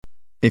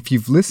If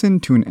you've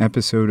listened to an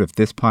episode of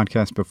this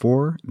podcast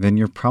before, then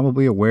you're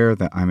probably aware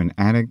that I'm an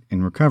addict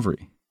in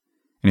recovery.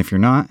 And if you're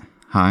not,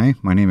 hi,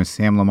 my name is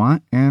Sam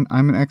Lamont, and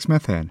I'm an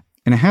ex-meth head.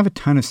 And I have a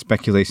ton of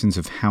speculations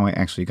of how I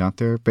actually got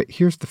there, but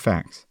here's the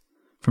facts.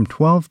 From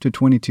 12 to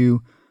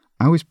 22,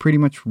 I was pretty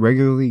much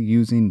regularly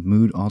using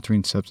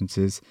mood-altering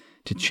substances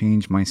to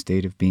change my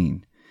state of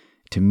being.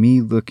 To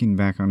me, looking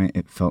back on it,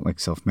 it felt like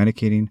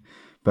self-medicating,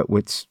 but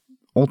what's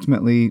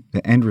ultimately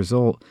the end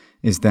result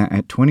is that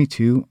at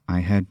 22,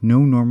 I had no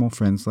normal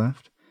friends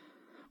left.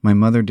 My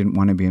mother didn't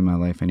want to be in my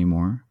life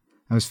anymore.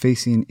 I was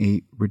facing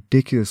a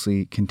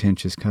ridiculously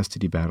contentious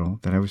custody battle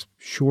that I was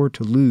sure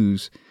to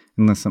lose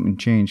unless something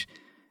changed,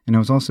 and I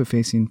was also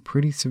facing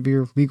pretty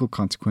severe legal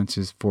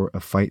consequences for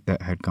a fight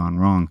that had gone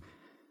wrong.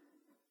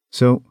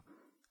 So,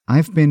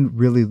 I've been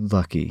really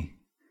lucky.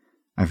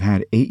 I've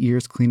had 8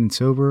 years clean and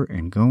sober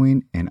and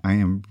going, and I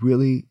am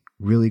really,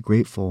 really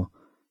grateful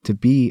to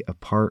be a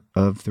part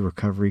of the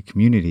recovery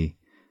community.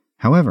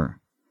 However,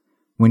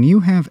 when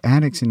you have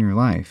addicts in your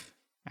life,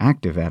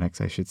 active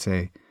addicts, I should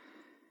say,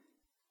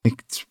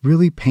 it's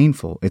really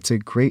painful. It's a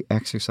great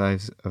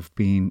exercise of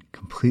being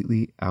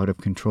completely out of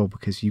control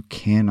because you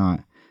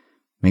cannot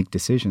make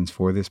decisions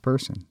for this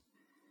person.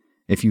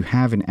 If you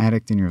have an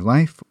addict in your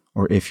life,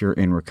 or if you're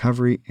in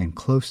recovery and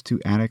close to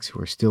addicts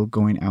who are still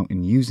going out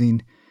and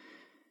using,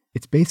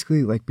 it's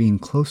basically like being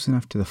close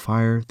enough to the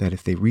fire that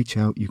if they reach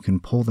out, you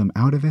can pull them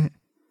out of it,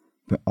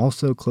 but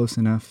also close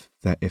enough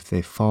that if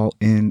they fall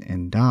in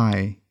and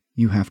die,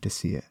 you have to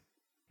see it.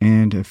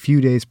 And a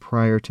few days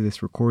prior to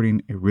this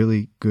recording, a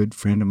really good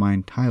friend of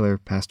mine, Tyler,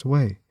 passed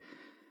away.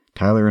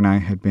 Tyler and I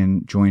had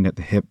been joined at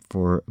the hip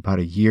for about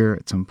a year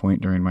at some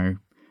point during my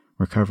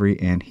recovery,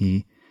 and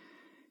he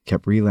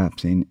kept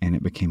relapsing, and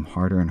it became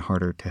harder and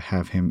harder to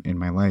have him in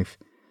my life.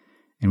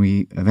 And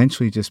we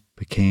eventually just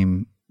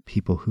became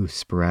people who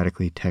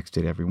sporadically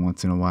texted every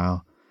once in a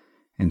while,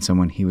 and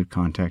someone he would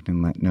contact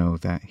and let know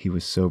that he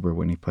was sober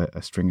when he put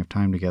a string of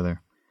time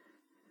together.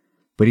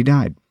 But he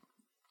died.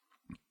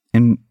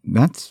 And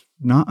that's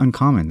not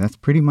uncommon. That's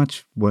pretty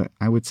much what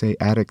I would say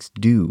addicts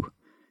do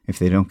if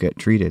they don't get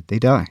treated. They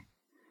die.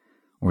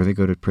 Or they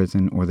go to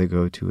prison, or they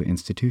go to an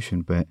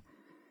institution. But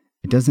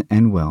it doesn't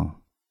end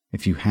well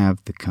if you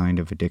have the kind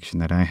of addiction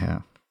that I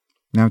have.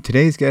 Now,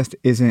 today's guest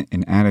isn't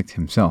an addict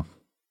himself.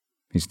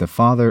 He's the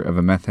father of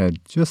a meth head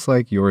just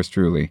like yours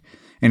truly.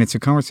 And it's a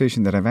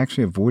conversation that I've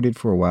actually avoided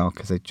for a while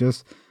because I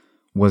just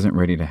wasn't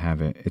ready to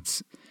have it.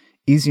 It's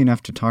easy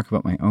enough to talk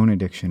about my own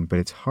addiction, but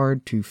it's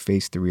hard to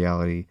face the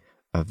reality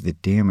of the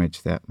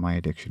damage that my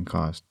addiction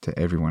caused to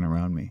everyone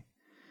around me.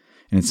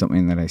 And it's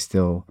something that I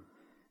still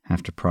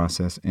have to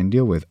process and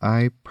deal with.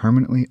 I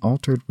permanently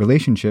altered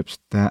relationships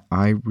that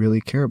I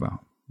really care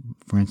about.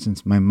 For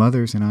instance, my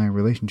mother's and I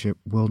relationship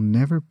will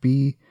never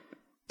be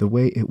the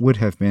way it would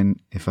have been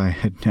if I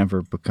had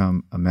never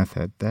become a meth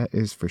head. That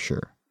is for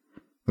sure.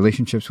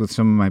 Relationships with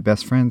some of my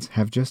best friends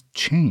have just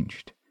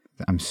changed.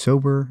 I'm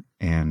sober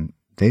and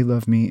they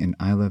love me and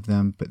I love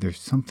them, but there's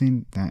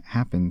something that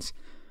happens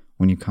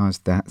when you cause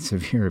that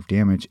severe of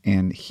damage,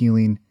 and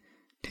healing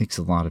takes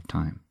a lot of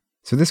time.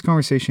 So this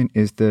conversation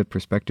is the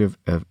perspective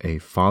of a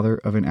father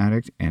of an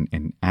addict and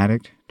an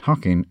addict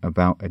talking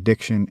about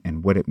addiction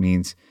and what it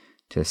means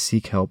to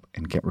seek help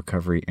and get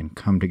recovery and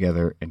come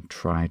together and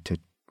try to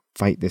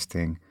fight this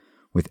thing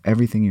with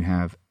everything you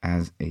have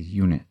as a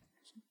unit.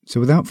 So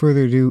without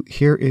further ado,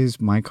 here is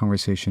my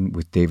conversation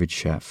with David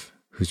Sheff,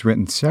 who's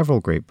written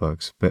several great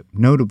books, but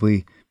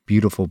notably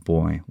Beautiful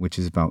Boy, which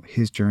is about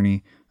his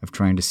journey of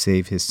trying to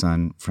save his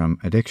son from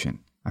addiction.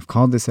 I've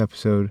called this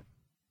episode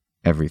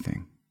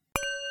Everything.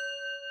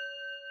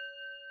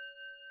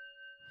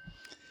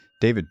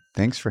 David,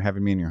 thanks for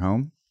having me in your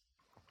home.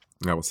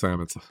 Yeah, well,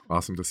 Sam, it's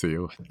awesome to see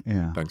you.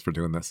 Yeah. Thanks for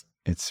doing this.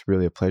 It's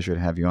really a pleasure to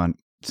have you on.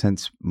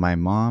 Since my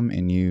mom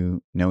and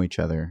you know each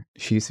other,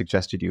 she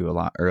suggested you a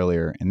lot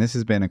earlier, and this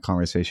has been a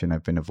conversation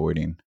I've been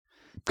avoiding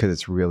because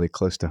it's really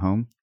close to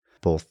home.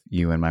 Both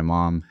you and my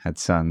mom had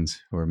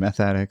sons who were meth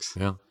addicts.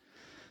 Yeah.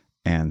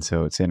 And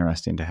so it's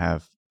interesting to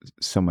have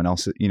someone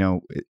else,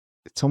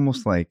 it's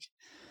almost like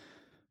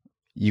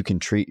you can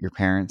treat your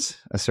parents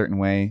a certain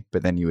way,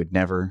 but then you would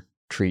never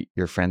treat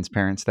your friends'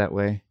 parents that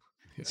way.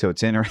 Yeah. So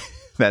it's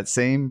that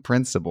same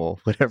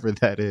principle, whatever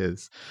that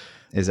is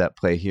at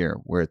play here,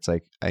 where it's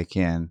like I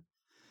can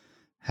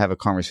have a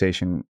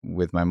conversation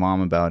with my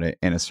mom about it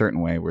in a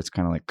certain way where it's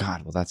kind of like,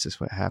 God, well, that's just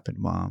what happened,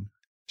 Mom.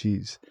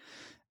 Jeez.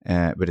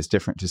 But it's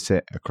different to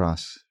sit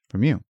across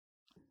from you.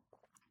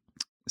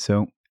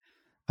 So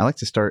I like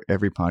to start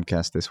every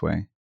podcast this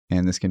way,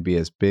 and this can be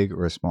as big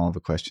or as small of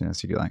a question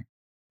as you like.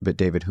 But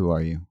David, who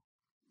are you?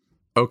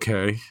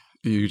 Okay.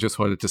 You just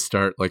wanted to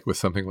start like with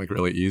something like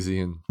really easy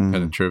and kind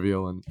of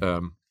trivial.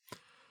 And,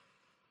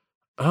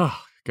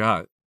 oh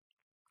God,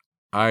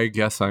 I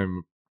guess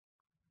I'm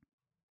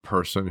a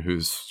person who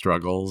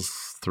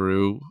struggles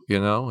through,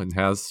 and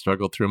has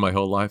struggled through my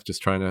whole life,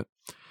 just trying to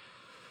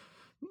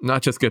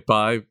not just get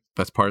by.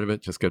 That's part of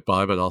it, just get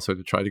by, but also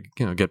to try to,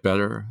 get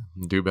better,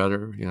 do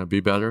better,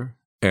 be better,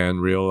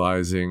 and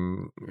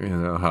realizing,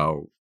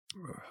 how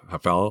how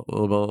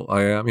fallible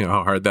I am,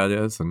 how hard that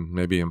is, and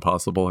maybe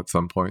impossible at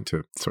some point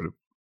to sort of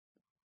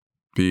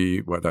be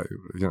what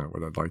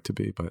I'd like to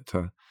be. But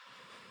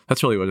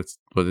that's really what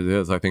it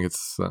is. I think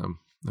it's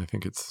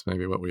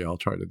maybe what we all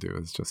try to do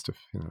is just to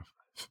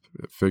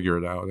figure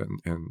it out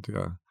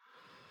and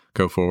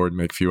go forward,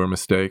 make fewer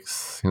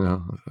mistakes.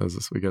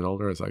 As we get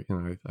older, as I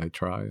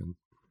try, and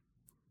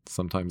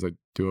sometimes I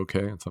do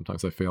okay, and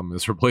sometimes I fail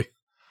miserably.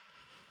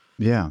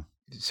 Yeah.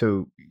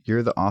 So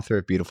you're the author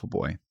of Beautiful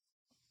Boy.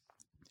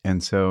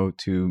 And so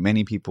to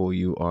many people,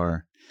 you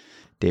are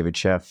David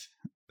Sheff,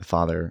 the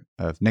father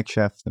of Nick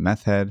Sheff, the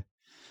meth head,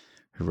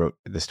 who wrote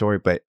the story.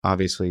 But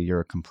obviously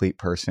you're a complete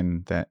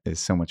person that is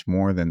so much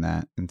more than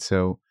that. And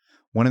so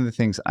one of the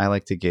things I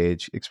like to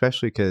gauge,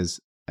 especially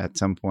because at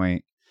some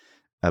point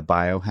a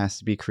bio has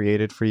to be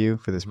created for you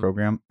for this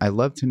program, I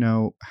love to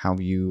know how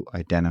you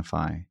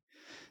identify.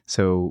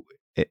 So,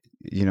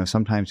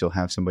 sometimes you'll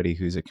have somebody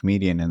who's a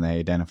comedian and they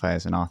identify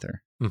as an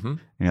author. Mm-hmm. And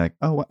you're like,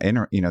 oh,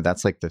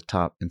 that's like the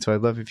top. And so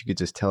I'd love if you could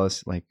just tell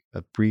us like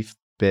a brief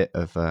bit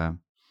of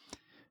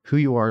who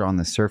you are on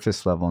the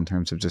surface level in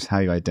terms of just how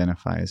you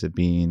identify as a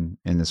being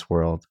in this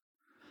world.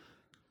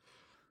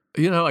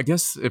 I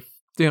guess if,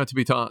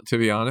 to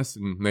be honest,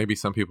 and maybe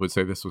some people would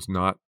say this was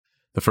not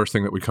the first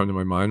thing that would come to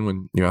my mind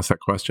when you ask that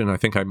question. I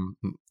think I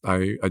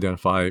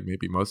identify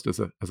maybe most as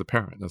a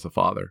parent, as a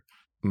father.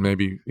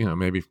 Maybe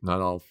not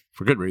all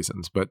for good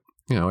reasons, but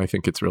I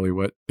think it's really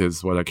what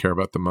I care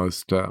about the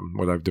most,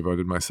 what I've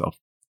devoted myself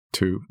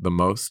to the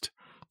most.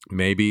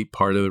 Maybe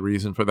part of the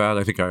reason for that,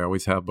 I think I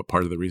always have, but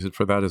part of the reason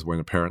for that is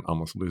when a parent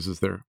almost loses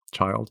their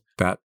child,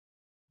 that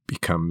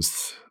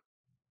becomes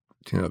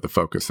the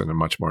focus in a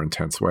much more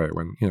intense way.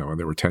 When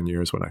there were 10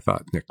 years when I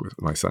thought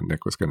my son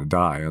Nick was going to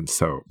die, and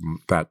so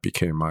that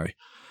became my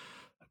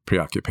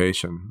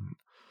preoccupation.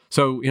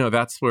 So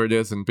that's where it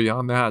is, and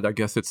beyond that, I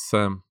guess it's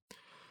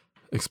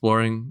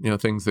exploring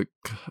things that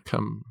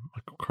come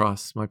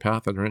across my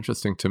path that are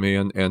interesting to me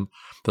and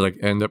that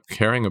I end up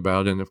caring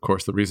about. And of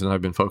course, the reason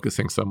I've been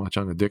focusing so much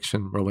on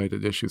addiction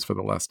related issues for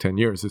the last 10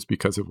 years is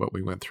because of what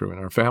we went through in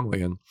our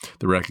family and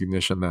the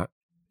recognition that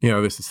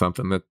this is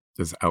something that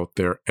is out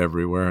there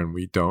everywhere and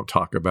we don't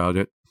talk about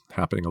it,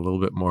 happening a little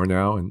bit more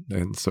now,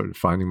 and sort of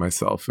finding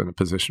myself in a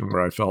position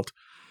where I felt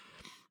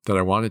that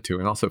I wanted to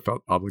and also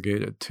felt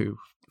obligated to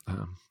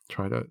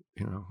try to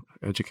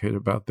educate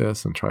about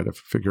this and try to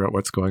figure out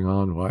what's going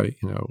on, why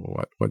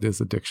what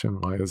is addiction,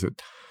 why is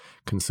it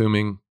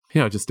consuming,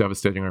 just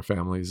devastating our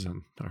families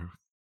and our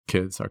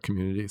kids, our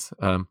communities.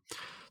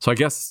 So I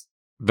guess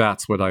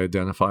that's what I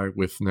identify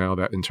with now,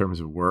 that in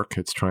terms of work,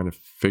 it's trying to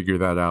figure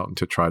that out and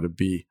to try to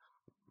be,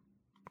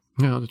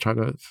 to try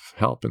to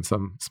help in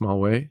some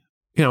small way.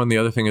 And the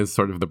other thing is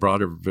sort of the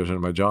broader vision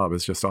of my job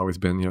has just always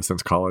been,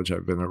 since college,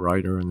 I've been a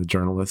writer and a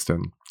journalist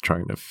and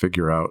trying to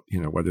figure out,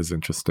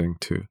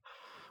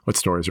 what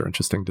stories are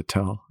interesting to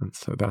tell. And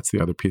so that's the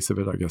other piece of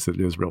it. I guess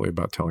it is really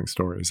about telling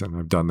stories. And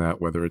I've done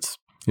that, whether it's,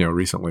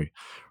 recently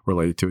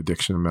related to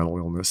addiction and mental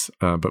illness.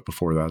 But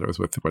before that, it was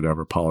with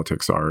whatever,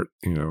 politics, art,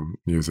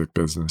 music,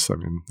 business. I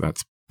mean,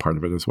 that's part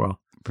of it as well.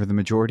 For the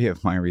majority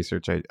of my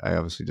research, I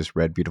obviously just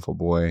read Beautiful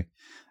Boy,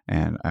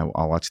 and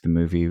I'll watch the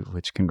movie,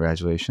 which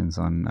congratulations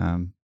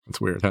on it's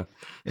weird, huh?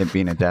 It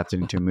being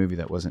adapted into a movie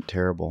that wasn't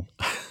terrible.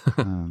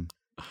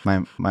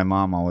 My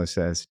mom always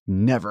says,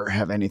 never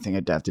have anything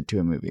adapted to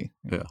a movie.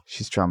 Yeah.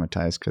 She's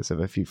traumatized because of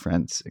a few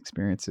friends'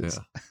 experiences.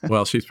 Yeah.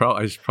 Well,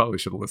 I probably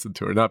should have listened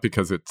to her, not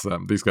because it's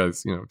these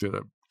guys, did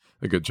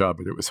a good job,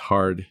 but it was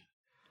hard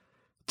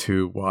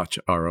to watch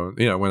our own,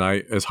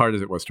 as hard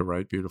as it was to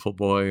write Beautiful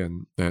Boy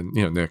and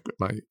Nick,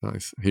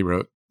 he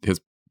wrote his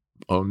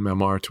own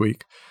memoir,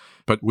 Tweak,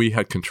 but we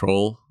had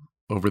control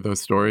over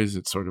those stories.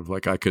 It's sort of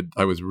like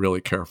I was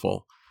really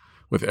careful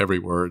with every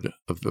word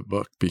of the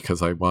book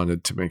because I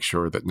wanted to make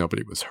sure that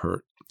nobody was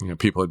hurt.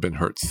 People had been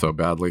hurt so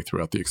badly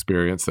throughout the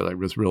experience that I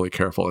was really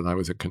careful and I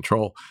was in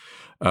control.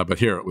 But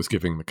here it was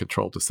giving the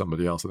control to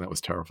somebody else, and that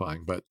was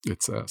terrifying. But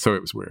it's so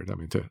it was weird. I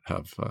mean, to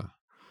have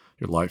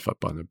your life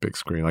up on a big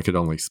screen, I could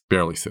only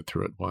barely sit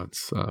through it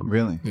once.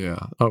 Really?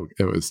 Yeah. Oh,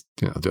 it was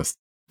just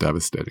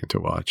devastating to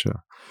watch.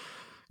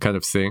 Kind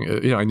of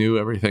seeing, I knew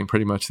everything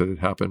pretty much that had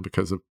happened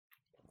because of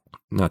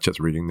not just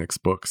reading Nick's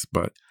books,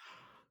 but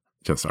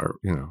just our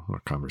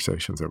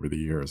conversations over the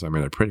years. I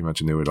mean, I pretty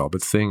much knew it all,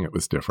 but seeing it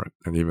was different.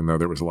 And even though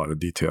there was a lot of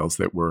details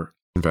that were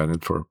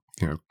invented for,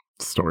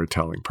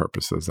 storytelling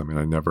purposes, I mean,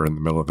 I never in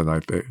the middle of the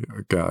night,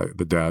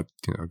 the dad,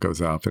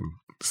 goes out and,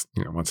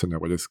 wants to know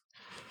what his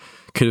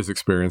kid is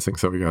experiencing.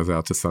 So he goes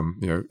out to some,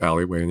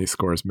 alleyway and he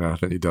scores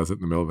meth and he does it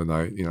in the middle of the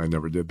night. I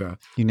never did that.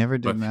 You never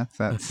did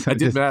meth? I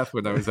did meth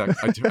when I was, I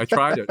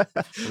tried it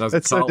when I was in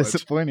college. That's so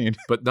disappointing.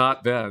 But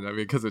not then. I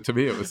mean, because to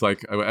me, it was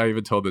like, I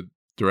even told the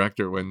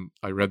director when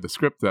I read the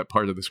script, that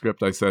part of the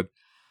script, I said,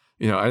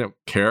 I don't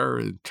care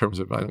in terms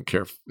of, I don't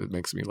care if it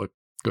makes me look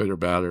good or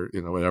bad or,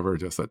 whatever,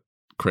 just that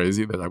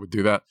crazy that I would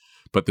do that.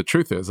 But the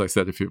truth is, I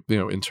said, if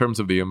in terms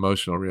of the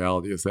emotional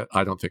reality is that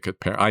I don't think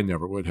I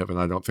never would have, and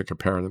I don't think a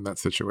parent in that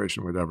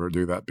situation would ever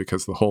do that,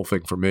 because the whole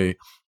thing for me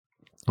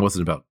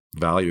wasn't about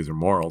values or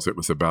morals. It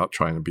was about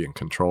trying to be in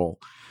control.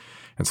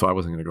 And so I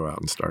wasn't going to go out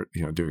and start,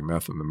 doing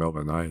meth in the middle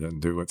of the night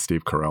and do what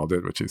Steve Carell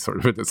did, which he's sort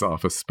of in his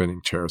office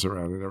spinning chairs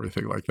around and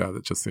everything like that.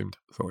 It just seemed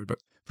silly. But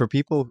for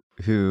people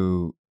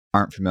who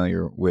aren't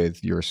familiar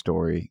with your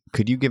story,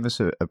 could you give us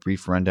a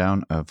brief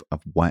rundown of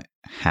what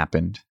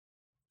happened,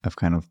 of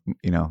kind of,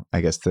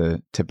 I guess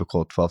the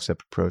typical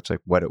 12-step approach,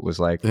 like what it was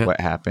like, what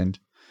happened,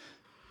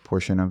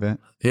 portion of it?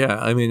 Yeah,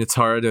 I mean, it's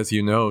hard, as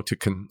you know, to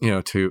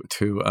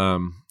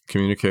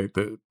communicate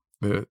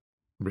the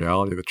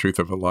reality, the truth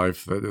of a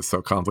life that is so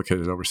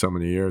complicated over so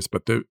many years.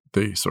 But the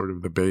sort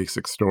of the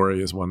basic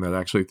story is one that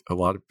actually a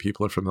lot of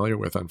people are familiar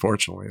with.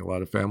 Unfortunately, a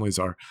lot of families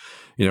are,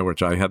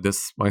 which I had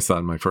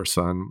my first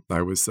son.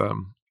 I was,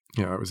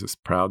 I was this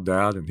proud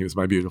dad, and he was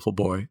my beautiful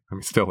boy. I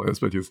mean, still is,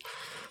 but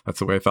that's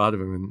the way I thought of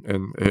him.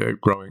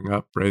 And growing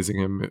up, raising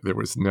him, there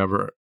was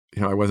never,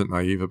 I wasn't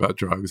naive about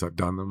drugs. I've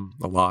done them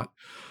a lot.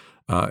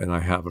 And I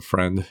have a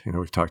friend,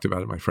 we've talked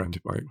about it, my friend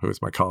who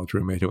was my college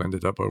roommate who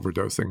ended up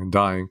overdosing and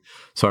dying.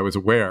 So I was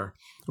aware.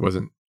 I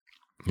wasn't,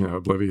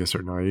 oblivious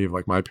or naive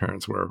like my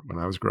parents were when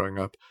I was growing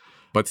up.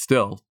 But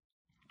still,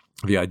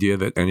 the idea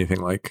that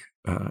anything like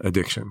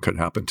addiction could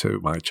happen to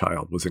my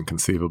child was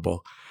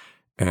inconceivable.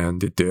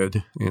 And it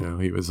did.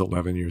 He was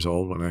 11 years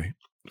old when I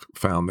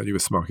found that he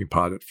was smoking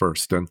pot at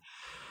first. And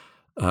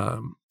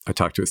I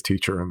talked to his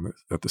teacher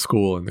at the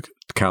school and the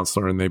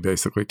counselor, and they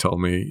basically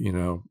told me,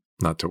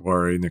 not to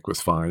worry. Nick was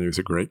fine. He was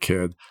a great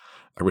kid.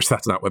 I wish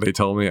that's not what they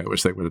told me. I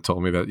wish they would have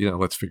told me that,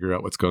 let's figure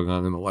out what's going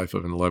on in the life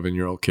of an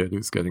 11-year-old kid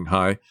who's getting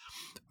high.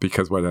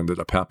 Because what ended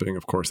up happening,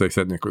 of course, they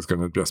said Nick was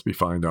going to just be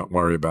fine. Don't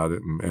worry about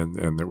it.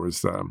 And there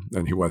was,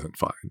 and he wasn't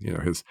fine.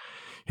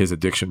 His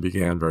addiction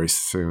began very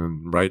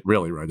soon,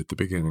 really right at the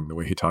beginning, the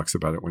way he talks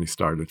about it when he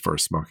started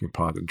first smoking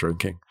pot and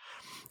drinking.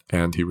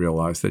 And he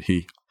realized that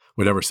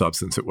whatever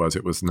substance it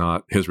was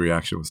not, his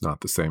reaction was not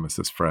the same as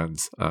his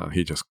friends.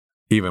 He just,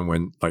 even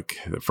when, like,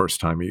 the first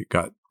time he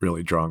got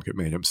really drunk, it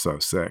made him so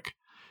sick.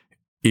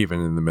 Even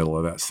in the middle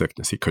of that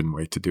sickness, he couldn't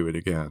wait to do it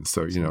again.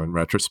 So, in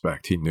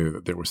retrospect, he knew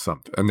that there was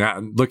something.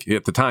 And look,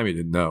 at the time, he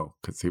didn't know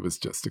because he was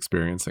just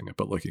experiencing it.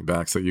 But looking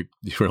back, so you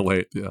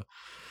relate, yeah.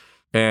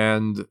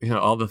 And,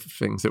 all the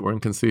things that were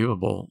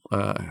inconceivable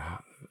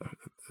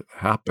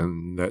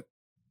happened that,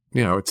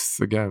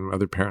 it's, again,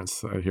 other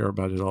parents, I hear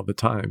about it all the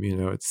time.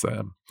 It's,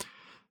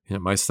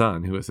 my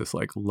son, who is this,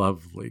 like,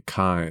 lovely,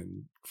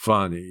 kind,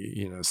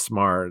 funny,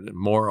 smart,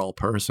 moral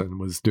person,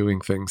 was doing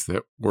things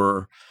that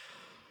were,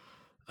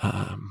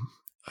 I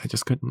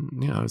just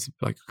couldn't, it was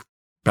like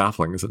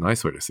baffling is a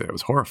nice way to say it. It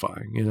was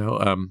horrifying,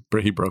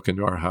 He broke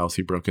into our house.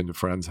 He broke into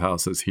friends'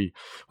 houses. He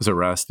was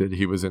arrested.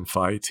 He was in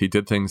fights. He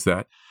did things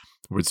it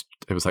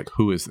was like,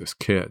 who is this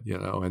kid,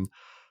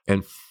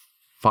 and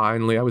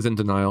finally I was in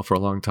denial for a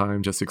long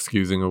time, just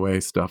excusing away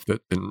stuff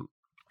that in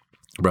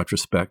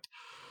retrospect,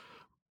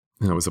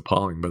 was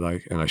appalling, but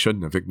I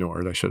shouldn't have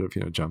ignored. I should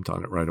have, jumped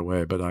on it right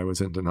away, but I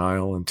was in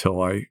denial until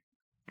I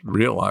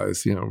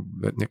realized,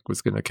 that Nick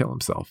was going to kill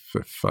himself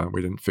if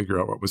we didn't figure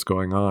out what was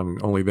going on.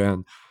 And only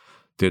then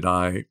did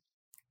I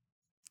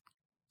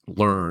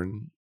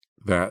learn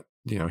that,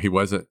 he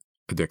wasn't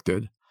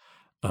addicted.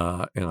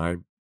 And I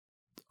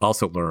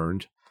also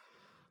learned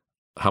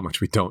how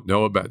much we don't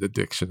know about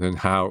addiction and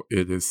how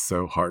it is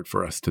so hard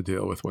for us to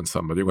deal with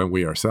when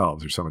we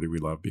ourselves or somebody we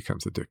love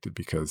becomes addicted,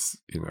 because,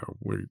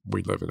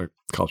 we live in a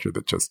culture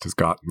that just has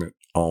gotten it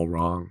all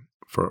wrong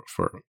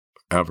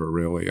forever,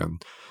 really.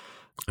 And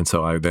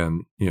so I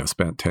then,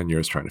 spent 10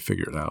 years trying to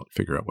figure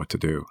out what to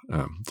do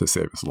to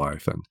save his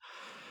life. And,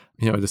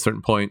 at a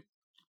certain point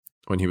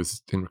when he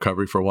was in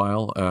recovery for a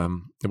while,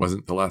 it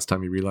wasn't the last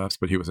time he relapsed,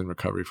 but he was in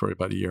recovery for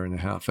about a year and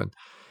a half. And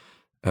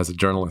as a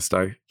journalist,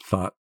 I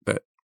thought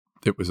that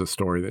it was a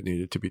story that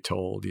needed to be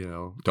told.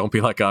 Don't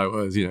be like I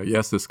was.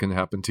 Yes, this can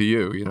happen to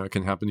you. It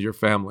can happen to your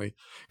family.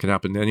 It can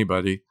happen to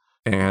anybody.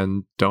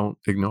 And don't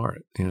ignore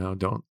it.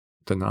 Don't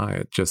deny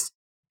it. Just,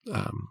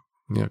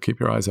 keep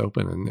your eyes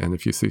open. And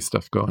if you see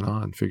stuff going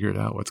on, figure it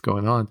out, what's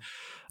going on.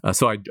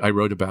 So I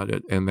wrote about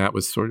it. And that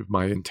was sort of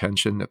my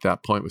intention at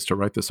that point, was to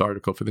write this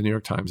article for the New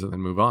York Times and then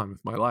move on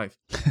with my life.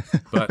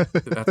 But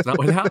that's not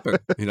what happened.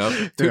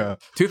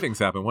 Two things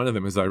happened. One of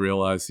them is I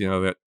realized,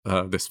 that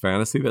this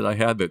fantasy that I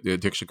had, that the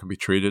addiction can be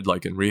treated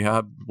like in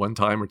rehab one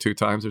time or two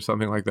times or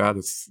something like that.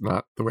 It's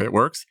not the way it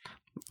works,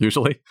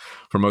 usually,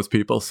 for most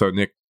people. So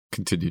Nick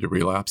continued to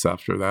relapse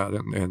after that.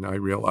 And I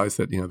realized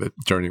that, the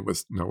journey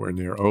was nowhere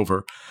near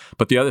over.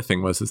 But the other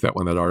thing is that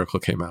when that article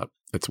came out,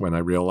 it's when I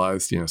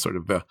realized, sort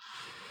of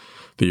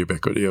the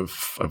ubiquity of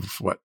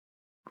what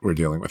we're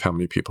dealing with, how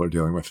many people are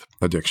dealing with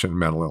addiction,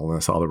 mental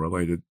illness, all the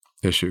related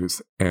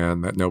issues,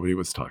 and that nobody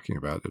was talking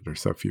about it, or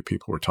so few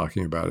people were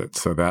talking about it.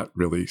 So that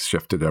really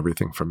shifted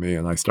everything for me.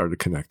 And I started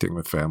connecting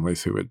with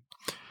families who had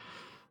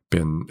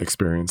been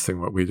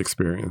experiencing what we'd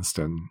experienced,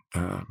 and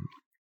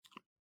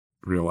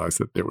realized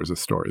that there was a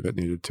story that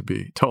needed to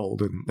be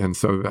told. And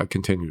so I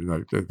continued.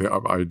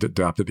 I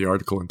adapted the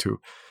article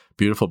into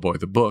Beautiful Boy,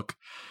 the book.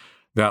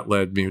 That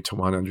led me to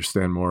want to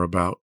understand more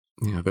about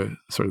the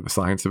sort of the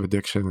science of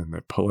addiction and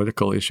the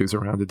political issues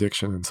around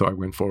addiction. And so I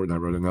went forward and I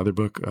wrote another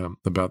book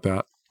about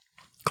that,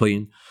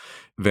 Clean.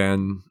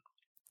 Then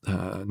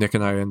Nick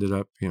and I ended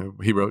up,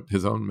 he wrote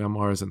his own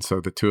memoirs. And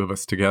so the two of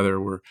us together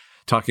were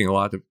talking a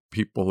lot to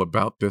people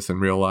about this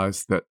and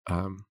realized that,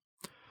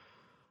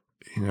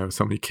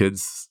 so many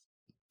kids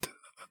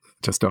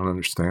just don't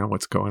understand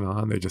what's going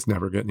on. They just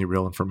never get any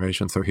real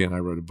information. So he and I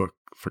wrote a book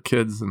for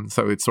kids. And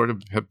so it sort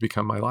of have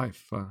become my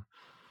life.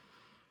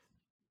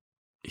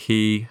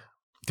 He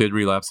did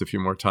relapse a few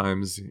more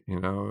times.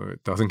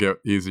 It doesn't get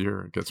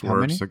easier. It gets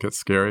worse. It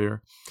gets scarier.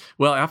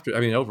 Well,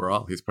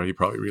 overall, he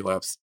probably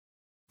relapsed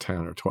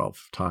 10 or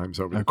 12 times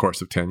over the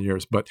course of 10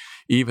 years. But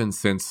even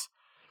since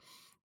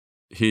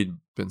he'd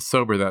been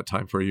sober that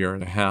time for a year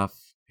and a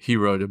half, he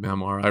wrote a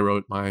memoir. I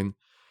wrote mine.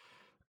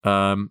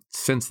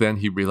 Since then,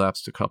 he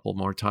relapsed a couple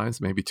more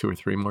times, maybe 2 or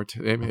 3 more,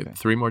 maybe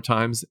 3 more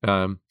times.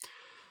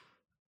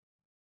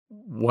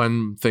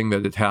 One thing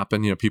that had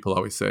happened, people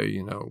always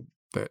say,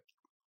 that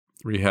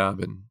rehab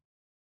and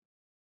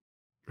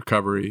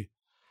recovery,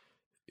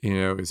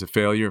 is a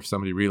failure if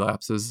somebody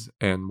relapses.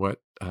 And what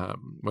I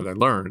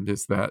learned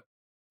is that,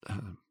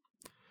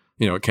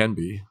 it can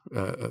be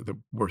the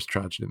worst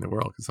tragedy in the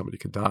world because somebody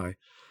could die.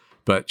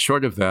 But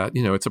short of that,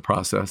 it's a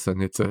process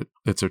and it's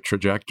a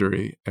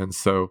trajectory. And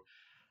so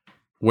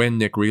when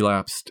Nick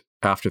relapsed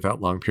after that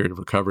long period of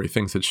recovery,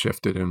 things had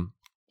shifted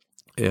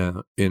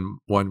in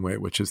one way,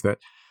 which is that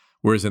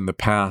whereas in the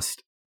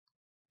past,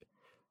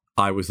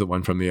 I was the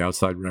one from the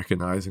outside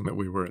recognizing that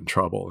we were in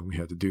trouble and we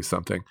had to do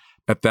something.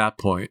 At that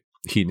point,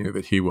 he knew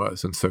that he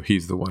was. And so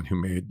he's the one who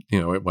made,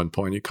 at one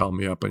point he called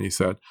me up and he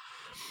said,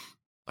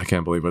 I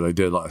can't believe what I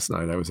did last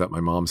night. I was at my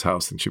mom's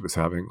house and she was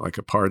having like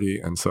a party.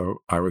 And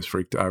so I was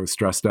freaked. I was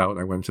stressed out.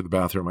 I went to the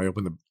bathroom. I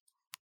opened the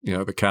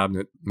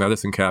cabinet,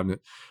 medicine cabinet.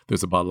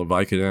 There's a bottle of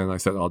Vicodin. I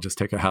said, I'll just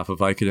take a half of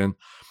Vicodin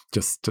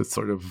just to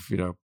sort of,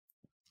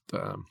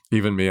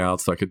 even me out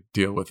so I could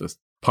deal with this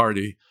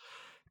party.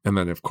 And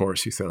then, of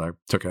course, he said I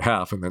took a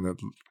half. And then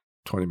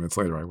 20 minutes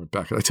later, I went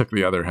back and I took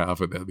the other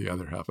half and then the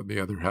other half and the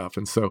other half.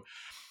 And so,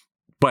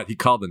 but he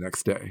called the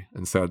next day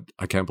and said,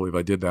 I can't believe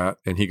I did that.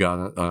 And he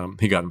got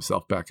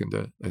himself back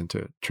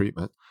into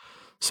treatment.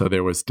 So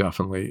there was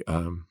definitely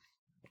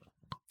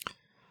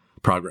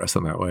progress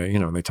in that way,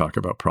 and they talk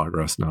about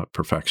progress, not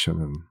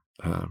perfection.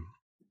 And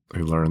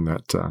we learned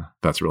that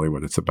that's really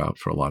what it's about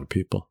for a lot of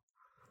people.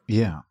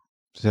 Yeah.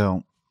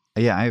 So,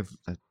 yeah, I have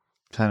a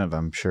ton of,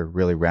 I'm sure,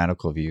 really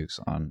radical views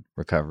on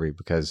recovery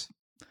because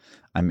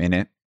I'm in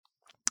it.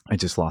 I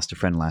just lost a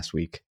friend last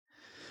week.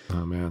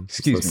 Oh, man.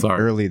 Excuse me,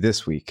 early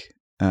this week.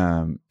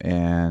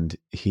 And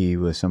he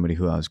was somebody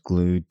who I was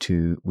glued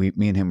to.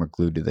 Me and him were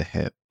glued to the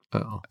hip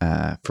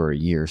for a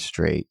year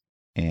straight.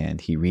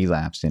 And he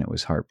relapsed, and it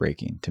was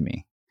heartbreaking to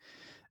me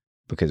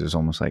because it was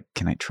almost like,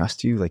 can I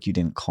trust you? Like, you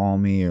didn't call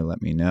me or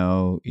let me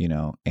know,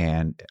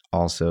 and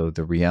also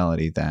the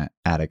reality that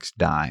addicts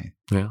die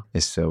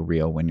is so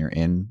real when you're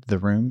in the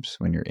rooms,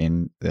 when you're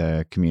in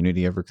the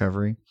community of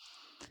recovery.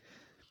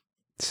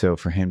 So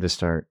for him to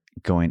start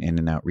going in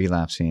and out,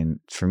 relapsing,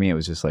 for me, it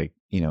was just like,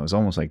 it was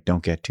almost like,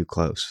 don't get too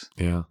close.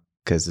 Yeah.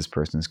 Because this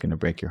person's going to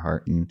break your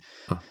heart. And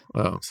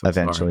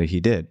eventually he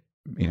did,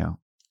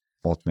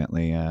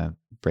 ultimately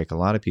break a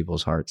lot of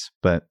people's hearts.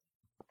 But,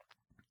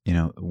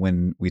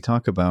 when we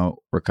talk about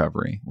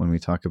recovery, when we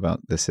talk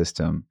about the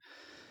system,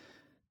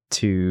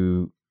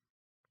 to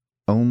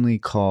only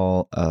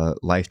call a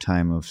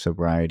lifetime of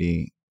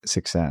sobriety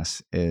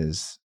success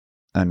is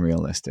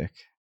unrealistic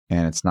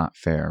and it's not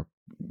fair.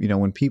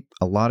 When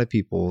a lot of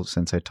people,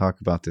 since I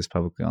talk about this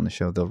publicly on the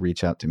show, they'll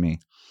reach out to me.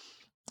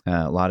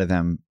 A lot of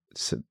them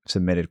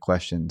submitted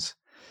questions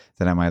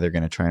that I'm either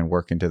going to try and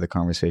work into the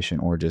conversation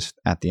or just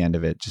at the end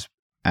of it, just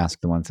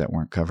ask the ones that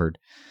weren't covered.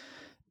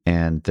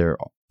 And they're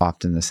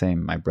often the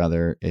same. My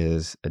brother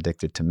is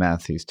addicted to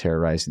meth. He's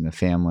terrorizing the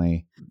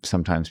family.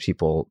 Sometimes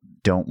people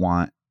don't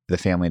want the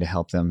family to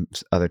help them.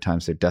 Other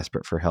times they're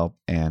desperate for help.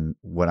 And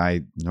what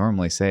I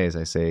normally say is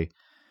I say,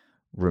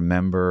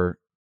 remember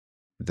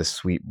the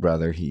sweet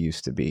brother he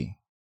used to be,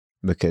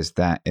 because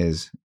that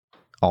is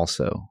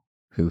also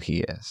who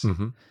he is.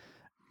 Mm-hmm.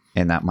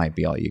 And that might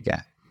be all you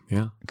get.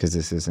 Yeah. Because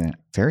this isn't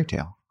fairy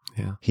tale.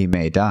 Yeah. He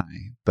may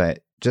die,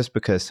 but just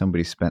because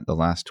somebody spent the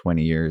last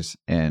 20 years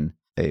in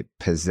a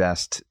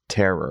possessed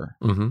terror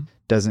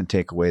doesn't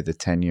take away the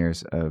 10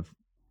 years of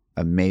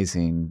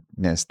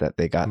amazingness that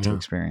they got to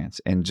experience.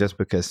 And just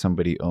because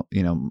somebody,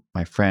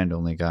 my friend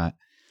only got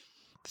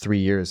 3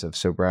 years of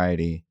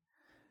sobriety,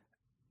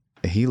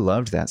 he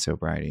loved that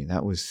sobriety.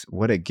 That was,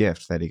 what a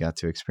gift that he got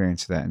to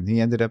experience that. And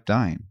he ended up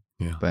dying.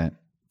 Yeah. But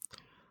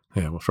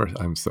yeah, well, first,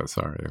 I'm so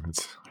sorry.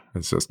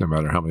 It's just no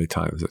matter how many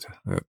times it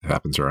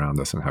happens around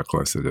us and how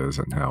close it is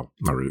and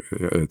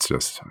it's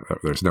just,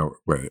 there's no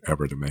way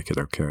ever to make it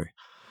okay.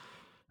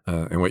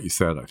 And what you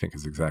said, I think,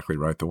 is exactly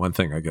right. The one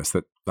thing I guess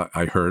that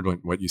I heard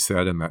what you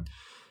said and that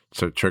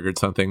sort of triggered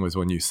something was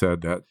when you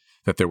said that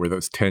there were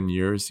those 10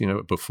 years,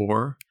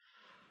 before.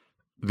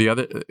 The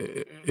other,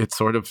 it's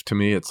sort of, to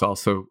me, it's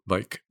also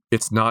like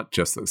it's not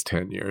just those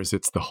 10 years.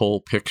 It's the whole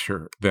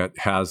picture that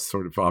has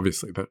sort of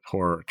obviously that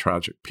horror,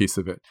 tragic piece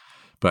of it.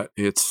 But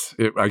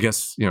I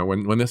guess,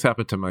 when this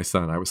happened to my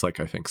son, I was like,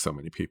 I think so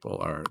many people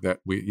are, that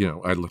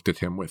I looked at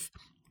him with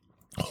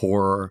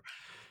horror,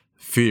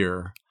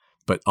 fear,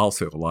 but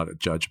also a lot of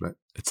judgment.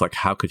 It's like,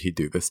 how could he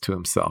do this to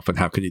himself? And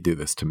how could he do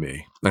this to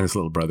me? And his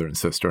little brother and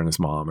sister and his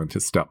mom and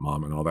his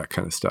stepmom and all that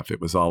kind of stuff.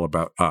 It was all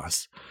about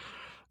us.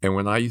 And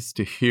when I used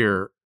to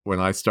hear, when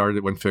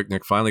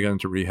Nick finally got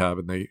into rehab,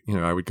 and they,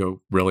 I would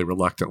go really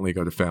reluctantly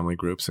go to family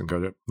groups and go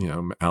to,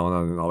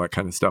 Al-Anon and all that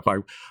kind of stuff.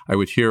 I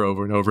would hear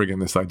over and over again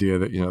this idea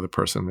that, the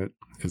person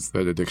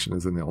that addiction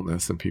is an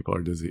illness and people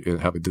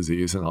have a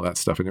disease and all that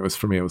stuff. And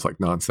for me, it was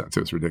like nonsense.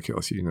 It was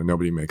ridiculous.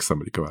 Nobody makes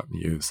somebody go out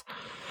and use.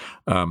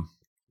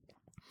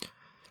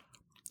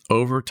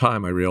 Over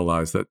time, I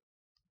realized that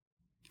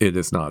it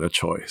is not a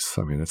choice.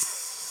 I mean,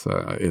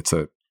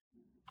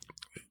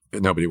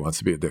 nobody wants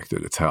to be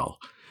addicted. It's hell.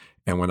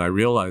 And when I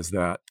realized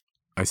that,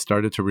 I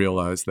started to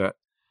realize that,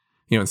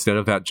 instead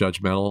of that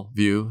judgmental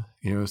view,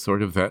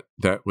 sort of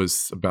that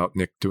was about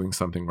Nick doing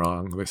something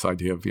wrong, this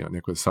idea of,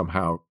 Nick was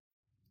somehow,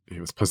 he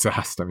was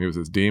possessed. I mean, he was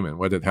this demon.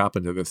 What had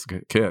happened to this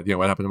kid?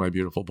 What happened to my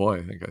beautiful boy?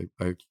 I think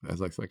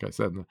as I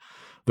said in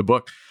the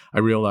book, I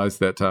realized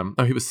that,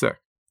 he was sick.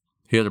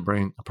 He had a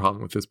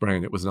problem with his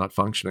brain. It was not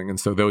functioning. And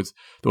so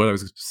what I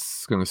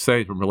was going to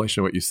say in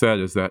relation to what you said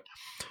is that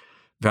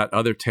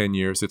other 10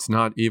 years, it's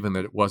not even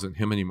that it wasn't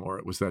him anymore.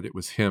 It was that it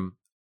was him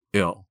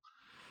ill.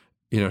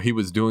 He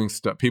was doing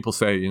stuff. People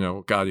say,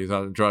 God, he's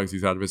out of drugs.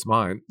 He's out of his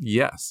mind.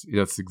 Yes,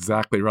 that's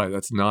exactly right.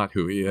 That's not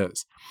who he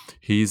is.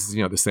 He's,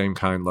 the same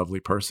kind, lovely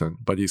person,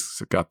 but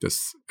he's got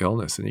this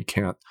illness and he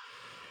can't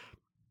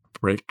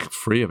break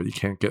free of it. He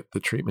can't get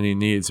the treatment he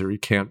needs, or he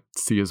can't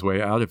see his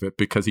way out of it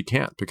because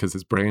because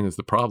his brain is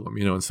the problem,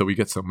 And so we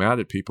get so mad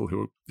at people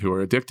who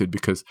are addicted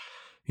because,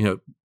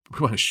 we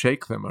want to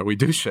shake them, or we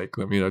do shake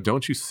them.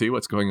 Don't you see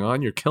what's going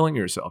on? You're killing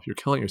yourself.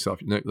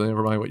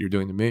 Never mind what you're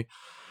doing to me.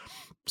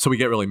 So we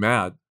get really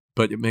mad,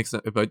 but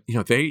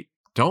they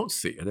don't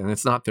see it, and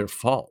it's not their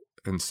fault.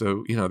 And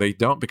so, they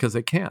don't because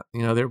they can't.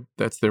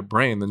 That's their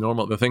brain,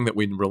 the thing that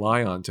we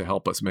rely on to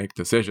help us make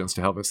decisions,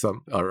 to help us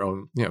our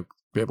own,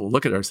 be able to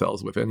look at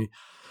ourselves with any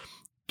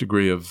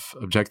degree of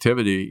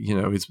objectivity.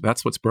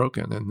 That's what's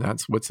broken, and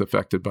that's what's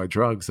affected by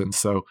drugs. And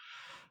so,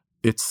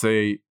 it's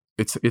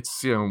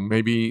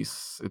maybe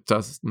it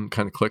doesn't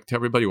kind of click to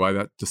everybody why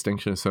that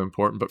distinction is so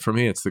important, but for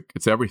me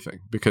it's everything,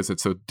 because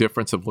it's a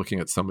difference of looking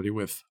at somebody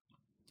with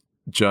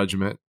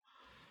judgment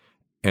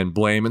and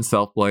blame and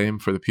self-blame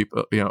for the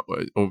people,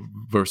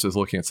 versus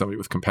looking at somebody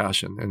with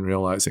compassion and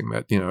realizing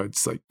that,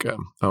 it's like,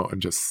 I'm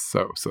just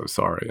so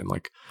sorry, and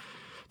like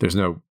there's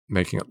no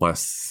making it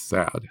less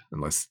sad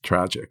and less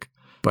tragic,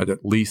 but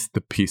at least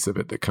the piece of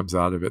it that comes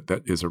out of it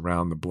that is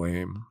around the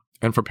blame,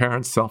 and for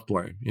parents,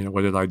 self-blame,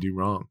 what did I do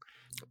wrong?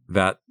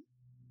 That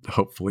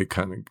hopefully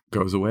kind of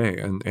goes away.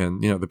 And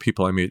the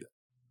people I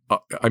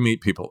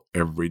meet people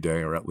every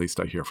day, or at least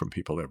I hear from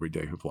people every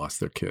day who've lost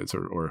their kids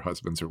or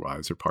husbands or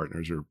wives or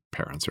partners or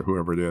parents or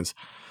whoever it is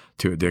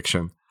to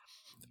addiction.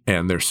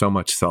 And there's so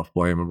much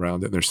self-blame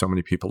around it. There's so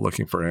many people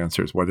looking for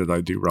answers. What did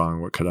I do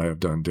wrong? What could I have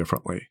done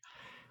differently?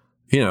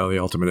 The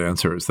ultimate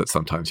answer is that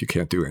sometimes you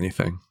can't do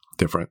anything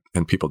different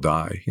and people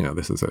die.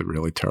 This is a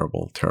really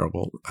terrible,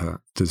 terrible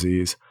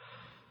disease.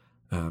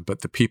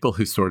 But the people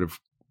who sort of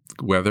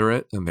weather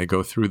it and they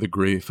go through the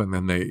grief, and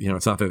then they,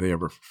 it's not that they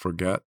ever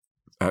forget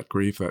that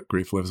grief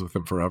lives with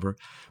them forever,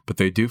 but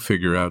they do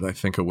figure out, I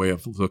think, a way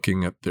of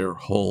looking at their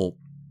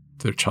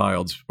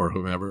child's or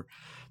whomever,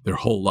 their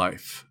whole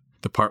life.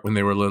 The part when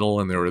they were little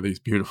and there were these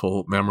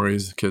beautiful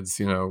memories, kids,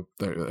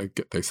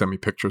 they send me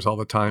pictures all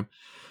the time,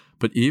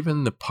 but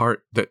even the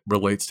part that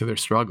relates to their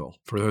struggle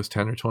for those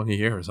 10 or 20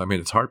 years, I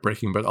mean, it's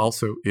heartbreaking, but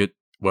also it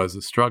was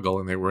a struggle,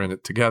 and they were in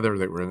it together.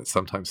 They were in it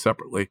sometimes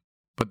separately,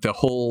 but the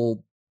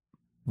whole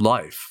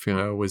life,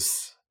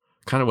 was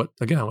kind of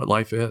what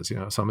life is.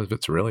 Some of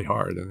it's really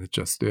hard, and it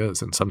just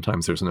is. And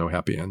sometimes there's no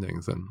happy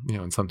endings, and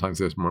and sometimes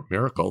there's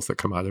miracles that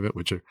come out of it,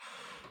 which are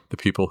the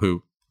people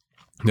who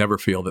never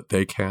feel that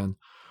they can,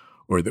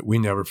 or that we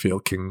never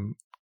feel can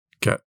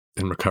get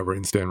in recovery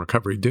and stay in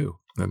recovery do.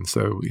 And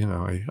so,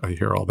 I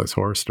hear all those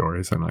horror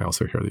stories, and I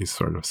also hear these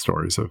sort of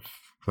stories that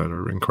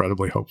are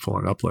incredibly hopeful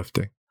and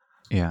uplifting.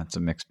 Yeah, it's a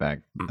mixed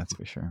bag. That's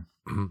for sure.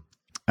 Mm-hmm.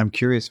 I'm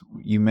curious.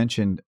 You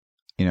mentioned,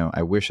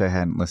 I wish I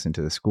hadn't listened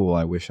to the school.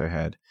 I wish I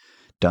had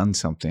done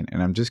something.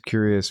 And I'm just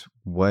curious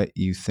what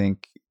you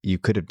think you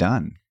could have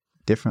done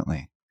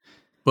differently.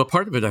 Well,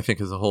 part of it, I think,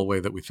 is the whole way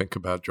that we think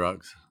about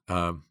drugs.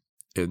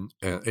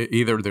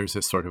 Either there's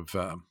this sort of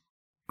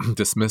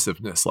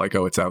dismissiveness, like,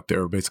 oh, it's out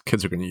there,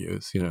 kids are going to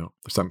use,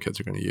 some kids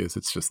are going to use,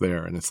 it's just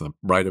there, and it's a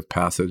rite of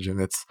passage,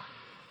 and it's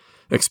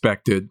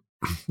expected.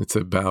 It's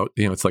about,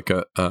 it's like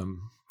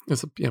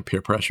it's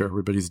peer pressure.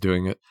 Everybody's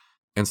doing it.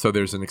 And so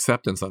there's an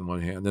acceptance on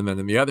one hand. And then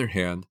on the other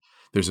hand,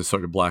 there's a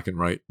sort of black and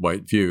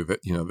white view that,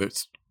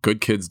 there's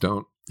good kids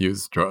don't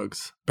use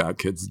drugs, bad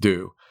kids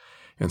do.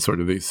 And sort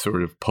of these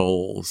sort of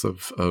poles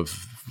of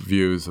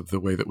views of the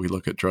way that we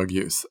look at drug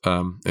use.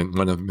 And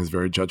one of them is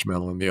very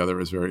judgmental and the other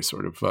is very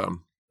sort of,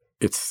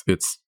 it's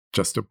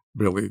just a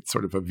really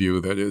sort of a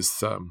view that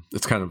is,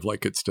 it's kind of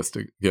like it's just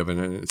a given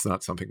and it's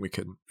not something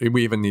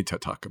we even need to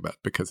talk about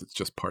because it's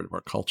just part of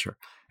our culture.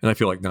 And I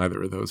feel like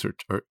neither of those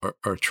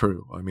are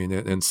true. I mean,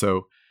 and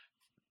so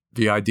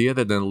the idea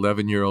that an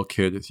 11-year-old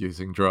kid is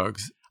using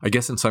drugs, I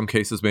guess in some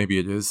cases, maybe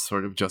it is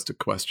sort of just a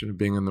question of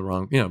being in the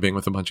wrong, being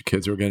with a bunch of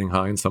kids who are getting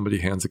high and somebody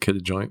hands a kid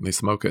a joint and they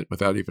smoke it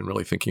without even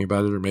really thinking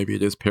about it. Or maybe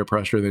it is peer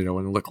pressure. They don't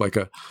want to look like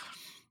a,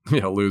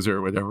 loser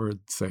or whatever and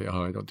say,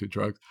 oh, I don't do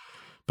drugs.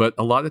 But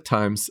a lot of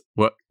times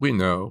what we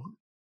know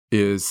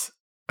is,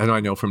 and I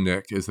know from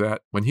Nick, is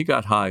that when he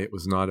got high, it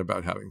was not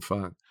about having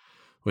fun.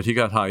 When he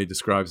got high, he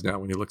describes now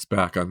when he looks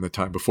back on the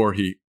time before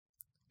he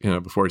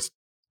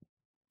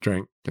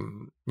drank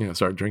and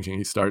started drinking,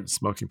 he started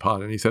smoking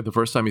pot. And he said the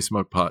first time he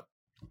smoked pot,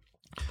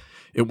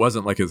 it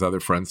wasn't like his other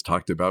friends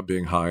talked about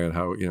being high and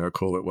how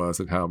cool it was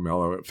and how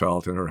mellow it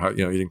felt and or how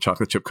eating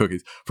chocolate chip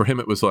cookies. For him,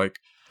 it was like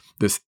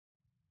this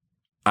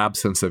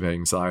absence of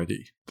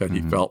anxiety that he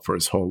felt for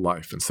his whole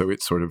life. And so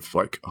it's sort of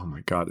like, oh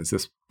my God, is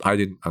this? I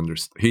didn't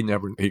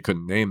understand. He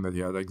couldn't name that he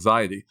had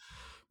anxiety,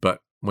 but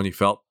when he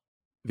felt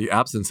the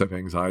absence of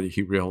anxiety,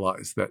 he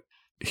realized that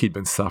he'd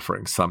been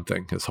suffering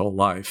something his whole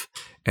life.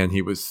 And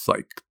he was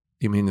like,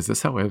 you mean, is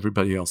this how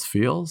everybody else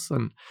feels?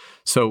 And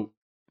so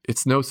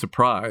it's no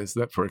surprise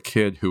that for a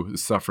kid who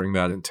is suffering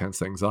that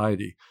intense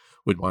anxiety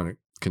would want to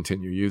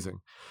continue using.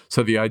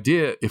 So the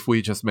idea, if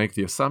we just make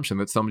the assumption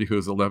that somebody who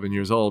is 11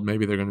 years old,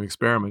 maybe they're going to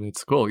experiment,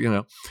 it's cool,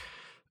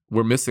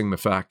 we're missing the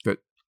fact that,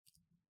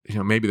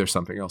 maybe there's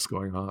something else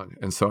going on.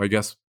 And so I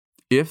guess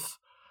if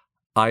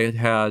I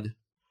had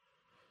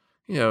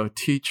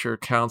teacher,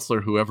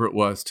 counselor, whoever it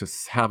was, to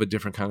have a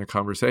different kind of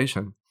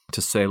conversation,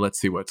 to say, let's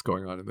see what's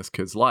going on in this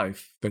kid's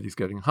life, that he's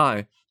getting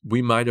high,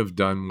 we might have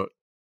done what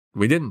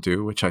we didn't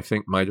do, which I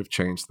think might have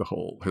changed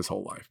his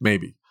whole life,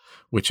 maybe,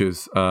 which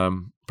is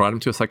brought him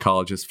to a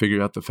psychologist,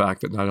 figured out the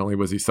fact that not only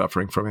was he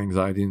suffering from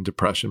anxiety and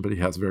depression, but he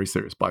has very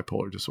serious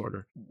bipolar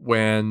disorder.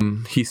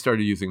 When he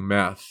started using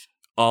meth,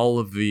 all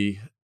of the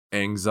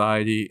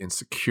anxiety,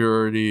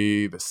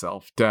 insecurity, the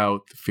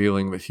self-doubt, the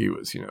feeling that he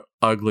was,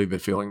 ugly, the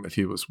feeling that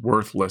he was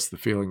worthless, the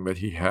feeling that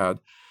he had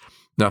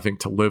nothing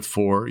to live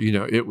for,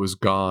 it was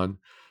gone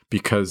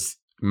because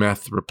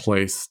meth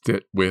replaced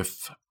it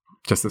with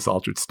just this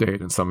altered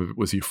state. And some of it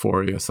was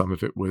euphoria. Some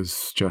of it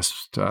was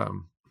just,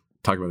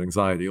 talk about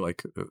anxiety,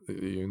 like,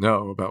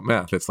 about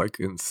meth, it's like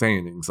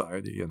insane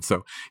anxiety. And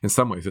so in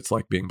some ways it's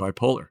like being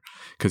bipolar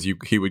because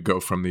he would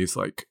go from these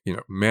like,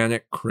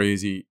 manic,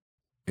 crazy,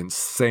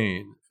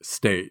 insane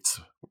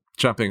states,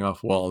 jumping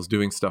off walls,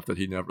 doing stuff that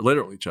he never,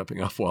 literally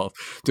jumping off walls,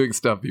 doing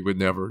stuff he would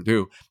never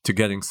do, to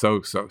getting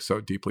so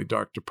deeply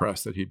dark,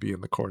 depressed that he'd be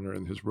in the corner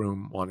in his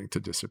room wanting to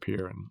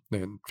disappear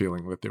and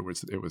feeling that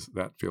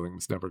that feeling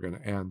was never going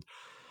to end.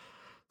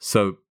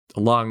 So a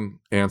long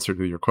answer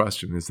to your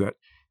question is that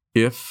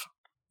if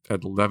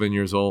at 11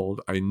 years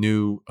old, I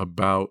knew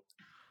to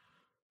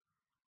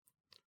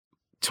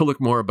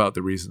look more about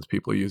the reasons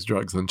people use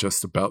drugs than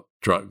just about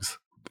drugs.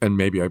 And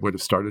maybe I would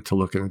have started to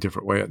look in a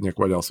different way at Nick,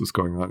 what else was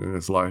going on in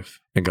his life,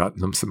 and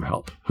gotten him some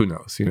help. Who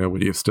knows?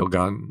 Would he have still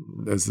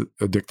gotten as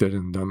addicted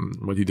and done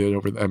what he did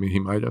he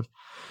might have,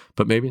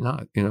 but maybe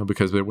not,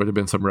 because there would have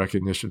been some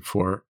recognition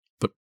for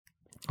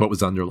what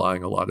was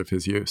underlying a lot of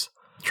his use.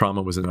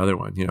 Trauma was another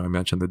one. I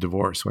mentioned the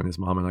divorce when his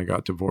mom and I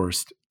got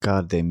divorced.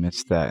 God, they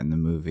missed that in the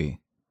movie.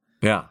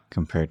 Yeah.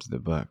 Compared to the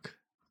book.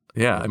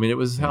 Yeah, it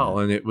was hell,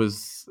 and it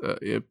was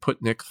it put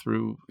Nick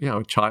through, a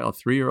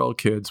 3-year-old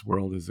kid's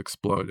world has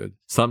exploded.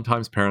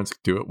 Sometimes parents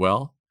do it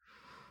well,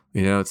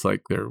 it's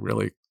like they're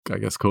really, I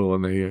guess, cool,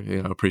 and they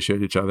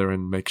appreciate each other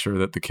and make sure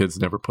that the kid's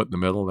never put in the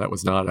middle. That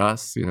was not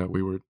us.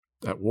 We were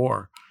at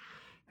war,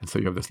 and so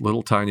you have this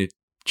little tiny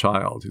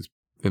child who's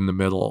in the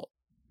middle,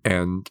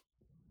 and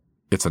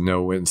it's a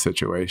no-win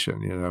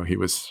situation. He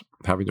was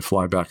having to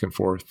fly back and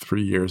forth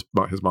 3 years.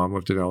 His mom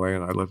lived in LA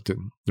and I lived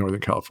in Northern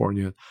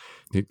California.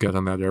 He'd get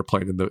on that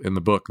airplane. In the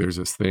book, there's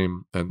this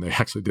theme, and they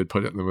actually did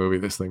put it in the movie,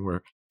 this thing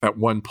where at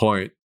one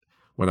point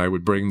when I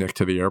would bring Nick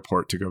to the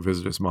airport to go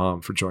visit his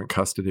mom for joint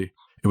custody,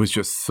 it was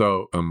just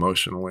so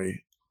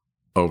emotionally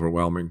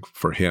overwhelming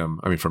for him.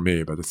 I mean, for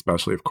me, but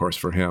especially, of course,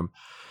 for him,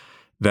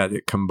 that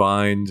it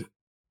combined,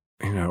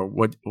 it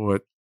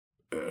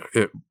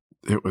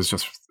was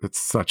just, it's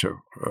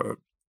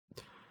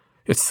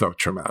so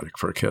traumatic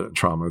for a kid, and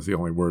trauma is the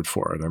only word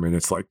for it. I mean,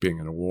 it's like being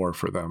in a war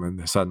for them.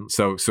 And so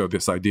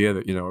this idea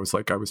that, it was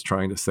like I was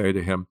trying to say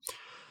to him,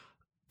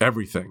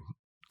 everything,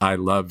 I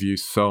love you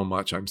so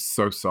much. I'm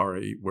so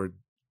sorry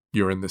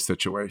you're in this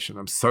situation.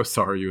 I'm so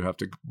sorry you have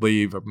to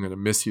leave. I'm going to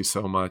miss you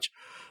so much.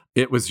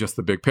 It was just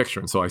the big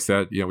picture. And so I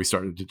said, we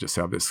started to just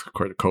have this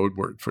quite a code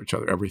word for each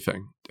other,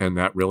 everything. And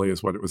that really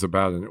is what it was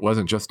about. And it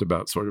wasn't just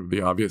about sort of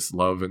the obvious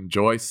love and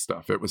joy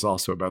stuff. It was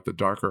also about the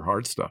darker,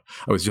 hard stuff.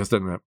 I was just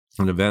at an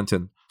event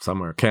in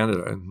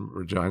Canada, in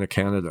Regina,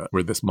 Canada,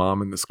 where this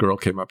mom and this girl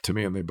came up to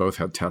me, and they both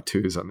had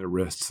tattoos on their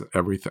wrists,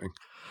 everything.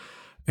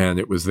 And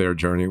it was their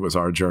journey, it was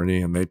our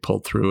journey, and they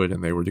pulled through it,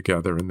 and they were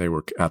together, and they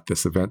were at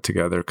this event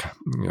together,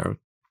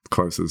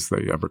 close as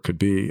they ever could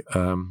be,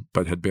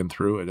 but had been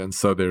through it. And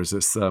so there's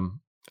this,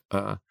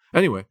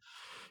 anyway,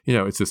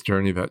 it's this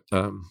journey that,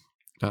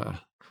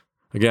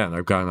 again,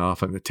 I've gone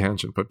off on a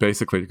tangent, but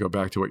basically to go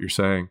back to what you're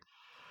saying,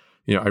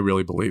 I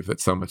really believe that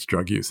so much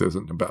drug use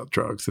isn't about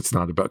drugs. It's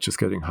not about just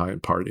getting high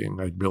and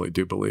partying. I really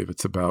do believe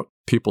it's about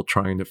people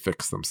trying to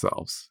fix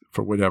themselves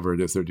for whatever it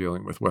is they're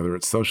dealing with, whether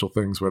it's social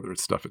things, whether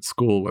it's stuff at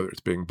school, whether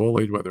it's being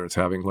bullied, whether it's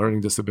having learning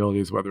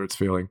disabilities, whether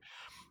it's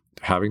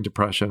having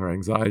depression or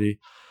anxiety,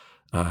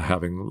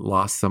 having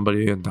lost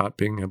somebody and not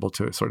being able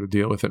to sort of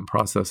deal with it and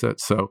process it.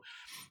 So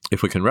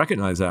if we can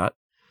recognize that,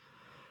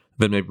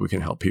 then maybe we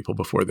can help people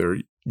before their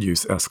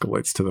use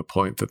escalates to the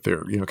point that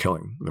they're,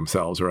 killing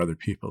themselves or other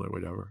people or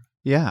whatever.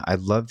 Yeah, I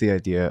love the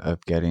idea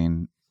of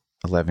getting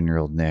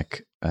 11-year-old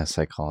Nick a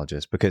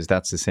psychologist, because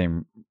that's the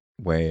same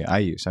way I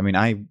use. I mean,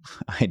 I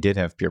did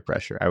have peer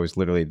pressure. I was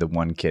literally the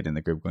one kid in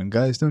the group going,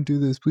 guys, don't do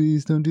this,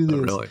 please don't do this.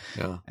 Oh, really?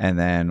 Yeah. And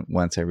then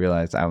once I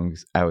realized I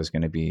was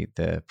going to be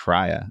the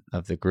pariah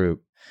of the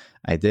group,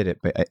 I did it.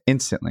 But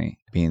instantly,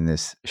 being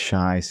this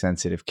shy,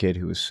 sensitive kid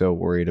who was so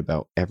worried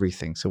about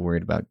everything, so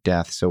worried about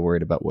death, so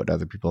worried about what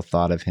other people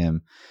thought of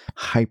him,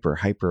 hyper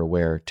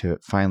aware, to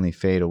finally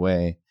fade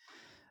away.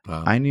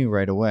 Wow. I knew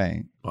right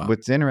away. Wow.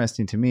 What's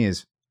interesting to me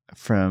is,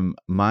 from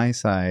my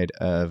side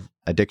of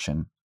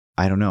addiction,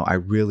 I don't know, I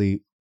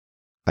really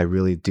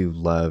do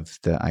love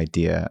the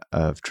idea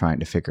of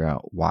trying to figure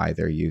out why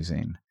they're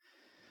using.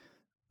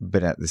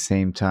 But at the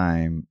same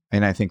time,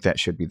 and I think that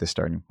should be the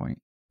starting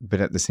point.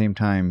 But at the same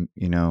time,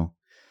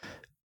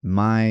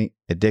 my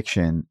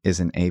addiction is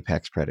an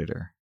apex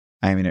predator.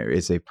 I mean, it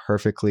is a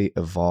perfectly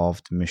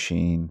evolved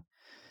machine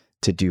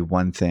to do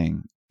one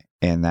thing,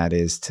 and that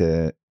is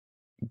to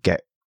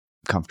get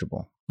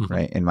comfortable,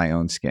 right, in my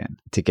own skin,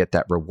 to get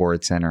that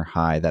reward center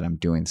high that I'm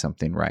doing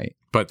something right.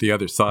 But the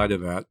other side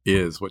of that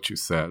is what you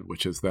said,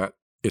 which is that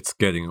it's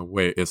getting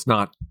away. It's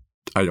not,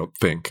 I don't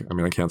think, I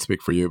mean, I can't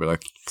speak for you, but I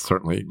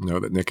certainly know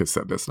that Nick has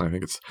said this, and I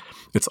think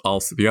it's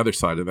also the other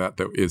side of that,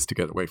 though, is to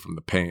get away from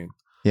the pain.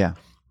 Yeah.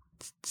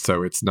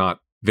 So it's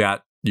not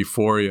that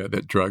euphoria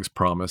that drugs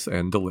promise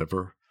and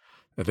deliver,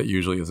 that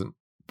usually isn't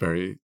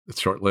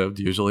it's short-lived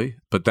usually,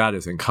 but that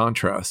is in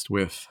contrast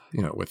with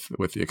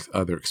the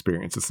other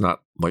experience. It's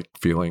not like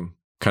feeling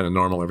kind of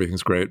normal,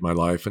 everything's great in my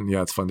life, and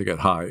yeah, it's fun to get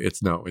high. It's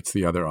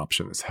the other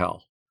option is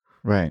hell.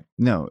 Right.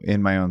 No,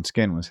 in my own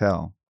skin was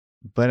hell.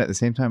 But at the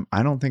same time,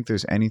 I don't think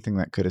there's anything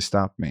that could have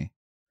stopped me.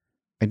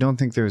 I don't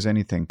think there was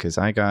anything, because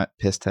I got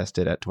piss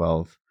tested at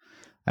 12.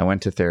 I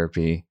went to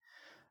therapy.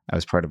 I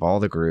was part of all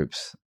the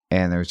groups,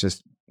 and there was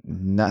just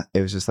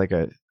it was just like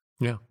a...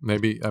 Yeah,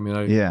 maybe. I mean,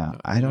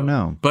 I don't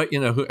know. But,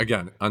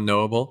 again,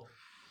 unknowable.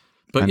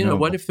 But,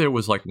 what if there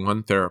was like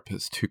one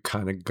therapist who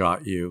kind of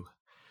got you,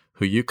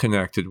 who you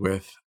connected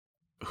with,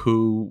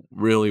 who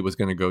really was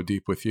going to go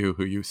deep with you,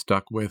 who you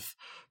stuck with,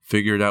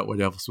 figured out what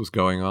else was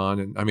going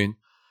on. And I mean,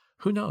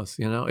 who knows?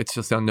 It's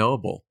just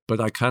unknowable. But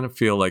I kind of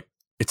feel like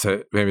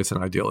maybe it's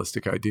an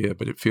idealistic idea,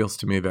 but it feels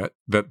to me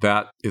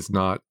that is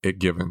not a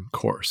given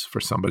course for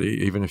somebody.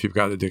 Even if you've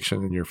got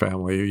addiction in your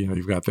family,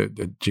 you've got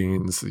the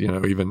genes,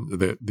 even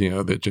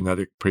the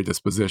genetic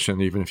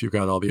predisposition, even if you've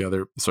got all the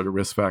other sort of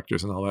risk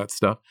factors and all that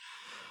stuff.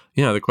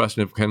 The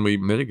question of, can we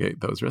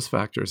mitigate those risk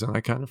factors? And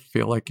I kind of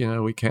feel like,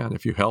 we can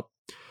if you help.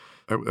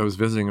 I was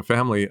visiting a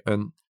family,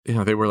 and,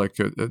 they were like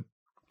a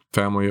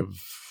family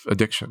of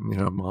addiction,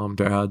 mom,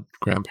 dad,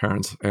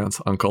 grandparents, aunts,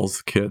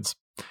 uncles, kids.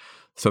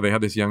 So they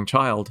had this young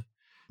child,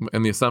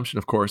 and the assumption,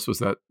 of course, was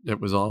that it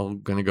was all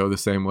going to go the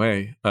same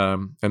way.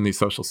 And these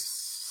social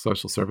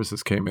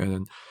services came in,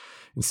 and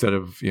instead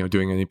of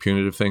doing any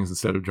punitive things,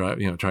 instead of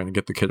trying to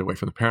get the kid away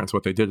from the parents,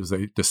 what they did is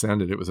they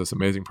descended. It was this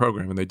amazing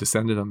program, and they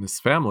descended on this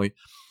family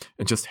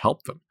and just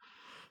helped them.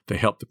 They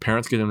helped the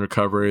parents get in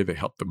recovery. They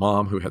helped the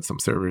mom who had some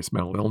serious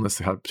mental illness.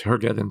 They helped her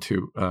get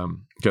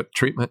get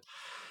treatment.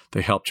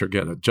 They helped her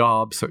get a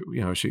job. So,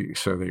 she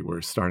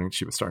was starting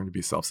to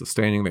be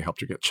self-sustaining. They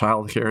helped her get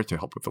childcare to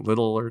help with the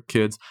littler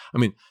kids. I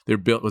mean,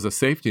 was a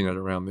safety net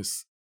around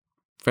this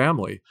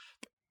family.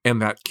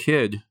 And that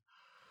kid,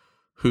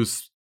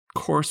 whose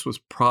course was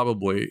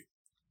probably,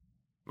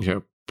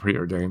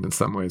 preordained in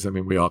some ways. I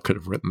mean, we all could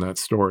have written that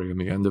story,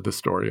 and the end of the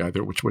story,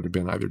 which would have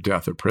been either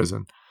death or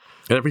prison.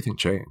 And everything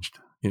changed,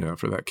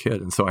 for that kid.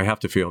 And so I have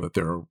to feel that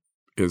there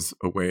is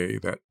a way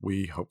that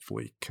we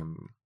hopefully can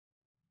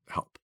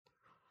help.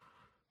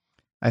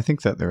 I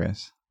think that there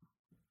is.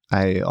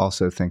 I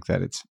also think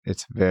that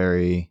it's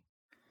very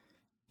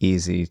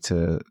easy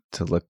to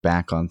look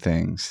back on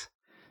things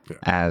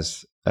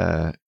as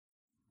a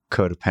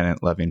codependent,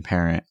 loving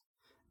parent,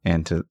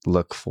 and to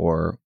look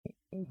for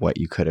what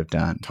you could have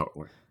done.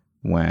 Totally.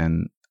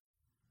 When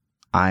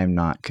I'm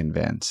not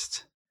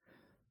convinced,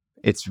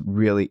 it's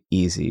really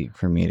easy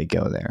for me to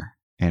go there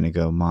and to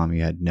go, Mom,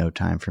 you had no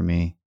time for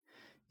me.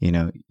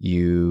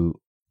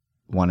 You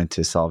wanted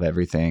to solve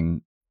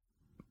everything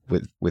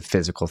with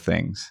physical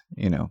things,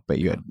 but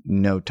you had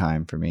no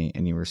time for me,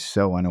 and you were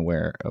so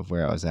unaware of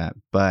where I was at.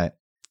 But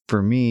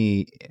for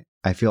me,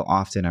 I feel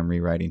often I'm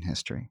rewriting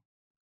history.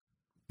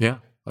 Yeah,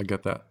 I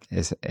get that.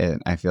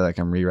 I feel like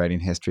I'm rewriting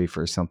history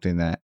for something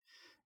that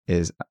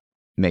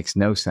makes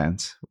no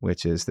sense,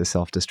 which is the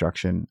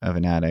self-destruction of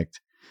an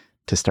addict,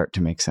 to start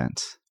to make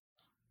sense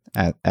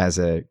as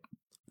a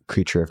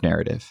creature of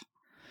narrative.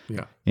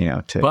 Yeah.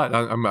 But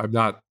I'm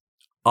not,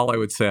 all I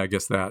would say, I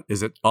guess, that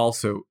is it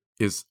also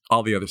is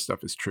all the other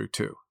stuff is true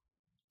too.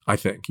 I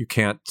think you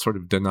can't sort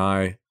of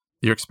deny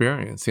your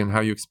experience and how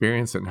you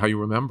experience it and how you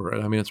remember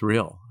it. I mean, it's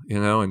real,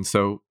 and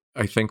so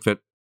I think that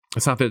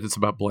it's not that it's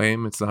about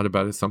blame. It's not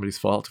about it's somebody's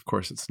fault. Of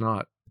course it's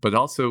not. But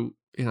also,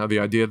 the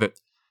idea that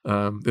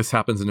this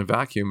happens in a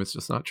vacuum, it's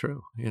just not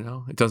true.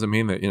 It doesn't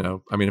mean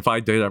that, I mean, if I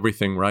did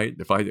everything right,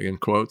 if I, in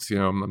quotes, I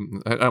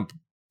don't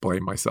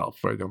blame myself,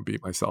 or I don't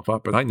beat myself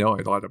up, but I know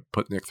I'd ought to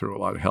put Nick through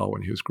a lot of hell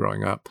when he was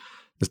growing up.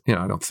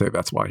 I don't say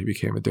that's why he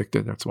became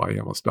addicted. That's why he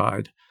almost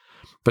died,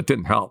 but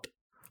didn't help.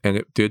 And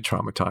it did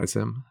traumatize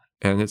him.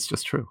 And it's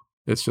just true.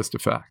 It's just a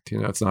fact.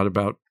 It's not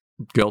about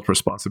guilt,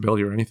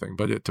 responsibility, or anything,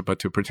 but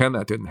to pretend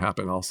that didn't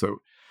happen also.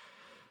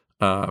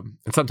 And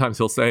sometimes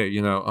he'll say,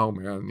 oh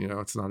man,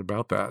 it's not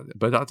about that.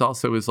 But that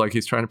also is like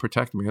he's trying to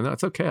protect me. And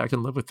that's okay. I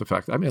can live with the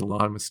fact that I made a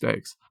lot of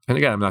mistakes. And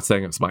again, I'm not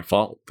saying it's my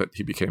fault that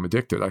he became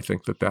addicted. I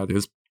think that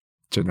is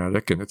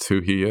genetic and it's who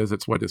he is.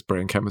 It's what his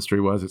brain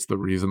chemistry was. It's the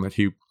reason that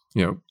he,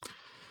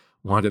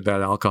 wanted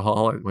that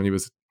alcohol when he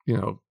was,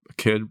 a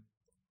kid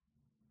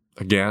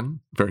again,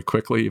 very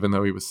quickly, even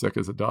though he was sick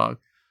as a dog.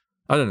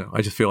 I don't know.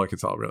 I just feel like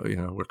it's all really,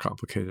 we're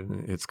complicated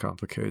and it's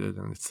complicated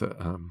and it's,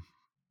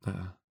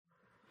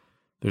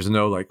 there's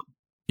no like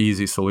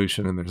easy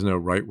solution and there's no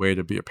right way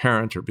to be a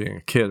parent or being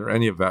a kid or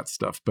any of that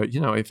stuff. But,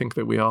 I think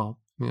that we all,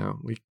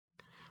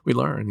 we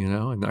learn,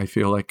 and I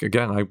feel like,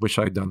 again, I wish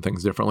I'd done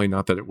things differently.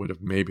 Not that it would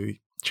have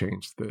maybe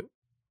changed the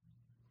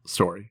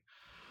story,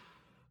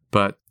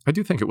 but I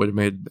do think it would have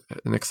made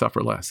Nick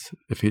suffer less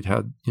if he'd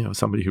had,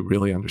 somebody who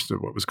really understood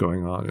what was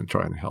going on and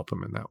trying to help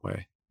him in that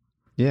way.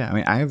 Yeah. I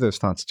mean, I have those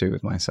thoughts too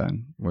with my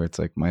son, where it's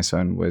like my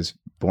son was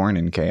born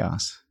in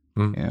chaos.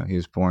 Mm-hmm. He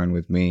was born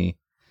with me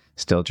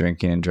still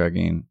drinking and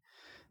drugging.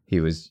 He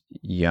was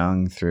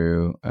young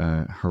through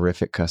a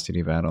horrific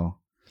custody battle,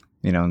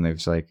 and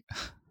there's like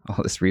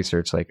all this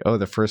research like, oh,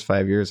 the first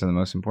 5 years are the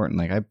most important.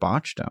 Like I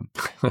botched them.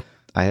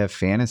 I have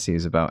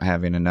fantasies about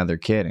having another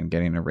kid and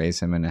getting to raise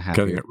him in a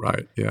happy,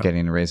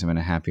 getting to raise him in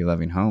a happy,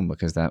 loving home,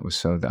 because that was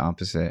so the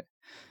opposite.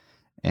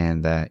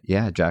 And that,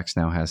 Jax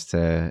now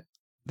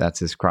that's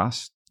his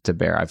cross to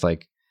bear. I've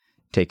like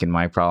taken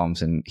my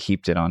problems and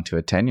heaped it onto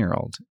a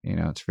 10-year-old.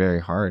 It's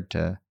very hard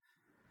to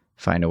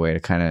find a way to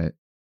kind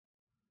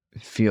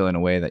of feel in a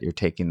way that you're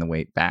taking the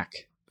weight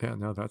back. Yeah,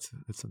 no,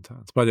 it's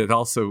intense. But it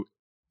also,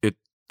 it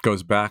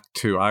goes back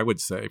to, I would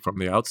say from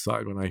the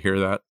outside, when I hear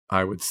that,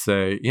 I would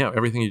say,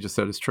 everything you just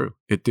said is true.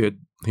 It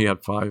did. He had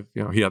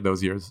he had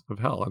those years of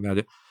hell,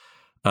 and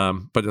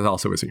but it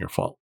also isn't your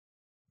fault.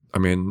 I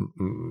mean,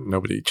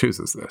 nobody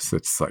chooses this.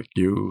 It's like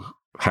you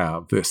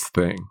have this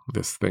thing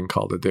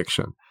called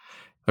addiction.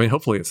 I mean,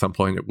 hopefully at some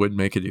point it would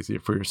make it easier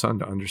for your son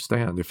to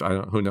understand.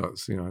 Who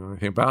knows? I don't know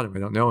anything about him. I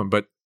don't know him.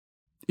 But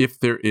if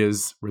there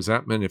is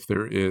resentment, if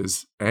there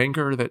is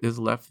anger that is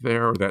left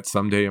there or that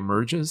someday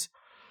emerges,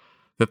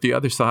 that the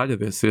other side of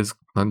this is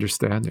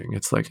understanding.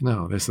 It's like,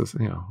 no, this is,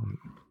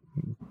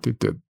 dude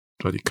did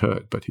what he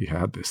could, but he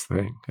had this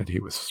thing and he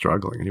was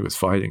struggling and he was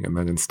fighting. And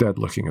then instead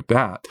looking at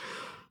that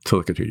to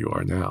look at who you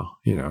are now,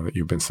 that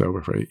you've been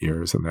sober for 8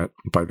 years and that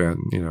by then,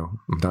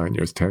 9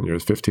 years, 10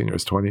 years, 15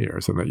 years, 20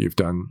 years, and that you've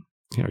done,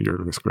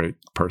 you're this great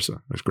person,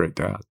 this great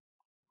dad.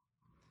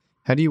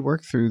 How do you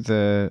work through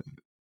the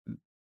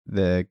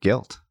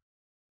guilt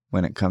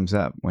when it comes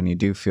up, when you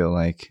do feel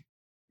like,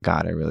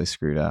 God, I really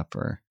screwed up?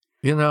 Or,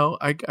 is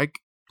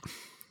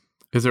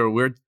there a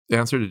weird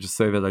answer to just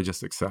say that I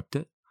just accept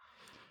it?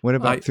 What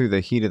about through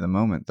the heat of the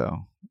moment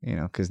though?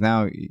 Because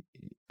now,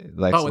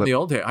 like, in the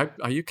old day,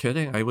 are you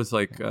kidding? I was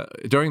like,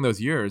 during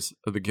those years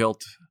of the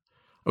guilt,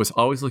 I was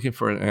always looking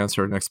for an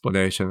answer, an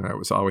explanation, and I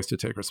was always to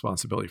take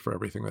responsibility for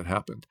everything that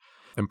happened.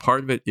 And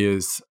part of it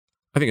is,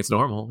 I think it's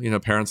normal.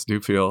 Parents do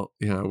feel,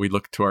 we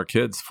look to our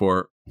kids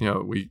for,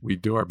 we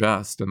do our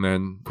best. And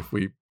then if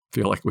we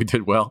feel like we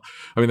did well,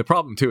 I mean, the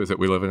problem too is that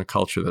we live in a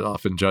culture that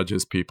often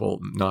judges people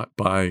not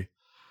by,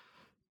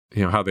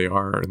 how they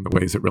are in the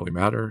ways that really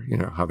matter,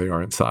 how they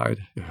are inside,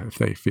 if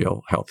they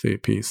feel healthy,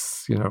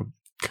 peace,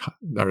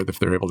 or if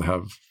they're able to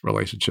have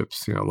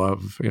relationships,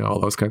 love, all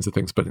those kinds of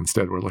things. But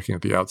instead we're looking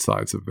at the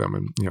outsides of them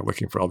and,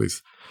 looking for all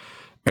these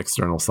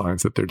external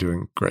signs that they're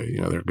doing great.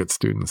 They're good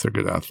students, they're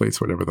good athletes,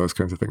 whatever those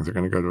kinds of things are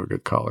going to go to a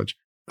good college.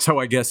 So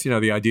I guess,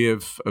 the idea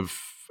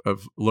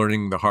of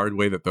learning the hard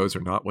way that those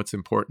are not what's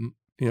important.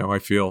 I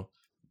feel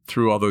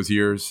through all those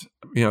years,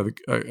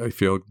 I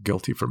feel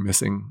guilty for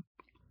missing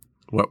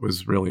what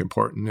was really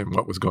important and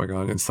what was going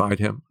on inside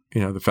him.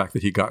 The fact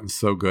that he'd gotten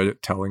so good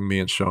at telling me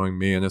and showing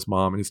me and his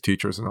mom and his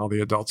teachers and all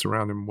the adults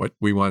around him what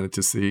we wanted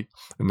to see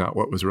and not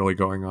what was really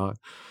going on.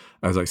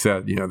 As I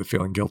said, the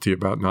feeling guilty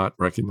about not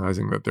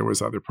recognizing that there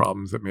was other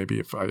problems that maybe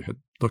if I had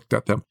looked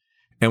at them.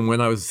 And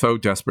when I was so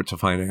desperate to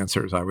find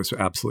answers, I was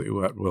absolutely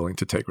willing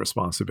to take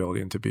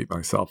responsibility and to beat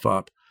myself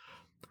up.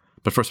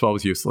 But first of all, it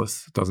was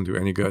useless. It doesn't do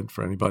any good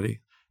for anybody.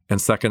 And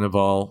second of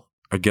all,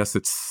 I guess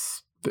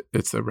it's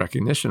a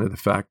recognition of the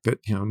fact that,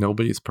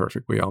 nobody's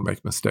perfect. We all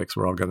make mistakes.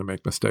 We're all going to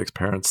make mistakes.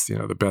 Parents,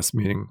 the best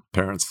meaning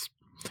parents,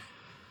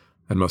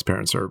 and most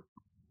parents are,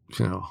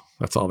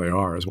 that's all they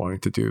are, is wanting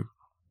to do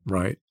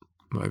right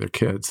by their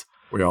kids.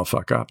 We all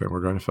fuck up, and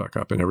we're going to fuck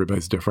up, and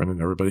everybody's different,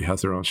 and everybody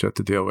has their own shit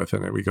to deal with,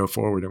 and we go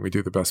forward and we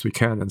do the best we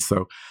can. And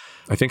so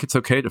I think it's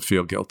okay to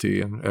feel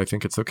guilty, and I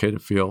think it's okay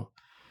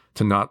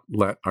to not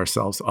let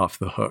ourselves off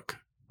the hook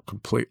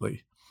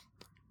completely.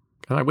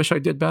 And I wish I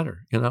did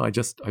better. I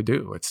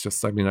do. It's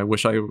just, I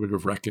wish I would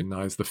have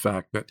recognized the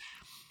fact that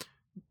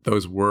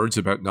those words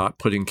about not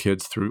putting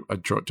kids through a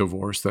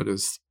divorce that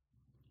is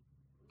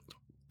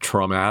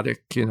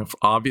traumatic,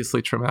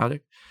 obviously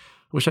traumatic,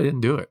 I wish I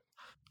didn't do it.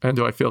 And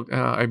do I feel,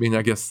 I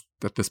guess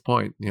at this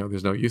point,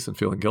 there's no use in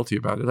feeling guilty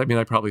about it.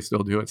 I probably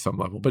still do at some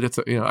level, but it's,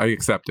 I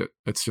accept it.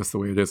 It's just the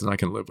way it is. And I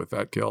can live with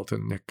that guilt.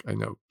 And Nick, I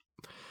know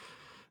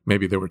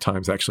maybe there were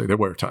times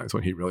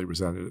when he really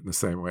resented it in the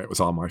same way. It was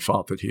all my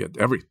fault that he had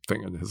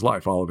everything in his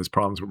life. All of his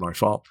problems were my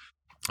fault.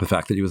 The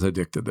fact that he was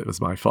addicted, that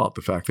was my fault.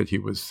 The fact that he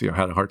was,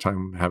 had a hard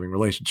time having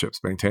relationships,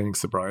 maintaining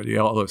sobriety,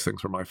 all those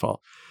things were my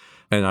fault.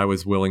 And I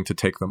was willing to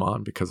take them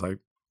on because I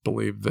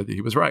believed that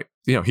he was right.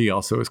 He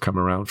also has come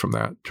around from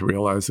that to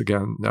realize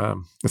again,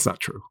 it's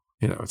not true.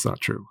 It's not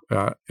true.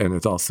 And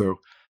it's also,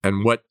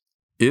 and what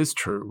is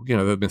true,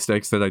 the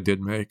mistakes that I did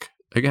make,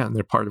 again,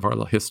 they're part of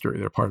our history.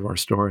 They're part of our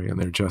story,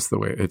 and they're just the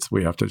way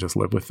we have to just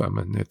live with them.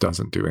 And it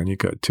doesn't do any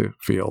good to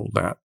feel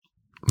that,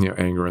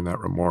 anger and that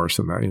remorse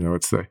and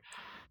that,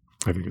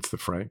 I think it's the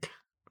Frank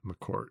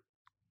McCourt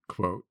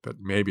quote that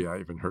maybe I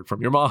even heard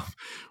from your mom,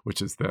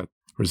 which is that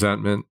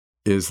resentment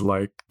is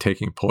like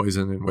taking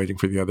poison and waiting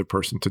for the other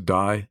person to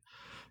die.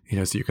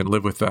 So you can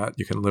live with that,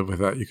 you can live with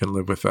that, you can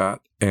live with that.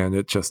 And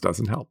it just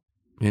doesn't help.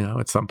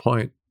 At some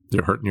point,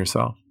 you're hurting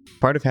yourself.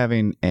 Part of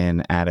having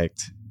an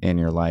addict in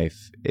your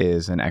life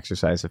is an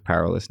exercise of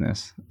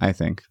powerlessness, I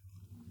think.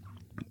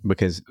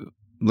 Because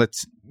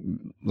let's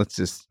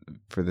just,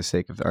 for the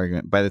sake of the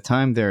argument, by the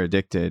time they're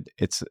addicted,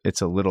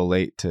 it's a little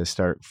late to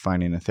start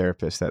finding a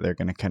therapist that they're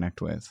going to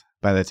connect with.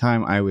 By the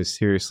time I was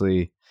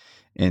seriously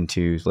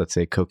into, let's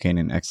say, cocaine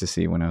and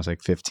ecstasy when I was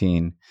like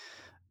 15,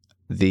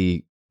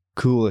 the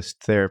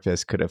coolest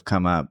therapist could have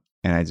come up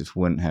and I just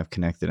wouldn't have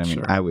connected.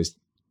 Sure. I was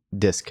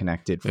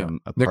disconnected from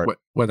a part. Nick,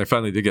 when I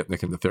finally did get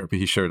Nick into therapy,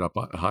 he showed up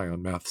high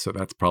on meth, so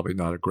that's probably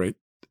not a great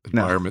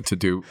environment to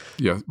do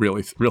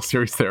real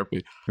serious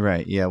therapy.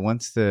 Right. Yeah.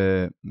 Once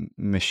the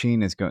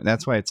machine is going,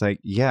 that's why it's like,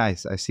 I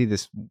see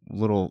this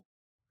little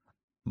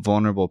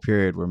vulnerable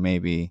period where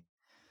maybe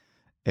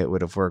it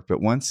would have worked. But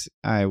once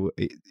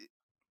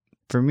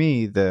for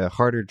me, the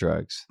harder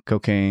drugs,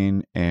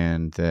 cocaine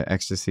and the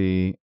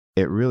ecstasy,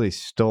 it really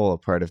stole a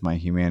part of my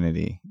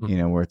humanity,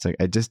 where it's like,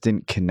 I just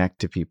didn't connect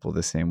to people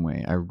the same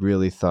way. I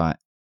really thought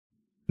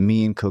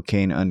me and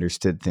cocaine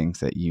understood things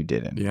that you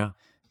didn't. Yeah.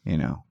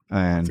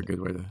 And that's a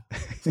good way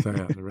to say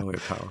it. Really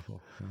powerful.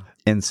 Yeah.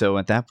 And so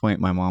at that point,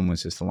 my mom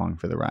was just along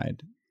for the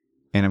ride.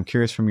 And I'm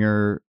curious from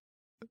your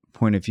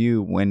point of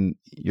view, when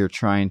you're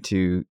trying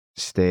to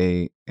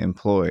stay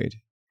employed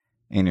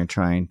and you're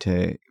trying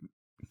to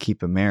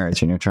keep a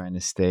marriage and you're trying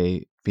to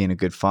stay being a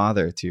good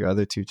father to your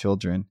other two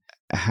children,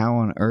 how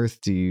on earth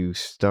do you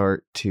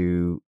start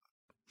to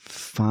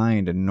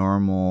find a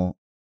normal,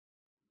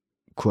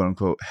 quote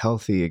unquote,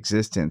 healthy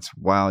existence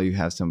while you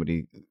have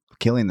somebody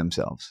killing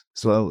themselves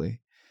slowly?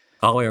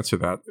 I'll answer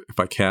that if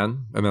I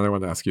can. And then I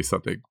want to ask you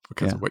something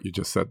because of what you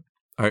just said.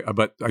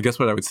 But I guess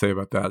what I would say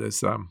about that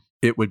is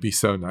it would be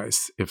so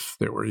nice if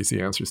there were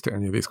easy answers to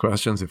any of these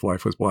questions, if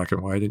life was black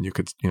and white and you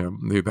could,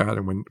 do that.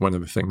 And one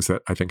of the things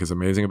that I think is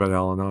amazing about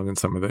Al-Anon and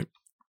some of the,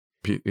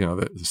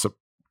 the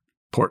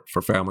support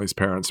for families,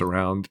 parents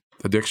around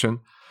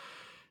addiction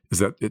is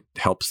that it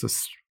helps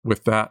us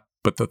with that.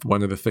 But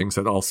one of the things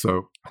that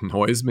also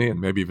annoys me and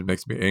maybe even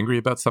makes me angry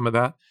about some of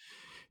that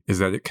is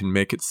that it can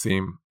make it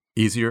seem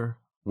easier,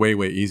 way,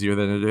 way easier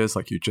than it is.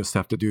 Like you just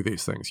have to do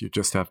these things. You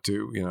just have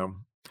to,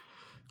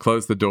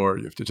 close the door.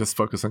 You have to just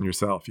focus on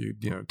yourself. You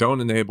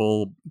don't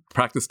enable,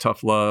 practice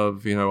tough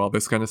love, all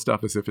this kind of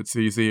stuff as if it's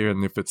easy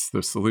and if it's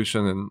the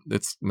solution, and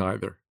it's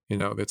neither,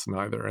 it's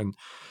neither. And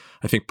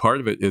I think part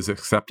of it is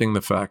accepting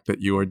the fact that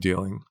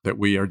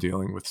we are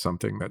dealing with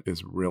something that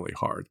is really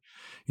hard.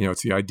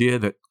 It's the idea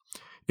that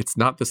it's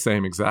not the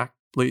same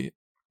exactly.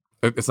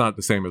 It's not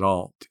the same at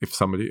all.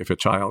 If a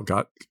child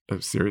got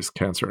a serious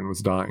cancer and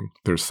was dying,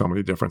 there's so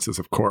many differences,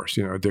 of course.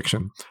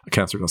 Addiction,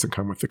 cancer doesn't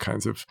come with the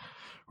kinds of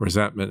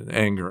resentment and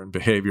anger and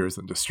behaviors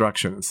and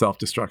destruction and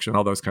self-destruction,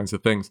 all those kinds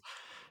of things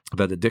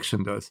that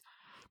addiction does.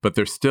 But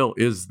there still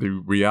is the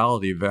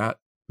reality that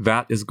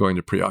is going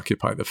to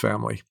preoccupy the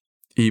family,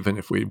 even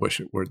if we wish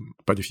it wouldn't.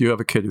 But if you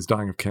have a kid who's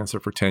dying of cancer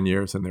for 10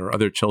 years and there are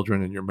other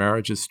children and your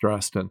marriage is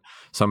stressed and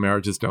some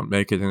marriages don't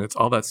make it, and it's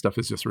all that stuff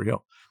is just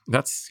real.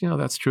 That's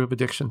true of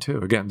addiction too.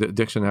 Again,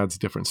 addiction adds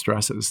different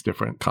stresses,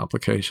 different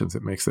complications.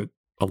 It makes it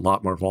a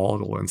lot more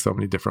volatile in so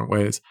many different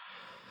ways.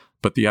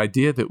 But the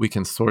idea that we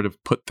can sort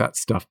of put that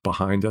stuff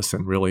behind us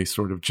and really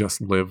sort of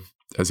just live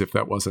as if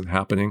that wasn't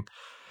happening,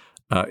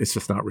 it's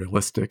just not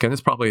realistic. And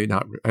it's probably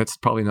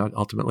not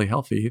ultimately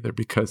healthy either,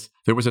 because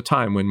there was a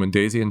time when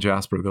Daisy and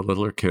Jasper, the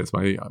littler kids,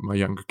 my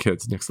younger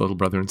kids, Nick's little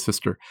brother and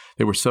sister,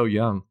 they were so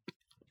young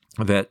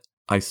that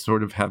I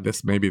sort of had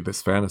this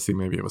fantasy,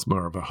 maybe it was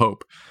more of a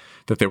hope,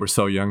 that they were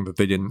so young that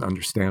they didn't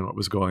understand what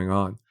was going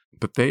on.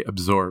 But they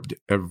absorbed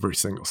every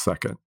single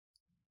second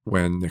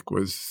when Nick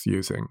was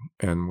using,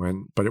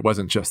 but it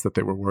wasn't just that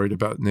they were worried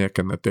about Nick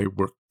and that they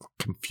were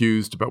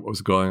confused about what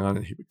was going on,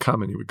 and he would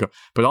come and he would go,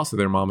 but also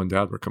their mom and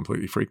dad were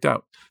completely freaked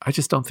out. I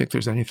just don't think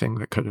there's anything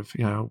that could have,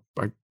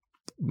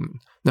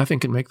 nothing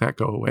can make that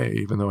go away,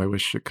 even though I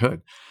wish it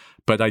could.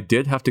 But I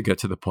did have to get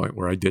to the point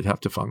where I did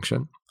have to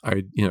function.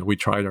 We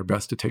tried our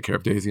best to take care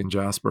of Daisy and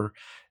Jasper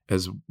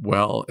as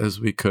well as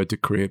we could to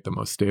create the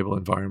most stable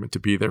environment, to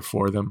be there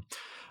for them,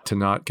 to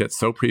not get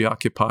so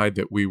preoccupied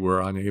that we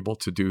were unable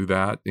to do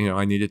that.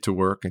 I needed to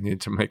work. I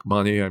needed to make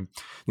money. I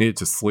needed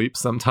to sleep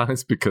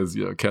sometimes because,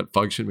 can't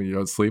function when you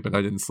don't sleep. And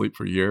I didn't sleep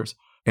for years.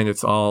 And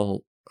it's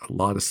all a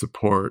lot of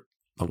support,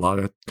 a lot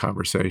of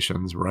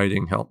conversations.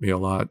 Writing helped me a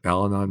lot.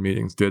 Al-Anon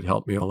meetings did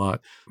help me a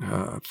lot.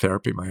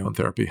 Therapy, my own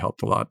therapy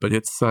helped a lot. But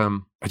it's, I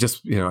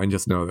just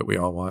know that we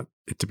all want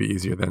it to be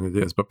easier than it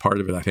is. But part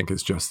of it, I think,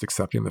 is just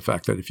accepting the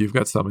fact that if you've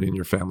got somebody in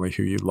your family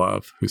who you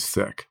love, who's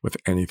sick with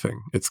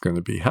anything, it's going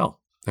to be hell.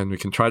 And we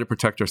can try to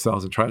protect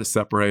ourselves and try to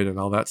separate and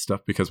all that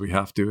stuff because we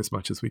have to as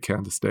much as we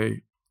can to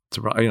stay.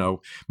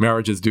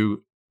 Marriages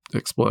do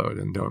explode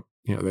and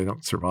they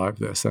don't survive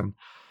this.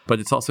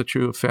 But it's also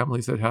true of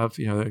families that have,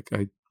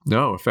 I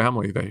know a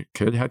family, the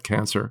kid had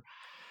cancer.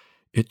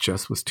 It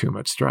just was too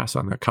much stress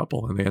on that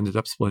couple and they ended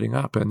up splitting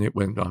up, and it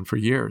went on for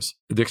years.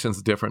 Addiction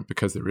is different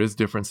because there is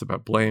difference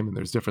about blame and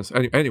there's difference.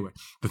 Anyway,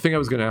 the thing I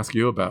was going to ask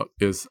you about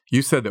is,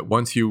 you said that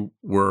once you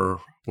were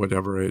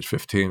whatever age,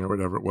 15 or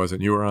whatever it was,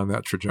 and you were on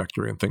that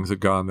trajectory and things had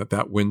gone,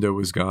 that window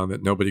was gone,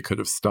 that nobody could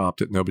have stopped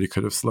it, nobody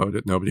could have slowed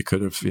it, nobody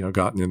could have,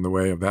 gotten in the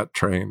way of that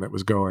train that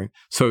was going.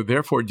 So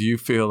therefore, do you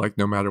feel like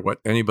no matter what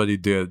anybody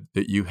did,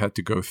 that you had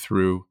to go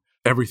through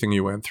everything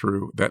you went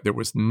through, that there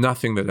was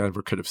nothing that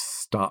ever could have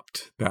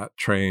stopped that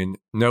train,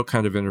 no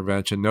kind of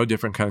intervention, no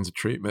different kinds of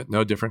treatment,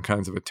 no different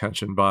kinds of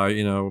attention by,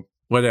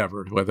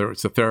 whether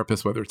it's a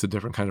therapist, whether it's a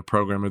different kind of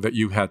programmer, that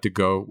you had to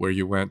go where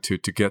you went to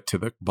get to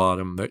the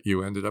bottom that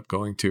you ended up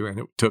going to, and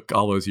it took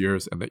all those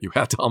years, and that you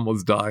had to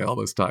almost die all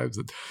those times.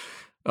 And,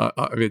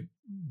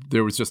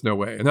 there was just no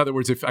way. In other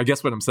words, I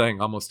guess what I'm saying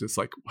almost is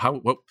like,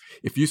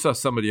 if you saw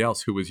somebody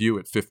else who was you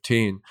at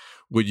 15,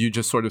 would you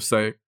just sort of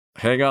say,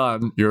 hang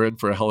on, you're in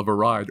for a hell of a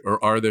ride?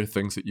 Or are there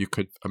things that you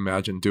could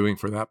imagine doing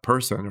for that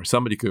person, or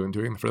somebody could be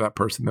doing for that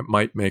person, that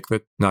might make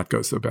that not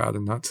go so bad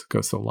and not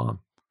go so long?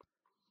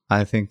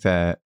 I think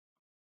that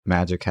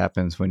magic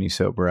happens when you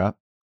sober up,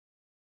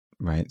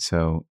 right?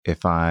 So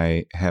if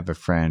I have a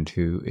friend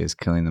who is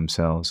killing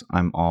themselves,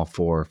 I'm all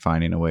for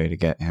finding a way to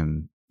get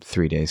him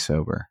 3 days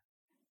sober,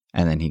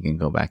 and then he can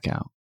go back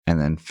out,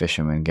 and then fish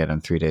him and get him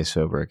 3 days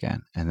sober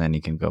again, and then he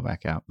can go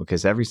back out.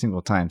 Because every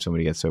single time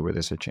somebody gets sober,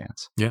 there's a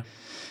chance. Yeah.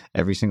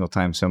 Every single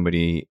time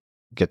somebody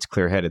gets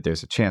clear-headed,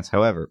 there's a chance.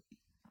 However,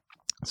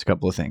 it's a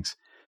couple of things.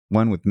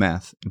 One, with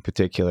meth in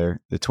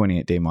particular, the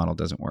 28-day model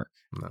doesn't work.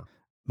 No.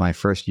 My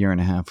first year and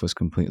a half was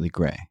completely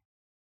gray.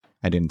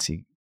 I didn't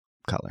see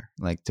color.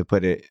 Like, to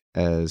put it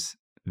as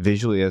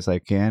visually as I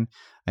can,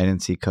 I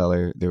didn't see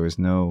color. There was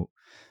no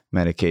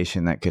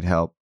medication that could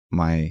help.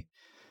 My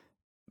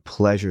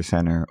pleasure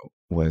center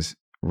was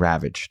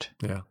ravaged.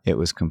 Yeah. It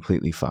was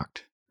completely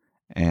fucked.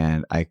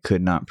 And I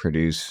could not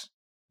produce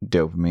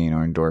dopamine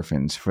or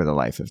endorphins for the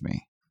life of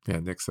me. Yeah,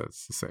 Nick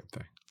says the same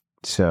thing.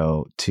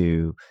 So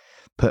to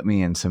put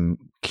me in some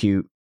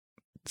cute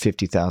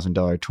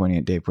 $50,000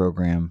 28-day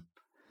program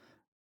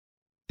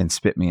and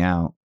spit me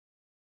out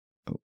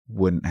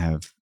wouldn't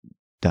have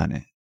done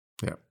it.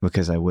 Yeah.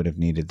 Because I would have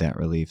needed that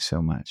relief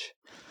so much.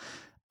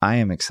 I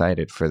am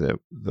excited for the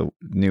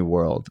new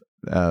world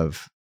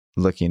of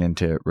looking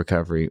into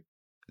recovery.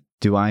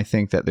 Do I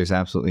think that there's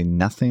absolutely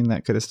nothing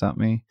that could have stopped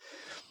me?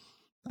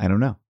 I don't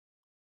know.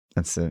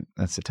 That's a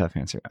tough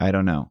answer. I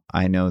don't know.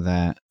 I know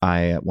that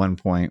I at one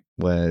point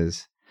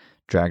was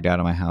dragged out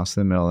of my house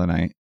in the middle of the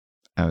night.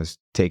 I was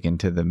taken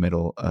to the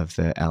middle of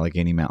the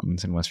Allegheny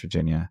Mountains in West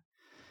Virginia.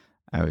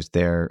 I was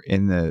there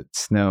in the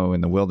snow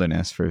in the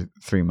wilderness for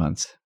 3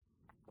 months.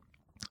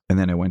 And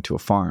then I went to a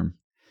farm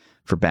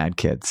for bad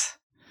kids.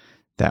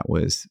 That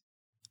was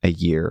a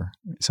year,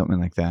 something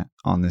like that,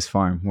 on this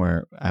farm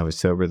where I was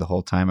sober the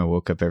whole time. I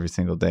woke up every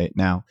single day.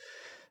 Now,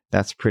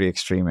 that's pretty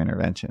extreme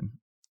intervention.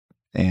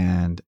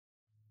 And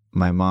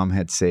my mom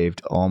had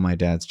saved all my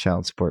dad's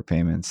child support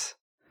payments,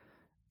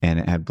 and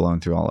it had blown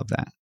through all of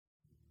that.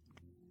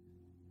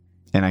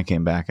 And I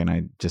came back and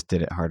I just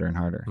did it harder and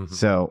harder. Mm-hmm.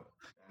 So,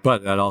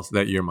 but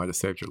that year might have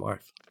saved your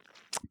life.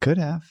 Could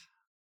have.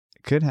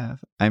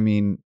 I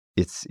mean,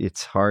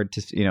 it's hard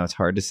to, it's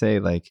hard to say,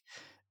 like,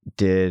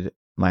 did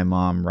my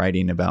mom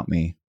writing about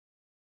me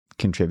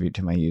contribute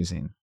to my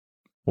using?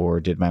 or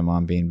did my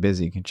mom being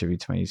busy contribute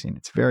to my using?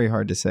 It's very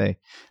hard to say.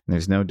 And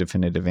there's no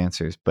definitive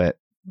answers. But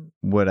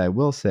what I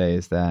will say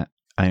is that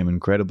I am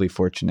incredibly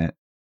fortunate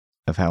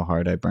of how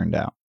hard I burned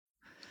out,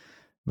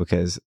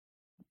 because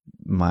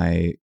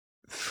my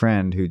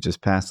friend who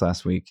just passed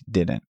last week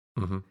didn't.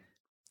 Mm-hmm.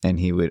 And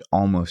he would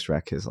almost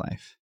wreck his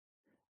life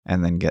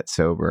and then get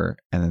sober,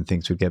 and then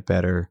things would get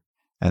better,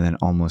 and then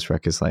almost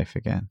wreck his life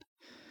again.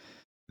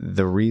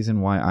 The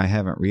reason why I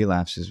haven't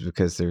relapsed is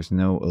because there's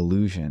no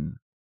illusion.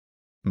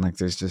 Like,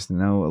 there's just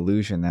no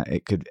illusion that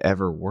it could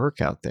ever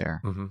work out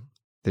there. Mm-hmm.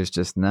 There's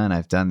just none.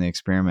 I've done the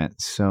experiment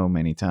so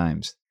many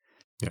times.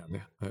 Yeah,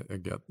 I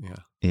get,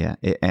 Yeah,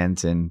 it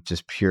ends in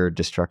just pure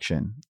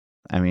destruction.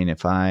 I mean,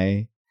 if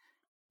I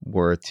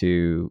were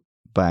to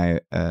bum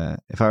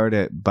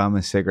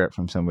a cigarette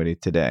from somebody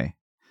today,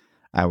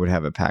 I would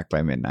have a pack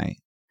by midnight.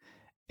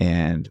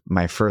 And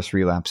my first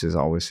relapse is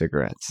always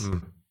cigarettes.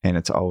 Mm-hmm. And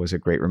it's always a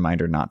great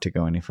reminder not to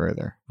go any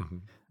further. Mm-hmm.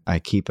 I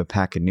keep a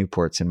pack of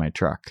Newports in my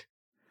truck.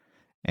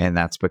 And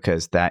that's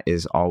because that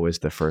is always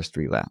the first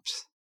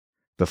relapse.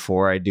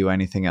 Before I do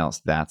anything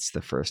else, that's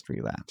the first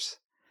relapse.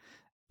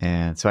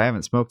 And so I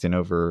haven't smoked in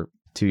over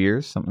 2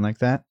 years, something like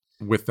that.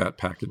 With that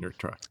pack in your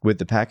truck. With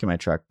the pack in my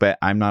truck. But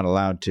I'm not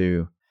allowed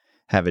to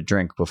have a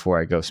drink before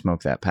I go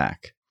smoke that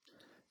pack.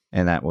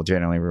 And that will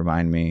generally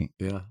remind me.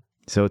 Yeah.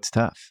 So it's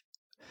tough.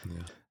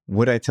 Yeah.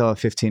 Would I tell a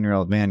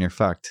 15-year-old man you're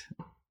fucked?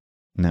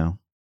 No,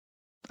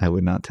 I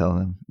would not tell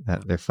them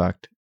that they're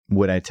fucked.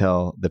 Would I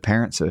tell the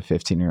parents of a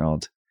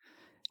 15-year-old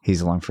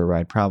he's along for a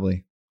ride?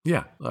 Probably.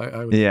 Yeah.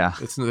 I would. Yeah.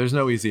 There's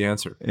no easy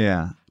answer.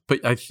 Yeah.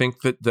 But I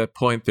think that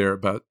point there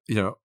about,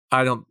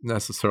 I don't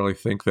necessarily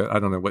think that, I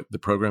don't know what the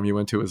program you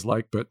went to is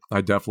like, but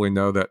I definitely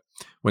know that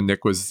when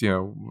Nick was,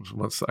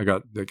 once I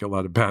got Nick a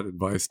lot of bad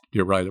advice,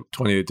 you're right,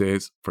 28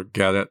 days,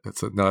 forget it.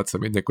 It's nuts. I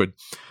mean, Nick would.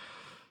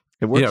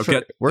 It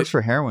works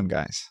for heroin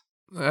guys.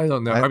 I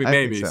don't know. I mean,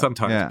 maybe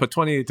sometimes, yeah. But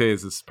 28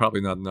 days is probably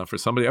not enough for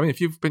somebody. I mean,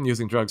 if you've been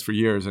using drugs for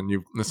years and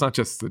it's not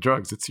just the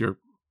drugs, it's your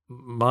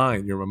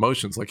mind, your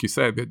emotions, like you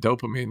said, the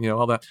dopamine,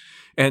 all that,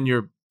 and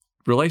your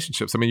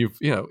relationships. I mean,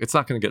 it's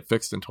not going to get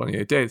fixed in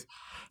 28 days.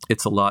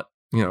 It's a lot,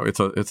 it's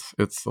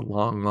a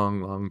long,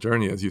 long, long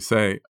journey, as you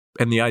say.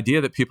 And the idea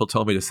that people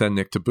told me to send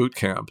Nick to boot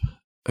camp,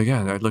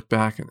 again, I look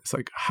back and it's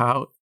like,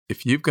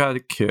 if you've got a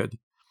kid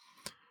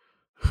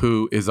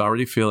who is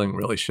already feeling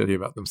really shitty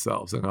about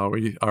themselves and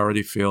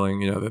already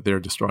feeling, that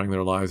they're destroying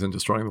their lives and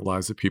destroying the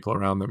lives of people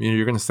around them,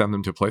 you're going to send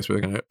them to a place where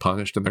they're going to get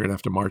punished and they're going to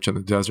have to march in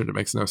the desert. It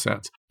makes no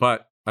sense.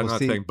 But I'm not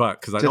saying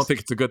because I don't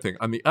think it's a good thing.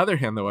 On the other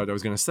hand, though, what I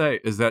was going to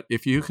say is that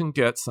if you can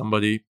get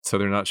somebody so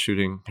they're not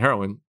shooting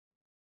heroin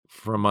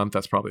for a month,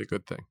 that's probably a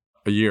good thing.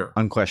 A year.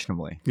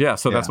 Unquestionably. Yeah.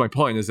 So that's my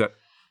point, is that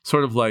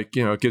sort of like,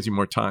 it gives you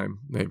more time,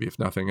 maybe, if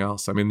nothing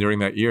else. I mean, during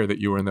that year that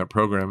you were in that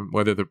program,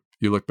 whether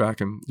you look back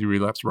and you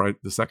relapsed right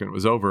the second it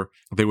was over,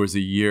 there was a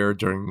year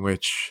during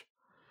which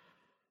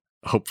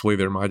hopefully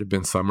there might have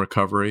been some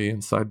recovery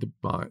inside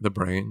the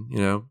brain,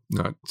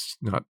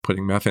 not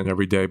putting meth in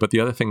every day. But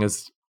the other thing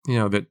is,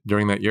 that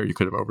during that year you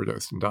could have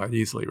overdosed and died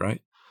easily,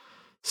 right?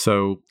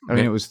 So I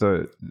mean, it was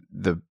the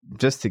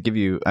just to give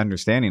you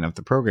understanding of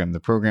the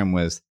program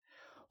was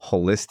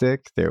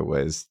holistic. There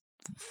was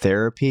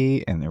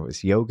therapy and there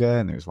was yoga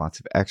and there was lots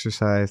of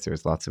exercise. There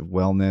was lots of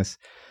wellness.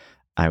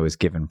 I was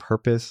given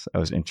purpose. I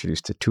was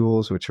introduced to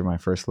tools, which were my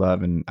first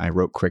love. And I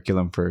wrote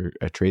curriculum for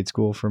a trade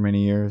school for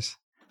many years.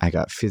 I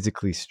got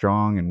physically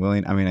strong and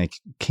willing. I mean, I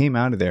came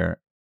out of there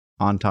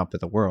on top of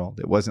the world.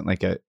 It wasn't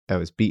like I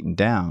was beaten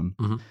down.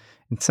 Mm-hmm.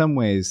 In some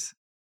ways,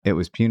 it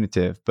was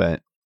punitive,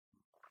 but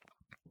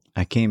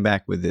I came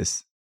back with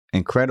this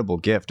incredible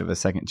gift of a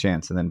second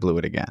chance and then blew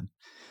it again.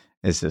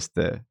 It's just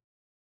it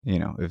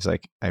was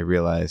like I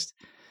realized,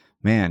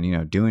 man,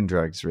 doing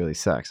drugs really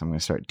sucks. I'm going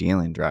to start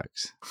dealing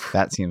drugs.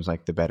 That seems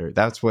like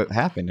that's what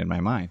happened in my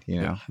mind,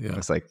 Yeah.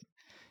 It's like,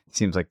 it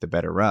seems like the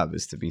better rub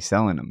is to be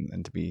selling them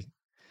than to be.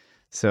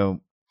 So,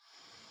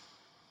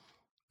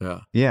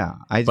 yeah.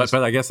 But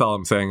I guess all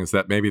I'm saying is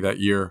that maybe that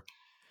year,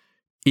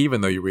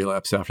 even though you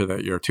relapsed after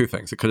that year, two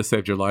things. It could have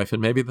saved your life,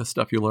 and maybe the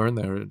stuff you learned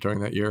there during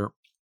that year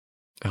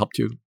helped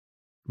you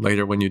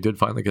later when you did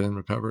finally get in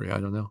recovery.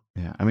 I don't know.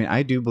 Yeah. I mean,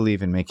 I do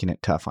believe in making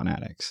it tough on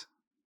addicts,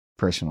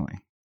 personally.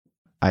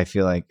 I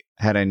feel like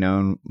had I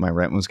known my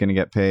rent was going to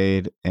get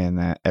paid and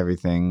that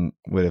everything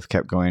would have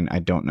kept going, I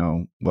don't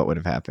know what would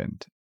have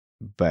happened.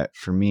 But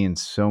for me and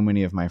so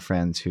many of my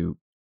friends who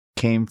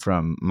came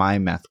from my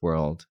meth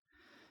world,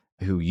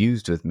 who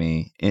used with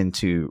me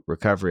into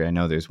recovery, I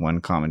know there's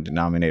one common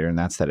denominator, and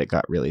that's that it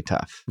got really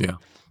tough. Yeah.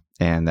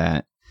 And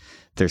that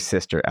their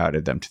sister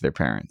outed them to their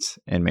parents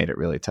and made it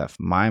really tough.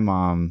 My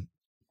mom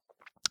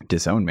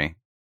disowned me.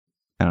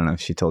 I don't know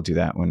if she told you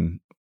that when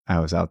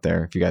I was out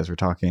there, if you guys were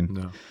talking.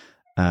 No.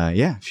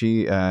 Yeah,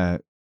 she,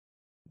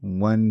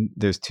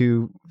 there's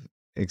two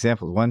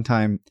examples. One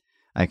time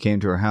I came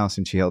to her house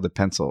and she held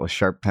a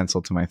sharp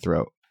pencil to my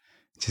throat.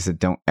 She said,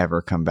 "Don't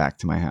ever come back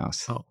to my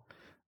house." Oh.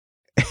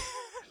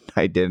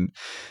 I didn't.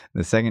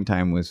 The second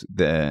time was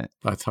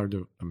That's hard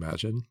to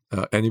imagine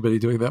anybody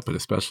doing that, but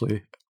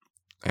especially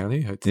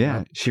Annie?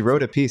 Yeah, she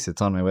wrote a piece.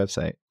 It's on my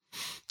website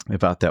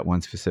about that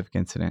one specific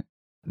incident.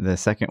 The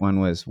second one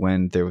was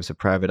when there was a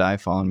private eye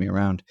following me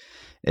around.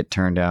 It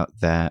turned out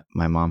that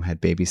my mom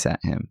had babysat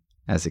him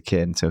as a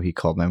kid. And so he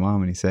called my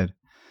mom and he said,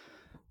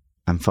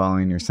 I'm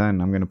following your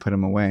son. I'm going to put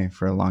him away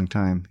for a long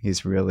time.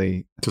 He's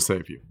really... To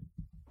save you.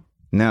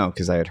 No,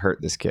 because I had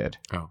hurt this kid.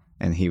 Oh.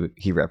 And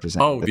he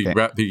represented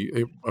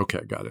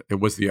okay, got it. It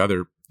was the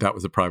other... That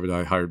was a private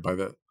eye hired by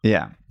the...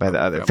 Yeah, by the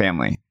other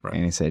family. Right.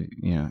 And he said,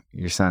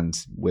 your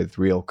son's with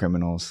real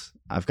criminals.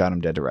 I've got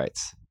him dead to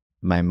rights.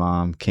 My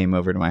mom came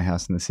over to my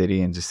house in the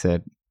city and just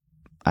said,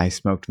 I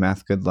smoked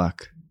meth. Good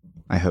luck.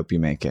 I hope you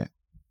make it.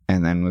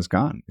 And then was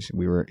gone.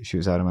 She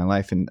was out of my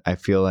life. And I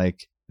feel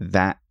like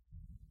that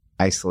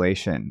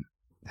isolation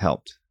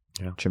helped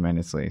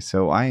tremendously.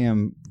 So I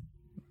am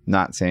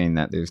not saying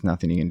that there's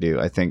nothing you can do.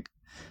 I think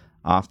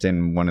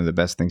often one of the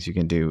best things you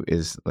can do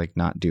is like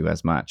not do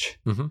as much.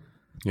 Mm-hmm.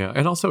 Yeah.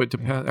 And also it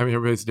depends. I mean,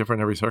 everybody's different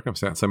in every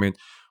circumstance. I mean,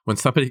 when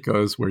somebody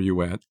goes where you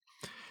went,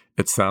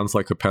 it sounds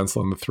like a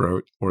pencil in the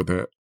throat or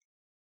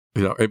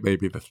it may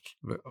be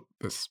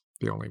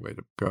the only way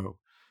to go.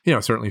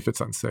 Certainly if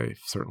it's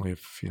unsafe, certainly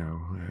if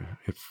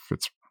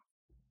it's,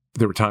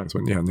 there were times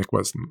when, Nick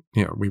wasn't,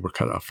 we were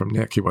cut off from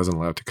Nick. He wasn't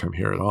allowed to come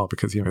here at all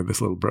because,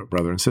 this little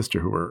brother and sister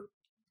who were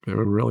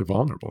really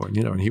vulnerable. And,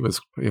 and he was,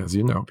 as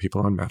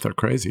people on meth are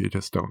crazy. You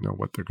just don't know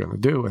what they're going to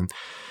do and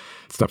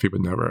stuff he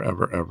would never,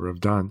 ever, ever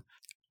have done.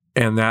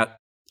 And that,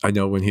 I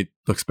know when he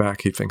looks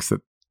back, he thinks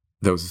that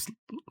those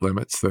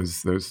limits,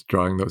 those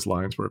drawing those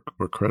lines were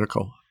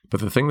critical. But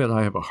the thing that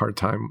I have a hard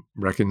time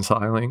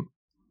reconciling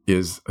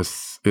is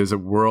a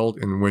world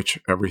in which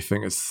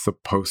everything is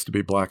supposed to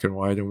be black and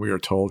white and we are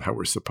told how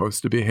we're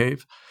supposed to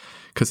behave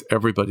because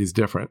everybody's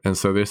different. And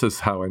so this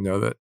is how I know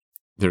that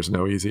there's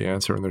no easy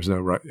answer and there's no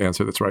right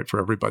answer that's right for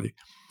everybody.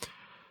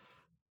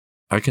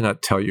 I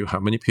cannot tell you how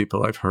many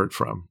people I've heard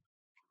from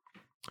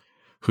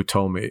who've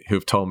told me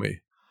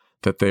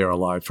that they are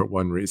alive for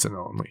one reason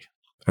only.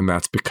 And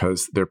that's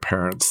because their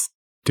parents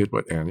did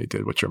what Annie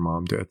did, what your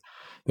mom did.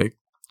 They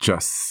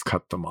just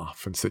cut them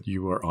off and said,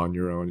 you are on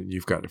your own and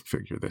you've got to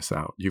figure this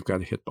out. You've got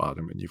to hit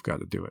bottom and you've got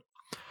to do it.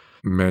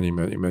 Many,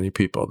 many, many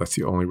people, that's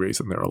the only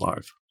reason they're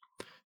alive.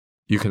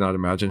 You cannot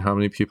imagine how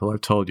many people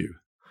I've told you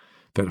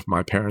that if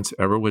my parents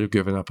ever would have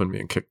given up on me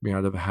and kicked me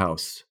out of the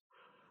house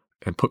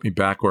and put me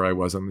back where I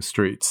was on the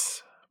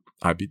streets,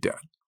 I'd be dead.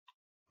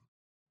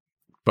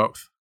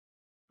 Both.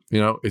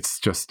 It's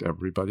just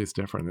everybody's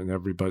different and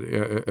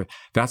everybody,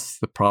 that's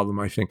the problem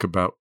I think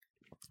about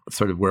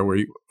sort of where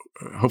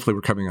hopefully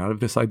we're coming out of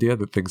this idea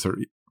that things are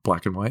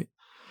black and white,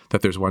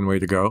 that there's one way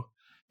to go,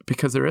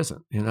 because there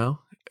isn't,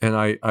 and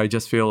I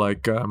just feel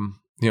like,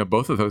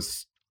 both of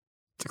those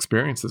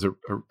experiences are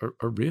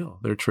real.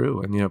 They're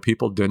true. And,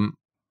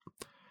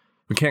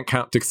 we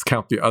can't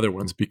discount the other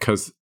ones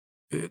because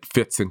it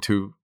fits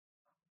into,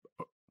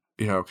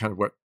 kind of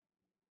what,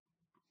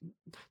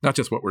 not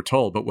just what we're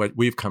told, but what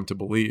we've come to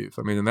believe.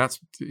 I mean, and that's,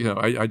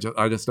 I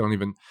just don't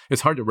even,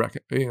 it's hard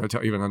to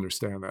to even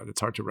understand that.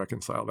 It's hard to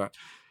reconcile that.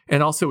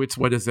 And also it's,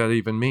 what does that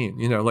even mean?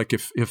 Like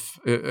if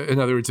in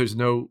other words, there's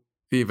no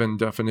even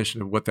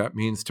definition of what that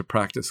means to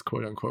practice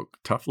quote unquote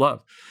tough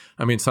love.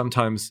 I mean,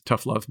 sometimes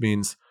tough love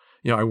means,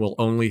 I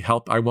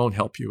won't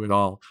help you at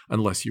all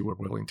unless you are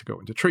willing to go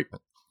into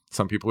treatment.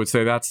 Some people would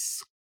say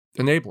that's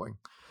enabling.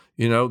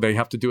 They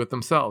have to do it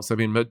themselves. I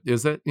mean, but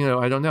is it?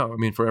 I don't know. I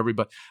mean, for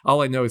everybody,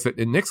 all I know is that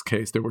in Nick's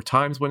case, there were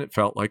times when it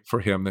felt like for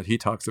him that he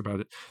talks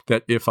about it,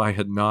 that if I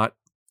had not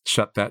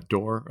shut that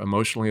door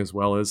emotionally as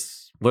well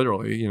as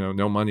literally,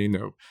 no money,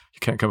 no, you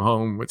can't come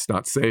home, it's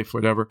not safe,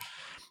 whatever,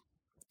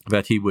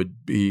 that he wouldn't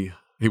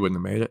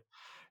have made it.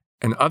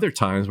 And other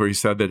times where he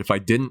said that if I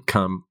didn't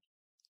come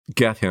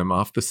get him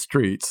off the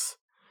streets,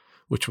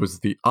 which was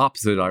the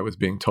opposite I was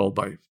being told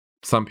by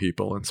some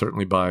people and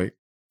certainly by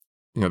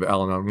the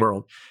Al-Anon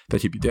world,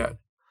 that he'd be dead.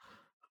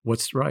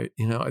 What's right?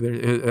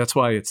 That's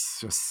why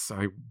it's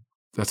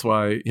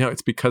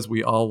because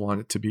we all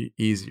want it to be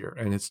easier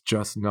and it's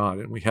just not.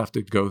 And we have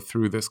to go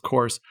through this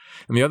course.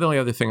 And the only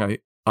other thing I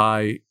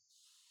don't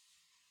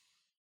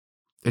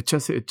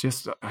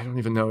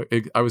even know.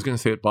 I was going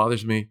to say it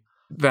bothers me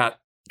that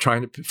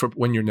for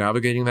when you're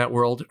navigating that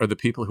world are the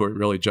people who are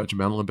really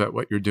judgmental about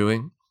what you're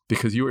doing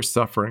because you are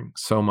suffering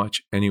so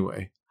much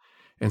anyway.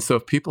 And so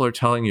if people are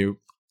telling you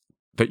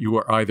that you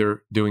are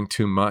either doing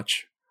too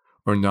much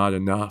or not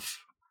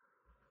enough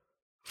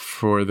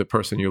for the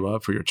person you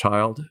love, for your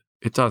child,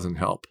 it doesn't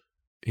help.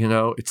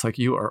 It's like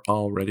you are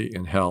already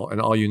in hell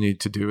and all you need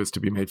to do is to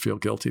be made feel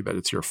guilty that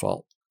it's your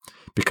fault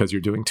because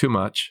you're doing too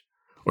much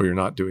or you're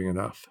not doing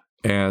enough.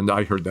 And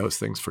I heard those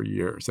things for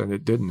years and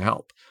it didn't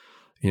help.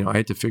 I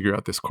had to figure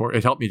out this course.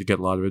 It helped me to get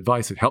a lot of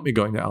advice. It helped me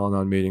going to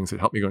Al-Anon meetings. It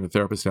helped me going to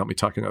therapists. It helped me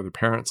talking to other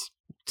parents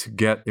to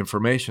get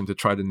information to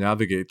try to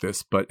navigate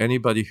this. But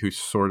anybody who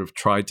sort of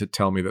tried to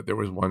tell me that there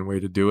was one way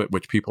to do it,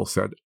 which people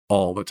said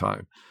all the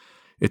time,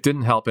 it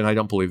didn't help. And I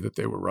don't believe that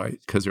they were right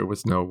because there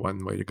was no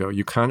one way to go.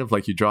 You kind of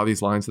you draw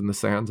these lines in the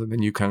sand and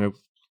then you kind of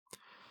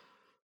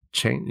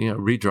change,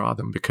 redraw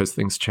them because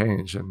things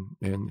change.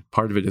 And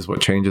part of it is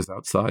what changes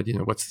outside,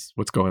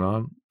 what's going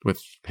on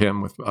with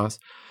him, with us.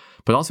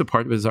 But also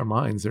part of it is our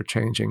minds. They're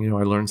changing.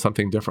 I learned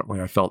something differently.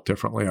 I felt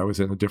differently. I was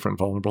in a different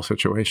vulnerable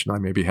situation. I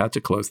maybe had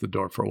to close the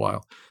door for a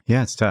while.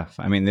 Yeah, it's tough.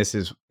 I mean, this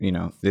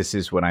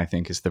is what I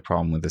think is the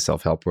problem with the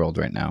self-help world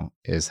right now,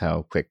 is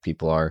how quick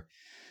people are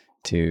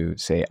to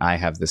say, I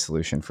have the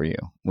solution for you,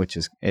 which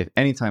is, if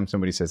anytime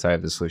somebody says, I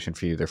have the solution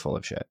for you, they're full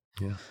of shit.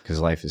 Yeah.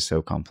 Because life is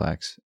so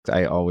complex.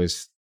 I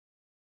always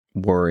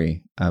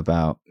worry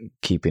about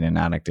keeping an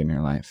addict in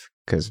your life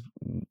because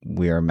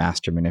we are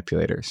master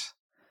manipulators.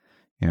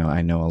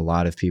 I know a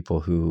lot of people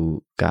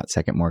who got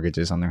second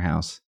mortgages on their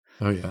house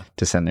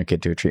to send their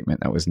kid to a treatment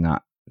that was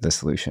not the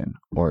solution,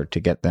 or to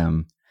get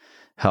them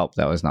help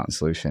that was not the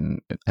solution.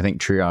 I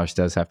think triage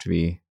does have to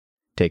be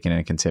taken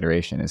into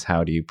consideration, is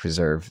how do you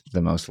preserve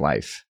the most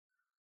life?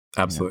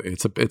 Absolutely.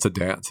 It's a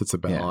dance. It's a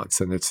balance.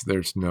 And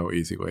there's no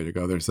easy way to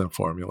go. There's no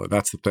formula.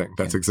 That's the thing.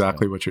 That's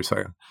exactly what you're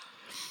saying.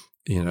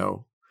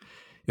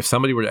 If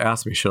somebody were to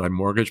ask me, should I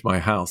mortgage my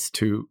house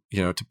to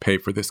pay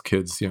for this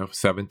kid's,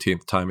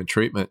 17th time in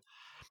treatment?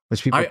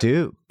 Which people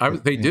do.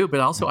 They do, but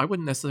also I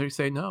wouldn't necessarily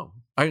say no.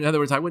 In other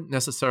words, I wouldn't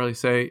necessarily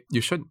say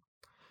you shouldn't,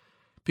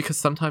 because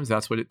sometimes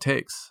that's what it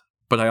takes.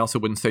 But I also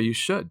wouldn't say you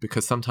should,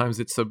 because sometimes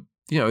it's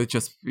it's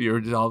just,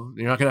 you're not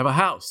going to have a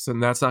house,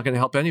 and that's not going to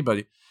help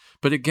anybody.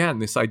 But again,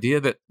 this idea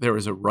that there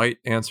is a right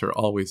answer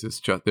always it's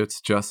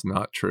just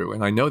not true.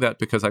 And I know that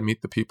because I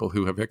meet the people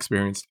who have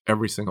experienced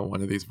every single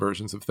one of these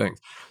versions of things.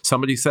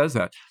 Somebody says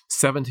that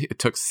it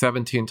took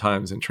 17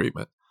 times in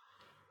treatment.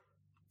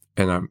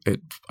 And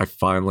I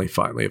finally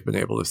have been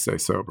able to stay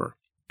sober.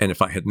 And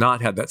if I had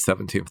not had that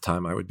 17th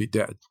time, I would be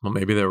dead. Well,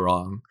 maybe they're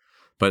wrong,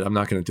 but I'm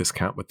not going to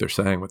discount what they're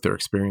saying, what their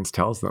experience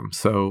tells them.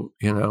 So,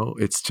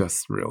 it's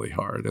just really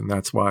hard. And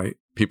that's why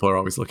people are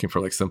always looking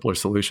for simpler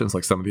solutions,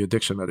 like some of the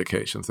addiction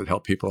medications that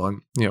help people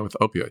on, with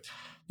opioid.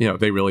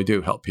 They really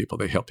do help people.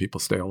 They help people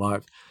stay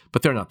alive,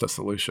 but they're not the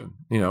solution.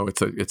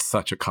 It's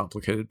such a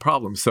complicated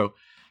problem. So,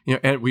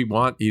 and we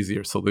want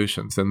easier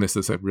solutions. And this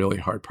is a really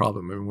hard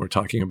problem. I mean, we're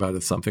talking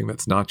about something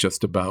that's not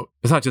just about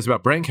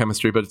brain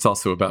chemistry, but it's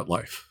also about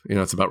life.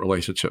 It's about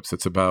relationships.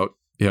 It's about,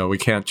 we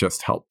can't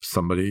just help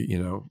somebody,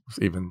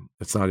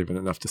 it's not even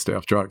enough to stay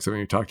off drugs. I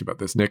mean, you talked about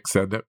this. Nick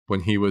said that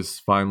when he was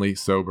finally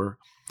sober,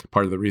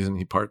 part of the reason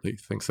he partly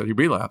thinks that he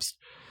relapsed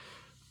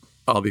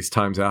all these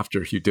times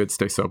after he did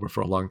stay sober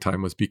for a long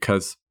time was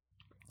because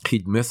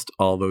he'd missed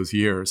all those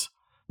years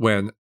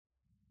when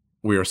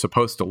we are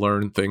supposed to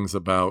learn things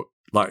about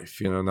life,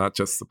 not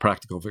just the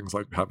practical things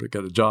like how to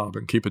get a job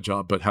and keep a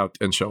job, but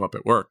and show up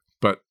at work,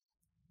 but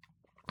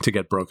to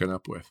get broken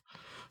up with.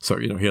 So,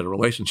 he had a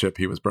relationship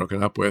he was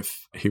broken up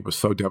with. He was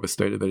so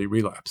devastated that he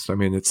relapsed. I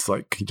mean, it's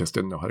like he just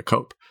didn't know how to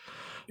cope.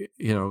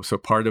 So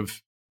part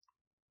of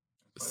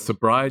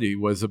sobriety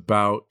was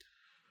about,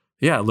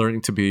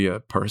 learning to be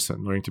a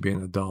person, learning to be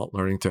an adult,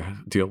 learning to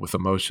deal with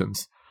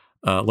emotions,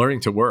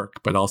 learning to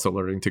work, but also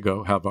learning to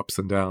go have ups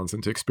and downs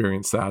and to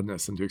experience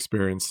sadness and to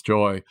experience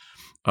joy,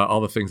 all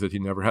the things that he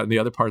never had. And the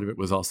other part of it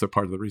was also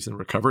part of the reason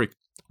recovery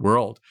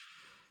world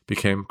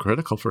became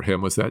critical for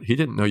him was that he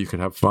didn't know you could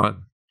have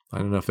fun. I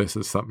don't know if this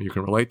is something you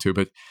can relate to,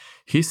 but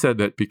he said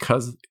that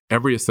because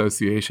every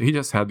association, he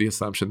just had the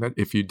assumption that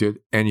if you did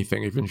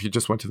anything, even if you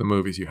just went to the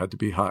movies, you had to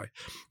be high.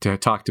 To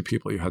talk to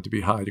people, you had to be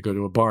high. To go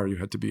to a bar, you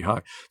had to be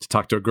high. To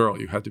talk to a girl,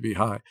 you had to be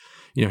high.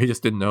 He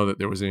just didn't know that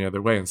there was any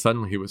other way. And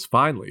suddenly he was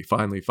finally,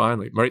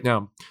 right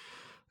now,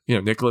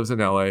 Nick lives in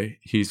LA.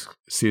 He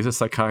sees a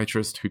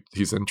psychiatrist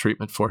he's in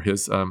treatment for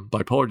his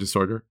bipolar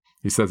disorder.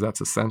 He says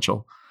that's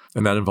essential.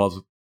 And that involves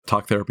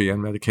talk therapy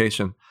and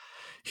medication.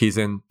 He's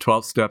in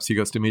 12 steps. He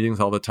goes to meetings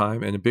all the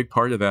time. And a big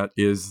part of that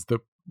is the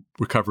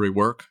recovery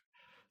work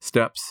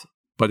steps,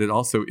 but it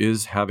also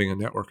is having a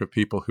network of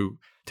people who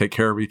take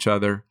care of each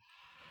other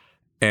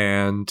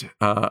and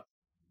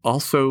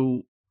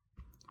also,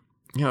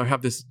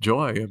 have this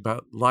joy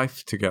about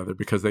life together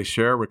because they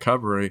share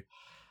recovery.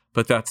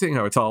 But that's,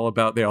 it's all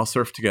about, they all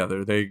surf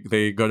together.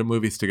 They go to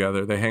movies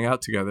together. They hang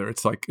out together.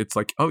 It's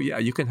like, oh yeah,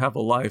 you can have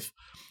a life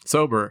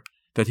sober.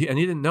 And he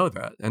didn't know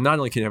that. And not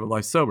only can you have a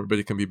life sober, but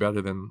it can be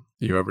better than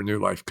you ever knew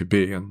life could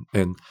be. And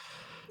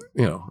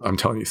I'm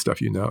telling you stuff,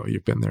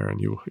 you've been there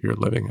and you're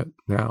living it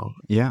now.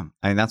 Yeah.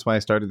 And that's why I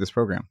started this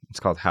program. It's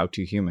called How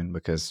to Human,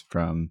 because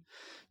from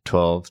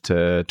 12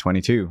 to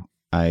 22,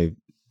 I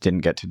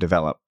didn't get to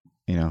develop,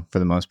 for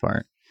the most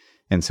part.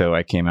 And so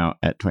I came out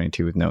at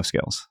 22 with no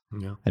skills.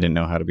 Yeah. I didn't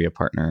know how to be a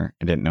partner.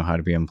 I didn't know how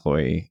to be an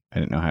employee. I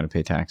didn't know how to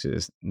pay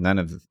taxes. None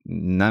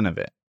of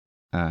it.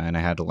 And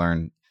I had to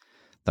learn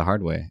the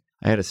hard way.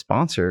 I had a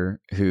sponsor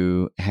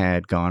who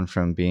had gone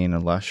from being a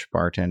lush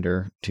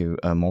bartender to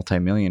a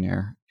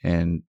multimillionaire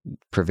in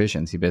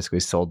provisions. He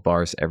basically sold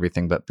bars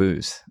everything but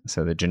booze.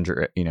 So the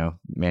ginger,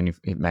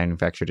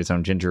 manufactured his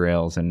own ginger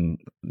ales and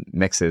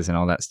mixes and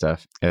all that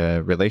stuff.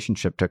 A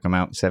relationship took him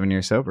out 7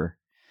 years sober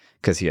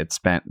because he had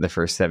spent the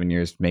first 7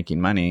 years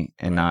making money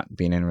and not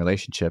being in a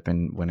relationship.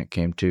 And when it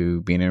came to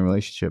being in a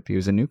relationship, he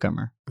was a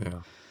newcomer. Yeah.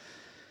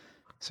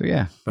 So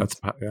yeah. That's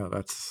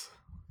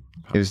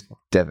It was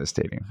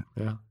devastating.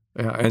 Yeah.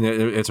 Yeah. And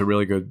it's a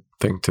really good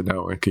thing to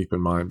know and keep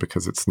in mind,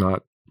 because it's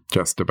not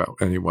just about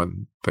any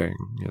one thing,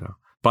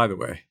 By the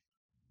way,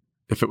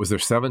 if it was their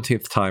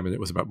 17th time and it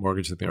was about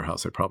mortgaging their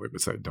house, I probably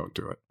would say, don't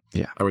do it.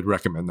 Yeah. I would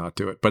recommend not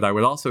do it. But I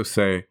would also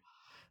say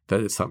that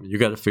it's something you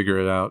got to figure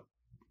it out,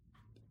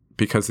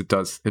 because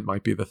it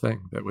might be the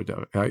thing that would,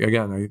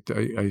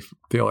 I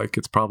feel like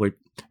it's probably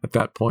at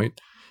that point,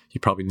 you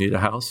probably need a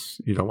house.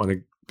 You don't want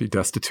to be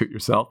destitute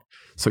yourself.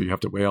 So you have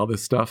to weigh all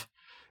this stuff,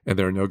 and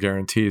there are no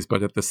guarantees.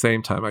 But at the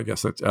same time, I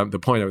guess the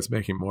point I was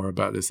making more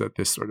about is that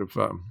this sort of,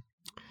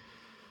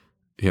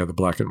 the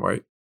black and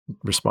white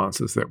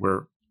responses that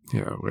we're,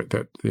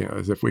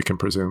 as if we can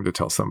presume to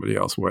tell somebody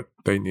else what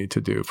they need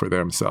to do for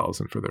themselves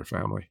and for their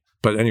family.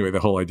 But anyway, the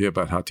whole idea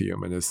about Hot to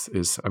Human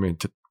is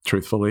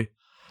truthfully,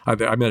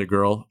 I met a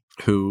girl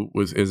who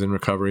is in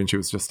recovery, and she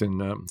was just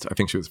in, I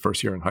think she was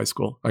first year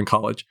in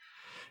college,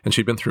 and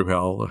she'd been through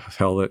hell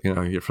that,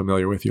 you're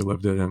familiar with, you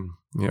lived it, and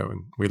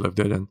we lived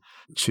it. And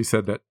she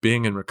said that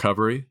being in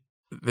recovery,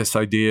 this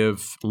idea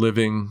of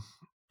living,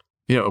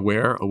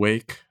 aware,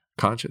 awake,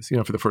 conscious,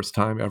 for the first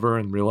time ever,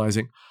 and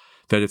realizing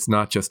that it's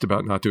not just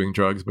about not doing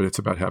drugs, but it's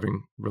about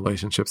having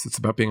relationships. It's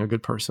about being a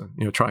good person,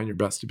 trying your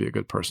best to be a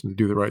good person, to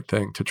do the right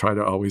thing, to try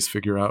to always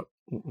figure out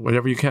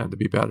whatever you can to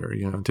be better,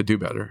 and to do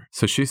better.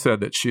 So she said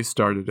that she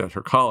started at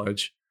her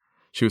college.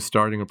 She was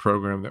starting a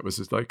program that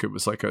was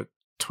like a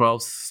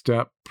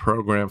 12-step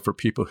program for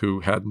people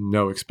who had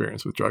no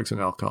experience with drugs and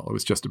alcohol. It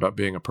was just about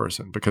being a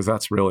person, because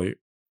it's really,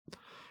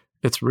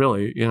 that's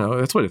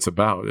what it's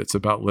about. It's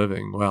about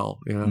living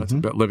well, It's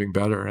about living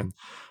better. And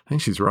I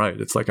think she's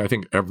right. It's like, I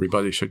think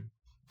everybody should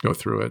go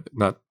through it.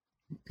 You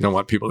don't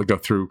want people to go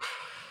through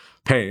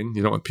pain.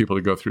 You don't want people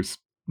to go through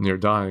near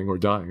dying or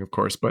dying, of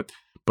course, but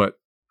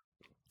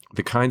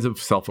the kinds of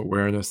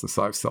self-awareness, the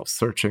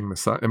self-searching,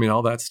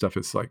 all that stuff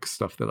is like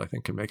stuff that I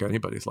think can make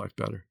anybody's life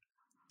better.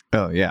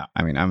 Oh, yeah.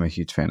 I'm a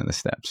huge fan of the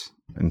steps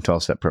and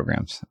 12-step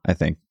programs. I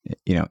think,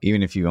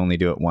 even if you only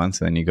do it once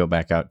and then you go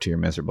back out to your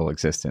miserable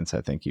existence, I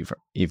think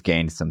you've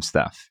gained some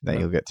stuff that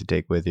you'll get to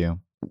take with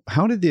you.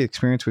 How did the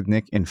experience with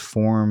Nick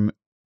inform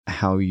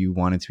how you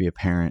wanted to be a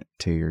parent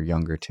to your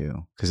younger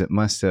two? Because it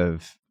must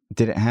have,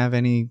 did it have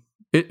any?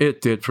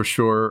 It did, for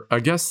sure. I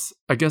guess,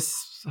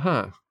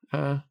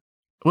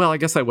 well, I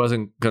guess I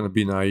wasn't going to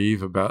be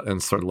naive about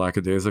and sort of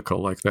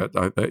lackadaisical like that.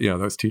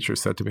 Those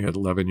teachers said to me at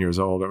 11 years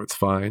old, "Oh, it's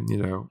fine."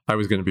 I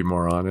was going to be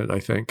more on it,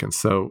 I think. And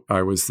so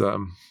I was, I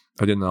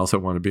didn't also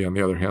want to be, on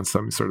the other hand,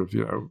 some sort of,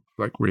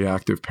 like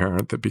reactive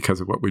parent that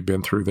because of what we'd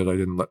been through, that I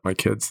didn't let my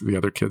kids, the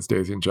other kids,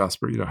 Daisy and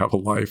Jasper, have a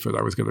life, and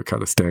I was going to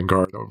kind of stand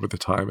guard over the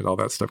time and all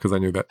that stuff. Because I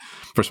knew that,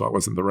 first of all, it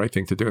wasn't the right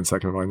thing to do. And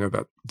second of all, I know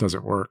that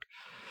doesn't work.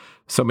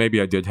 So maybe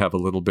I did have pay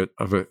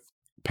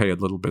a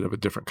little bit of a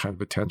different kind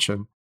of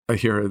attention. I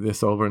hear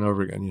this over and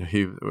over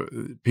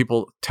again.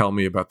 People tell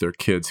me about their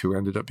kids who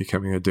ended up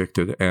becoming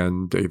addicted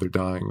and either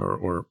dying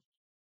or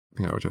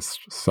just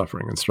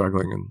suffering and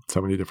struggling in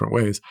so many different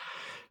ways,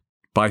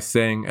 by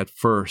saying at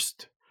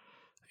first,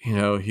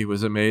 he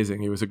was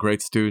amazing. He was a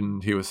great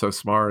student. He was so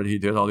smart. He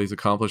did all these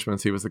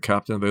accomplishments. He was the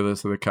captain of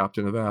this or the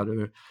captain of that or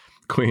the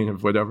queen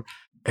of whatever.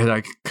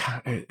 And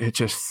it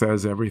just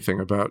says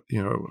everything about,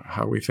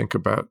 how we think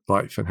about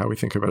life and how we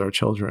think about our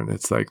children.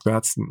 It's like,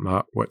 that's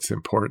not what's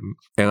important.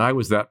 And I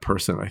was that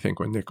person, I think,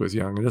 when Nick was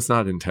young. And it's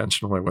not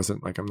intentional. I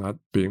wasn't like, I'm not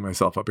beating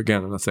myself up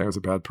again. I'm not saying I was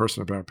a bad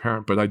person, a bad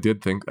parent, but I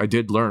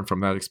did learn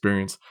from that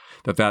experience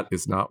that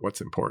is not what's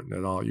important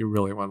at all. You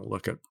really want to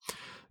look at,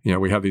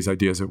 we have these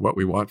ideas of what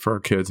we want for our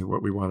kids and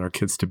what we want our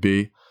kids to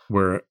be,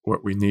 where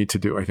what we need to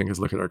do, I think, is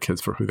look at our kids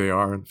for who they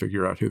are and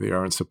figure out who they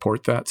are and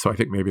support that. So I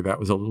think maybe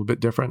that was a little bit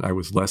different. I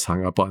was less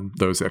hung up on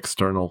those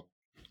external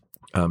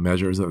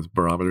measures, those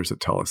barometers that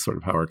tell us sort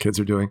of how our kids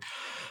are doing.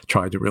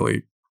 Tried to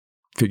really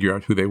figure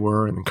out who they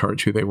were and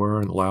encourage who they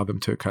were and allow them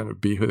to kind of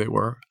be who they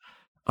were.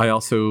 I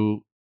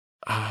also,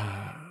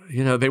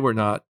 they were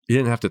not, you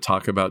didn't have to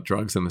talk about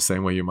drugs in the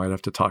same way you might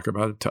have to talk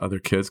about it to other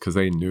kids, because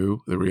they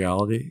knew the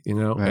reality,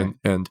 right.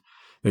 and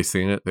they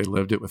seen it, they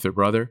lived it with their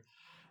brother.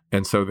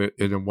 And so that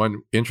in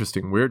one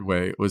interesting, weird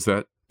way,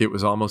 it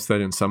was almost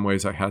that in some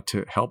ways I had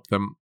to help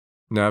them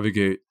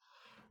navigate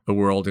a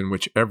world in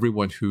which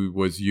everyone who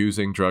was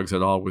using drugs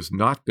at all was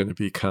not going to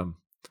become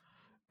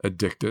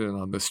addicted and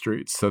on the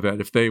streets. So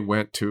that if they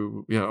went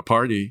to, a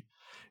party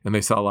and they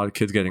saw a lot of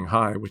kids getting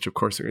high, which of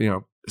course,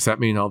 does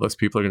that mean all those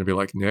people are going to be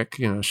like Nick,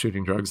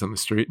 shooting drugs on the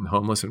street and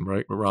homeless and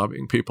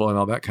robbing people and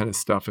all that kind of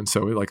stuff? And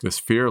so like this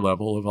fear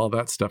level of all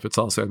that stuff, it's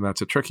also, and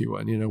that's a tricky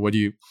one.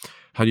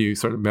 How do you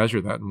sort of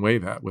measure that and weigh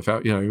that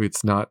without,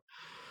 it's not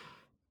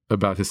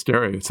about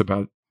hysteria. It's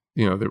about,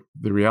 the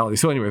reality.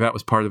 So anyway, that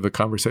was part of the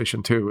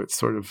conversation too. It's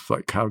sort of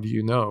like, how do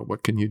you know?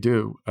 What can you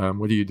do?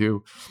 What do you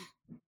do?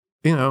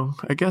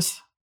 I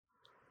guess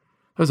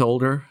I was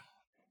older.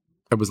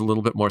 I was a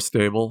little bit more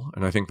stable,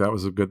 and I think that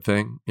was a good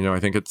thing. I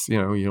think it's, you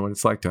know what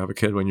it's like to have a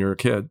kid when you're a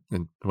kid,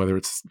 and whether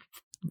it's,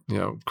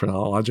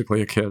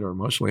 chronologically a kid or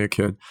emotionally a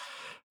kid.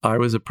 I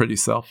was a pretty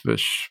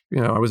selfish,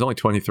 I was only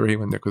 23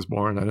 when Nick was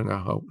born. I don't know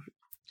how.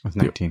 I was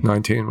 19.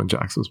 19 when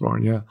Jax was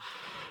born, yeah.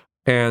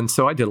 And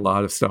so I did a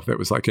lot of stuff that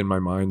was like in my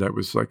mind, that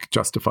was like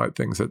justified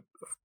things that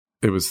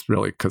it was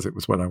really because it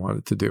was what I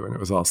wanted to do. And it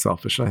was all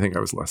selfish. And I think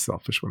I was less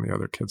selfish when the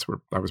other kids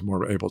were, I was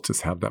more able to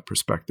have that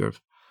perspective.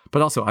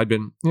 But also I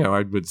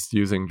was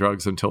using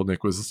drugs until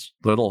Nick was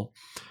little.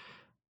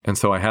 And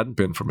so I hadn't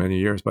been for many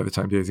years by the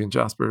time Daisy and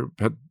Jasper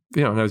had,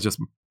 and I was just,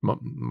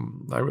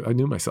 I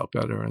knew myself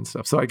better and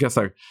stuff. So I guess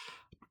I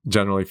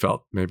generally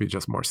felt maybe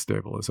just more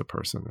stable as a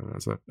person and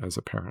as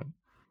a parent.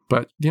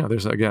 But,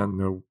 there's, again,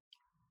 no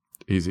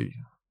easy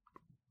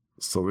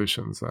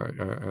solutions. I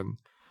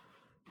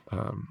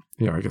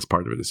guess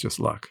part of it is just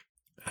luck.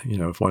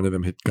 If one of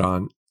them had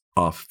gone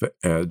off the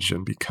edge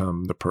and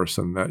become the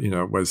person that,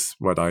 was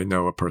what I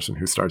know a person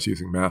who starts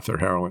using meth or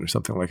heroin or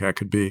something like that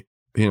could be,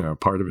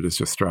 part of it is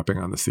just strapping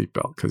on the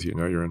seatbelt because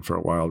you're in for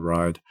a wild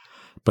ride.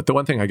 But the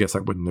one thing I guess I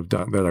wouldn't have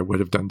done, that I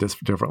would have done this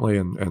differently,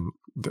 and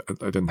I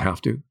didn't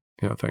have to,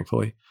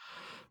 thankfully.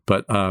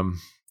 But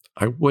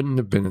I wouldn't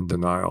have been in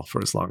denial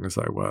for as long as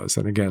I was.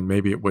 And again,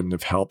 maybe it wouldn't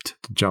have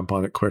helped to jump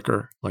on it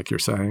quicker, like you're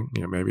saying.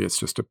 Maybe it's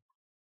just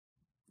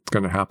it's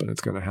going to happen.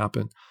 It's going to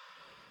happen.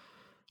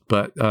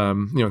 But,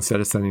 instead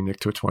of sending Nick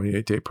to a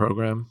 28-day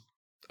program,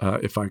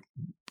 if I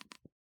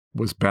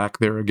was back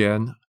there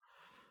again,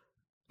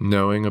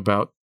 knowing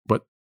about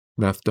what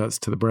meth does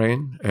to the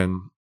brain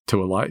and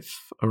to a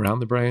life around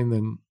the brain,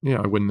 then,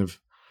 I wouldn't have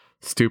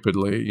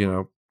stupidly,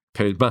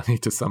 paid money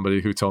to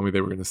somebody who told me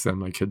they were going to send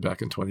my kid back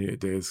in 28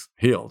 days,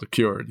 healed,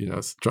 cured,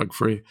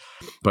 drug-free.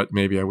 But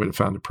maybe I would have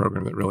found a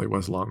program that really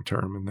was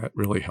long-term and that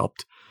really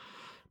helped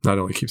not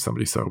only keep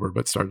somebody sober,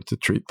 but started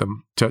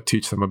to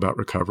teach them about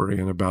recovery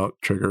and about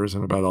triggers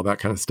and about all that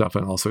kind of stuff,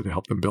 and also to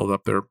help them build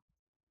up their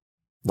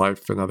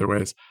life in other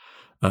ways.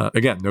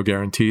 Again, no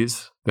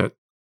guarantees that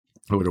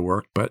it would have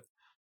worked, but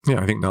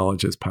I think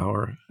knowledge is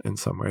power in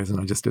some ways,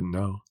 and I just didn't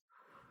know.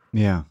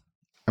 Yeah.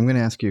 I'm going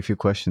to ask you a few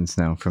questions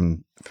now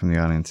from the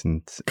audience,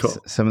 and cool.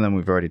 Some of them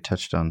we've already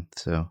touched on.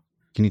 So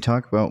can you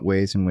talk about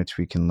ways in which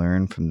we can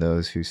learn from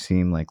those who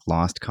seem like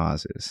lost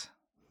causes?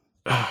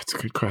 It's a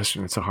good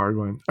question. It's a hard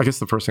one. I guess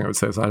the first thing I would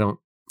say is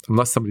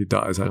unless somebody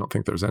dies, I don't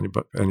think there's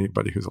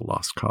anybody who's a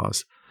lost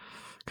cause.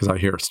 Because I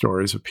hear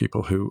stories of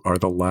people who are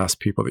the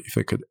last people that you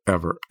think could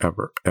ever,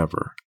 ever,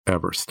 ever,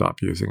 ever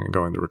stop using and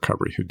go into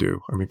recovery who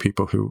do. I mean,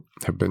 people who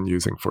have been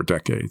using for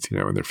decades, in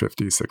their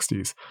 50s,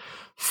 60s,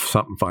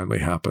 something finally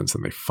happens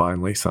and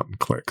something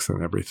clicks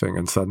and everything.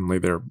 And suddenly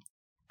they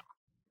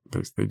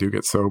do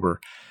get sober.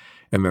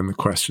 And then the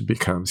question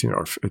becomes,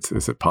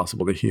 is it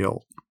possible to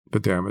heal the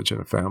damage in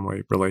a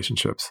family,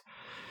 relationships?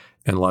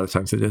 And a lot of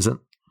times it isn't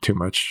too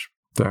much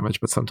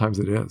damage, but sometimes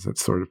it is.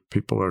 It's sort of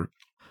people are,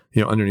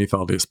 underneath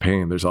all this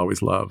pain, there's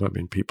always love. I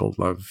mean, people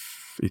love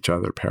each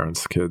other,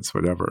 parents, kids,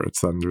 whatever.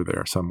 It's under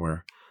there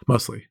somewhere.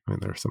 Mostly. I mean,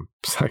 there are some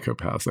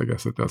psychopaths, I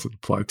guess it doesn't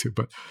apply to,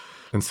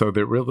 and so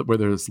where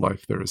there is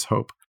life, there is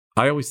hope.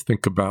 I always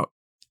think about,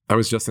 I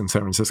was just in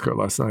San Francisco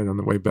last night on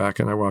the way back,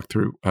 and I walked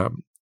through, I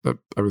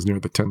was near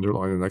the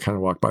Tenderloin, and I kind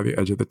of walked by the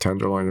edge of the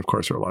Tenderloin. Of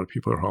course, there are a lot of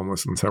people who are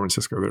homeless in San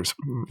Francisco. There's,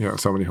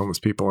 so many homeless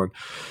people, and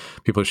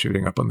people are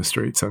shooting up on the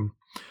streets. And,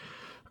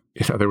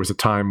 there was a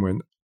time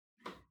when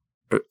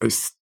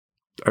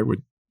I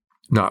would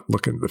not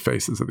look into the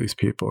faces of these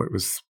people. It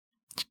was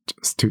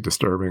just too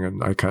disturbing.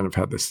 And I kind of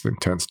had this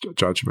intense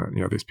judgment.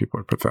 These people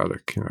are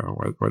pathetic.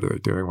 What are they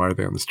doing? Why are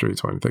they on the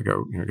streets? Why don't they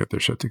go, get their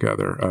shit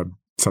together?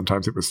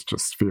 Sometimes it was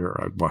just fear.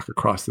 I'd walk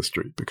across the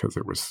street because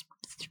I was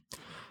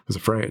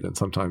afraid. And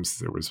sometimes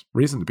there was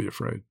reason to be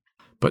afraid.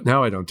 But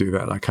now I don't do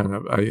that.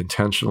 I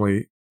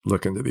intentionally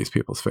look into these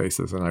people's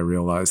faces, and I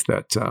realize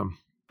that,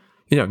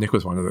 Nick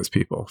was one of those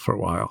people for a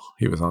while.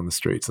 He was on the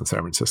streets in San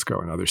Francisco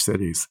and other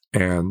cities.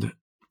 And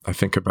I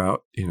think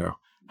about,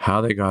 how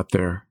they got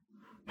there,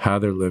 how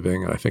they're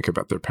living, and I think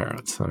about their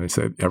parents. And I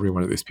say every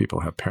one of these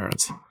people have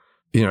parents.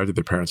 Did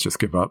their parents just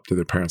give up? Did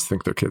their parents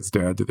think their kid's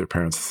dead? Did their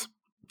parents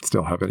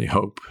still have any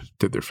hope?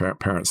 Did their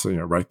parents,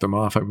 write them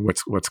off? I mean,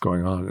 what's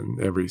going on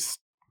in every,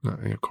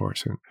 of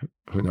course,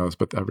 who knows,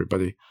 but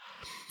everybody.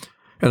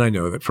 And I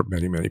know that for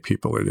many, many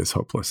people, it is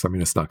hopeless. I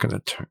mean, it's not going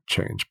to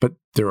change, but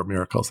there are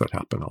miracles that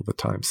happen all the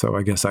time. So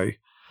I guess I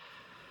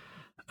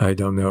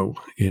don't know,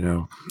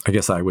 I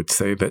guess I would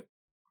say that,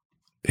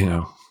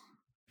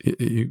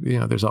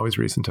 there's always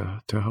reason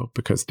to hope,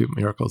 because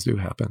miracles do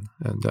happen.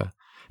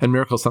 And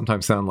miracles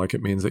sometimes sound like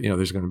it means that,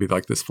 there's going to be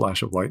like this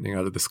flash of lightning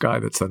out of the sky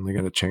that's suddenly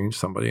going to change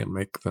somebody and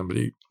make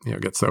somebody,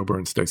 get sober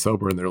and stay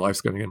sober, and their life's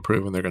going to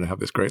improve and they're going to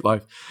have this great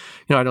life.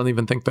 I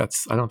don't think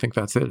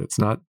that's it. It's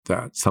not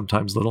that.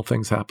 Sometimes little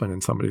things happen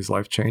and somebody's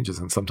life changes,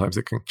 and sometimes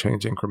it can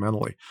change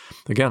incrementally.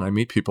 Again, I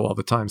meet people all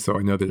the time, so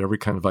I know that every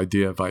kind of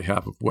idea I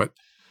have of what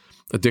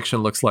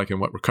addiction looks like and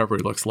what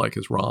recovery looks like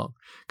is wrong,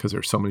 because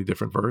there's so many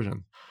different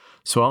versions.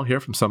 So I'll hear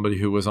from somebody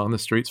who was on the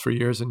streets for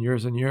years and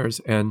years and years,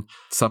 and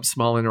some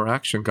small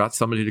interaction got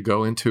somebody to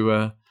go into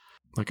a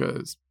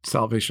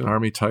Salvation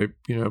Army type,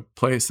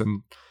 place,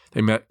 and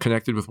they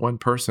connected with one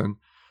person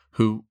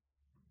who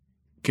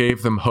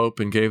gave them hope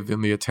and gave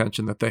them the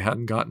attention that they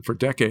hadn't gotten for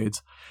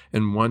decades.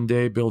 And one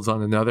day builds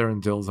on another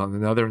and builds on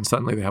another, and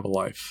suddenly they have a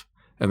life.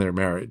 and they're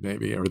married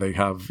maybe, or they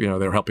have,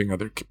 they're helping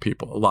other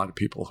people. A lot of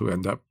people who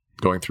end up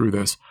going through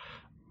this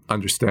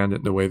understand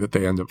it in a way that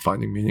they end up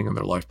finding meaning in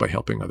their life by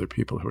helping other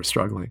people who are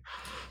struggling.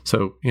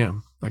 So, yeah,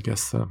 I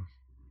guess, I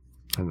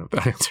don't know if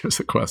that answers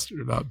the question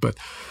or not, but.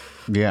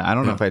 Yeah, I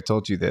don't know if I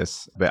told you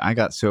this, but I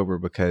got sober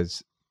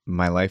because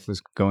my life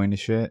was going to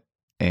shit.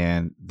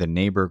 And the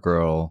neighbor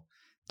girl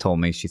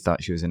told me she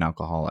thought she was an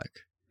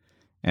alcoholic.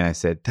 And I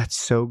said, that's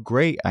so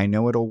great. I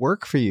know it'll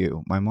work for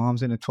you. My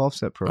mom's in a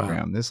 12-step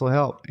program. Wow. This will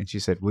help. And she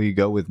said, will you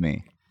go with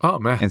me? Oh,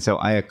 man. And so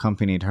I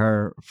accompanied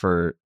her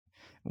for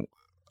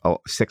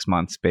 6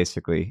 months,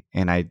 basically.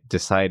 And I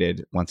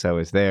decided once I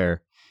was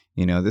there,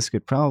 this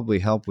could probably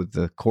help with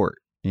the court.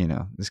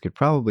 This could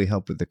probably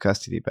help with the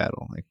custody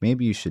battle. Like,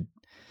 maybe you should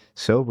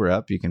sober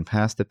up. You can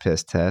pass the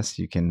piss test.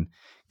 You can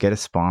get a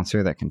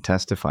sponsor that can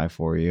testify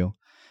for you.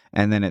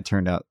 And then it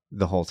turned out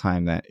the whole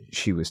time that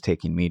she was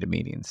taking me to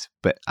meetings,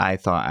 but I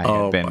thought I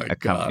had been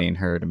accompanying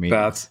her to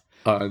meetings.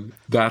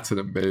 That's an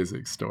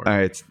amazing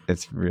story.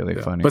 It's really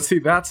funny. But see,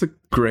 that's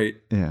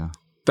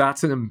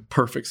that's an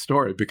imperfect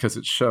story because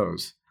it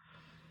shows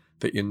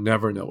that you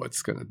never know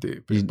what's going to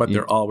do. But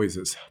there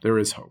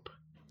is hope.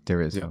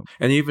 There is hope.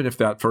 And even if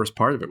that first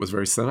part of it was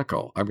very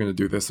cynical, I'm going to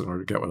do this in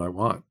order to get what I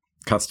want.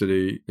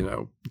 Custody,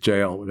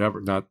 jail,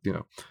 whatever, not,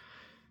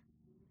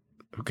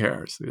 who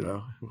cares,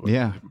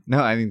 Yeah. No,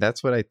 I mean,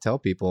 that's what I tell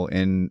people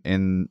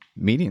in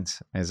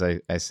meetings, as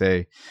I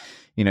say,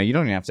 you don't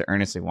even have to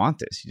earnestly want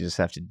this. You just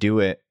have to do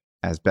it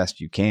as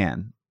best you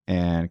can.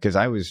 And because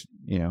I was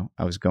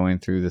going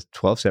through the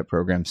 12-step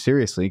program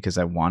seriously because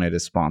I wanted a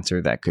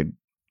sponsor that could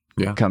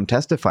come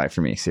testify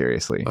for me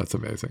seriously. That's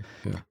amazing.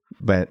 Yeah.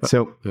 But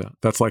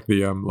that's like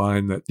the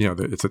line that,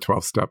 it's a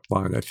 12-step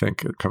line. I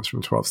think it comes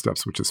from 12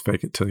 steps, which is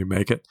fake it till you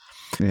make it.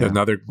 Yeah.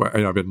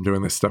 I've been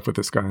doing this stuff with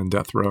this guy on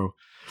death row.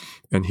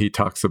 And he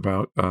talks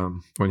about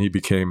when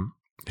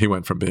he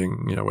went from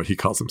being, what he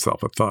calls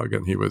himself a thug,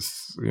 and he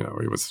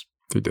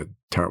did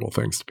terrible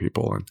things to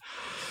people and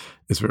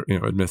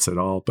admits it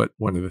all. But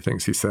one of the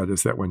things he said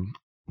is that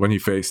when he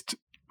faced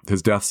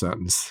his death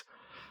sentence,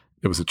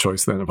 it was a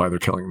choice then of either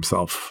killing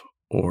himself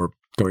or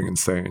going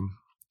insane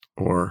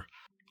or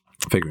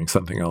figuring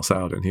something else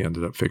out. And he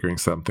ended up figuring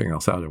something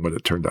else out. And what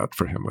it turned out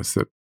for him was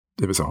that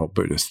it was a whole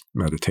Buddhist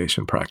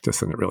meditation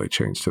practice, and it really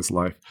changed his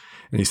life.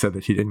 And he said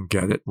that he didn't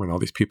get it when all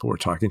these people were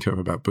talking to him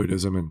about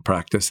Buddhism and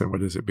practice and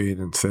what does it mean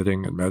and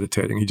sitting and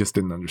meditating. He just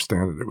didn't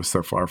understand it. It was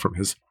so far from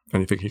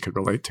anything he could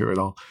relate to at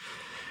all.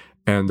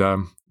 And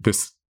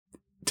this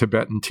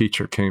Tibetan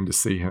teacher came to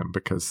see him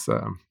because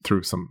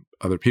through some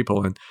other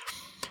people, and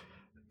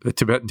the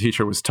Tibetan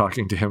teacher was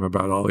talking to him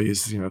about all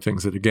these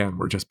things that again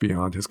were just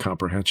beyond his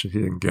comprehension.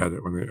 He didn't get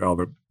it when all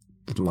the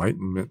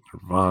enlightenment,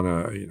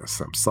 nirvana,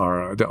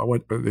 samsara.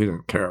 He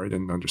didn't care. He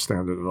didn't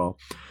understand it at all.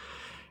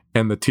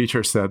 And the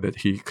teacher said that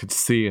he could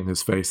see in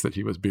his face that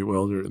he was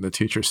bewildered. And the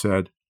teacher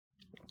said,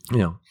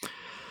 you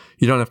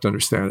don't have to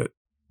understand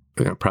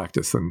it.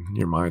 Practice and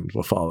your mind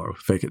will follow.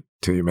 Fake it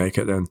till you make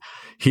it. And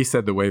he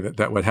said the way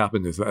that what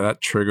happened is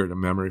that triggered a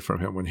memory from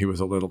him when he was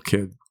a little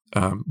kid.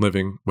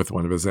 Living with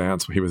one of his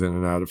aunts. He was in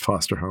and out of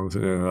foster homes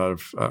and in and out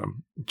of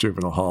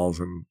juvenile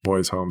halls and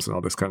boys' homes and all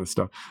this kind of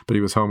stuff. But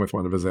he was home with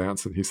one of his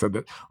aunts, and he said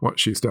that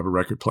she used to have a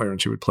record player,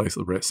 and she would play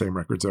the same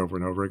records over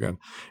and over again.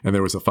 And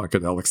there was a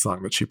funkadelic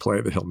song that she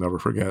played that he'll never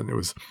forget. And it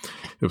was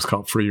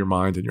called "Free Your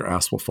Mind and Your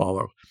Ass Will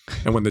Follow."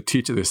 And when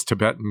this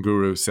Tibetan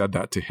guru said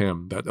that to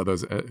him,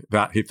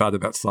 that he thought of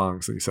that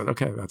song, so he said,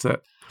 "Okay, that's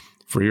it.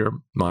 Free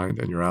your mind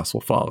and your ass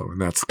will follow."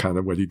 And that's kind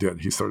of what he did.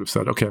 He sort of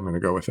said, okay, I'm going to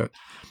go with it.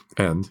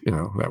 And,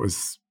 that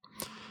was,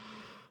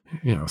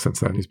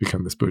 since then he's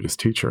become this Buddhist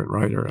teacher and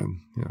writer.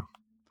 And,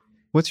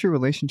 What's your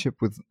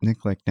relationship with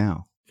Nick like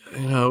now?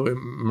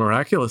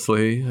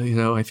 Miraculously,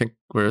 I think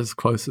we're as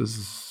close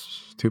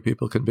as two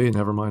people can be,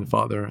 never mind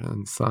father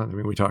and son. I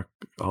mean, we talk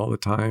all the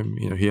time.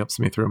 He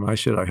helps me through my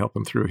shit. I help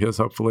him through his,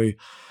 hopefully.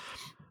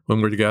 When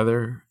we're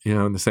together,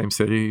 in the same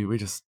city, we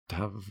just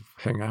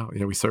hang out.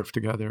 We surf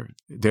together.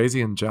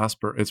 Daisy and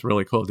Jasper, it's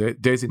really cool.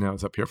 Daisy now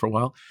is up here for a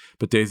while,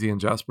 but Daisy and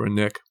Jasper and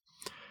Nick,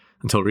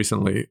 until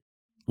recently,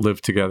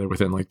 lived together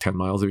within like 10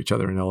 miles of each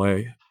other in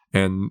LA.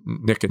 And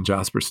Nick and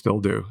Jasper still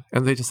do.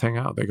 And they just hang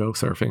out. They go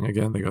surfing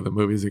again. They go to the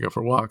movies. They go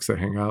for walks. They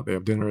hang out. They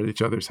have dinner at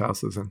each other's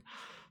houses. And,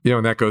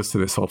 and that goes to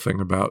this whole thing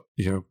about,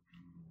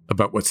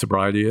 about what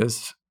sobriety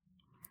is.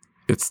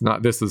 It's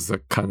not, this is a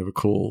kind of a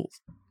cool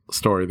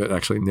story that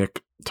actually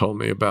Nick told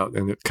me about,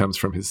 and it comes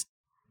from his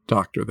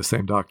doctor, the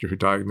same doctor who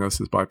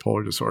diagnoses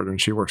bipolar disorder,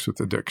 and she works with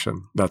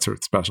addiction. That's her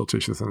specialty.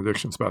 She's an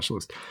addiction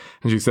specialist.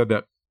 And she said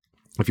that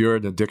if you're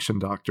an addiction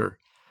doctor,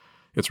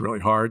 it's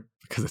really hard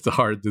because it's a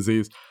hard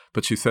disease.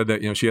 But she said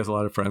that, she has a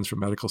lot of friends from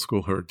medical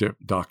school who are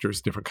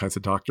doctors, different kinds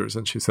of doctors.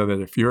 And she said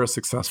that if you're a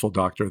successful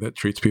doctor that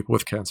treats people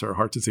with cancer or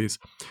heart disease,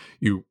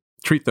 you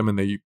treat them and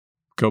they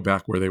go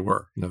back where they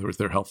were. In other words,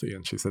 they're healthy.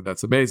 And she said,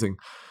 that's amazing.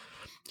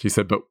 She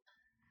said, but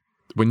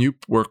when you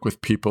work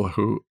with people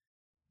who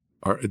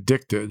are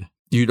addicted,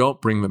 you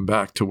don't bring them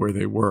back to where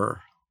they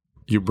were.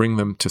 You bring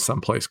them to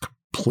someplace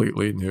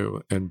completely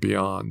new and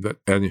beyond that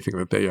anything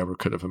that they ever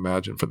could have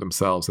imagined for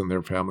themselves and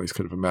their families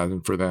could have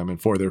imagined for them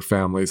and for their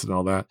families and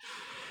all that.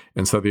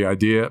 And so the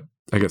idea,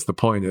 I guess the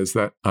point is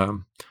that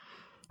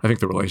I think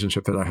the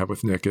relationship that I have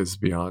with Nick is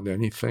beyond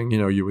anything. You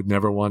know, you would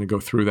never want to go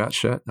through that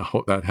shit,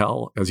 that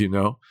hell, as you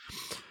know.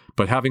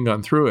 But having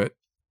gone through it,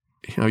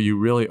 you know, you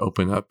really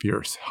open up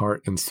your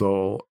heart and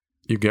soul.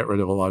 You get rid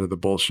of a lot of the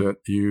bullshit.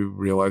 You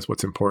realize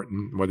what's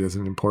important, what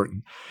isn't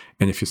important.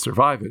 And if you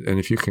survive it, and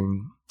if you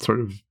can sort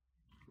of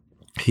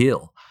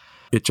heal,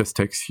 it just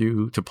takes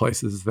you to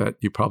places that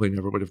you probably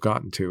never would have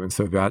gotten to. And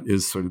so that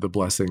is sort of the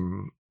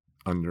blessing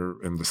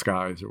in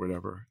disguise or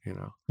whatever, you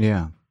know.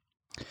 Yeah.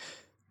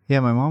 Yeah,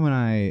 my mom and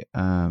I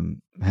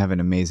have an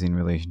amazing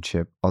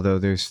relationship, although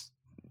there's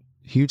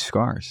huge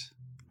scars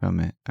from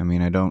it. I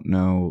mean, I don't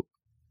know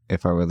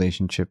if our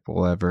relationship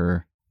will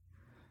ever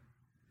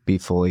be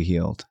fully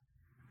healed.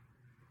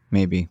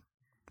 Maybe.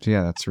 So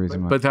yeah, that's the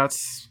reason why. But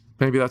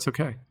maybe that's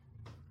okay.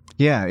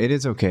 Yeah, it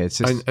is okay. It's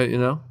just, you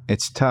know,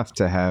 it's tough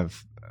to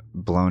have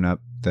blown up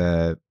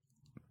the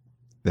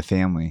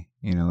family.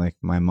 You know, like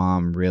my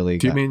mom really.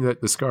 Do you mean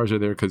that the scars are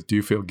there because do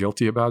you feel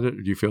guilty about it,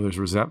 or do you feel there's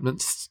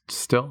resentment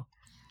still?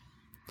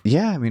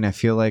 Yeah, I mean, I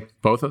feel like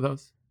both of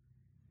those.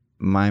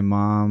 My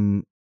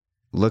mom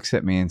looks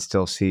at me and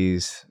still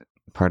sees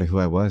part of who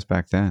I was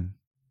back then.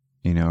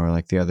 You know, or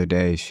like the other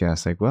day, she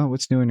asked, like, "Well,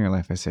 what's new in your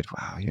life?" I said,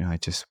 "Wow, you know, I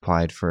just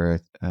applied for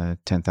a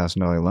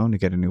 $10,000 loan to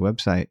get a new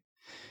website."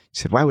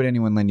 She said, "Why would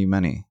anyone lend you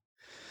money?"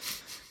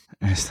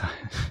 And I thought,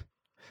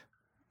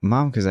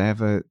 Mom, because I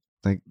have a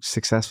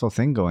successful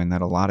thing going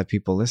that a lot of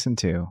people listen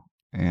to,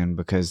 and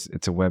because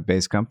it's a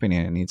web-based company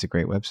and it needs a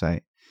great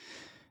website.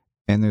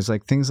 And there's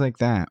like things like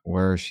that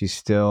where she's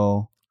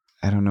still,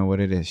 I don't know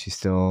what it is. She's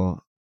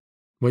still.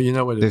 Well, you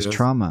know what it is. There's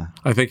trauma.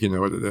 I think you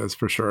know what it is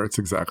for sure. It's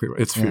exactly what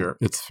it's fear.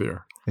 Yeah. It's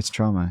fear. It's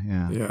trauma.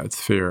 Yeah. Yeah, it's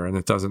fear. And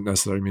it doesn't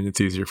necessarily mean it's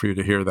easier for you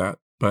to hear that.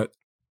 But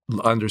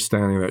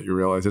understanding that you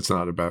realize it's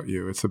not about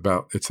you. It's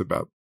about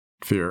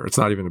fear. It's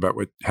not even about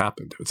what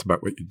happened. It's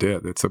about what you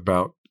did. It's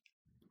about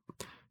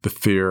the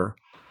fear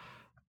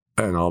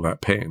and all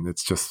that pain.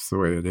 It's just the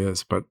way it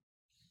is. But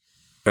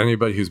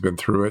anybody who's been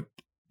through it,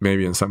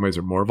 maybe in some ways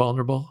are more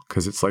vulnerable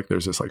because it's like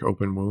there's this like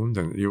open wound,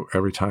 and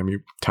every time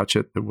you touch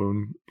it, the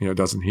wound, you know,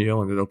 doesn't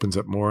heal and it opens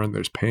up more and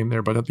there's pain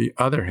there. But on the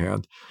other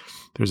hand,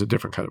 there's a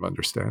different kind of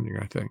understanding,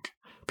 I think.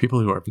 People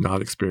who have not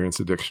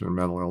experienced addiction and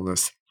mental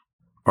illness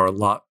are a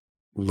lot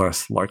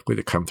less likely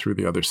to come through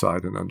the other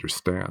side and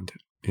understand,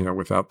 you know,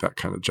 without that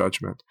kind of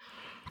judgment.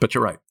 But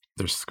you're right.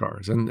 There's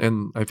scars.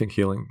 And I think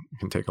healing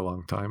can take a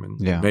long time, and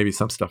maybe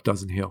some stuff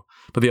doesn't heal.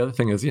 But the other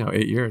thing is, you know,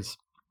 8 years,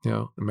 you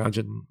know,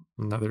 imagine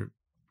another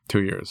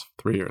 2 years,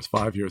 3 years,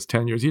 5 years,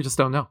 10 years. You just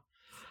don't know.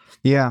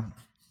 Yeah.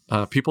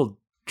 People,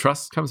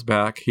 trust comes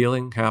back,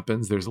 healing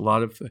happens. There's a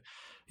lot of,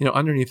 you know,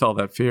 underneath all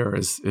that fear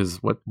is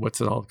what's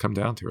it all come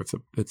down to?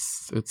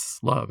 It's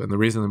love. And the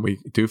reason we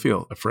do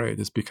feel afraid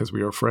is because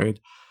we are afraid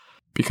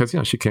because, you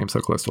know, she came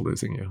so close to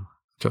losing you,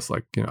 just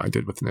like, you know, I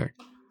did with Nick.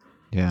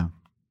 Yeah.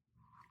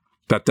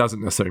 That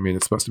doesn't necessarily mean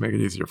it's supposed to make it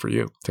easier for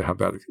you to have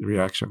that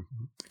reaction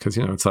because,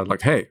 you know, it's not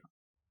like, hey,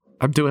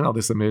 I'm doing all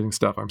this amazing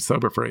stuff. I'm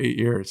sober for 8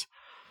 years.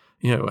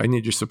 You know, I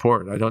need your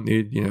support. I don't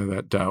need, you know,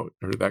 that doubt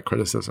or that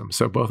criticism.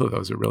 So both of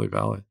those are really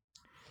valid.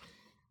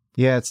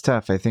 Yeah, it's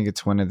tough. I think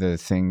it's one of the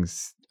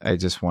things I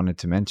just wanted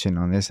to mention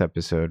on this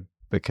episode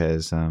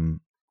because,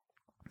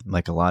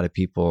 like a lot of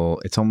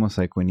people, it's almost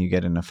like when you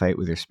get in a fight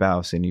with your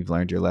spouse and you've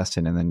learned your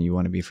lesson and then you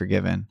want to be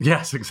forgiven.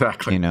 Yes,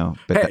 exactly. You know,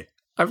 but hey,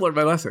 I've learned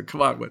my lesson.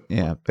 Come on.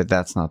 Yeah, but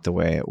that's not the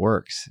way it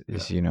works.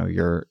 Is, you know,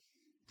 you're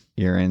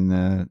in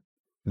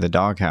the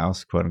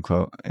doghouse, quote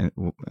unquote,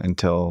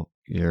 until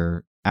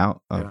you're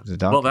out of the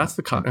doghouse. Well, that's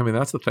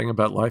that's the thing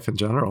about life in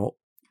general,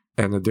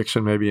 and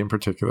addiction maybe in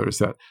particular, is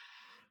that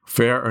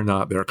fair or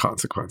not, there are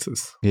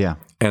consequences. Yeah.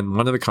 And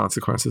one of the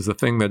consequences, the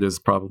thing that is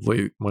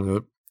probably one of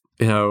the,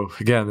 you know,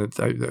 again,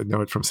 I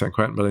know it from San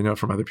Quentin, but I know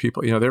from other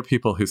people, you know, there are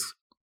people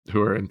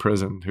who are in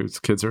prison, whose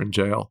kids are in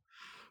jail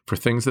for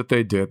things that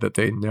they did that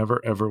they never,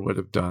 ever would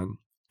have done,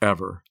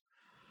 ever,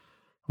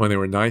 when they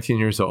were 19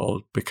 years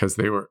old because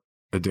they were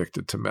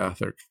addicted to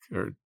meth or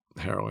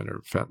heroin or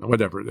fentanyl,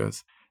 whatever it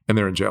is. And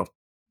they're in jail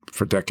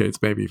for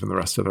decades, maybe even the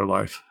rest of their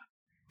life.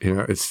 You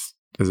know, is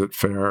it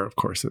fair? Of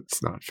course,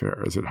 it's not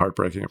fair. Is it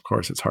heartbreaking? Of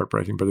course, it's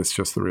heartbreaking, but it's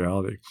just the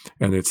reality.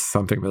 And it's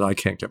something that I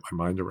can't get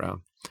my mind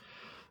around,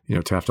 you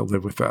know, to have to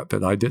live with that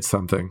I did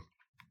something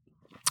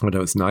when I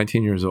was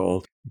 19 years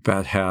old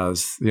that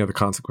has, you know, the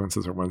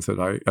consequences are ones that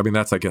I mean,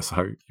 that's, I guess,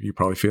 how you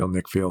probably feel,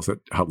 Nick feels, that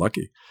how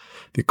lucky.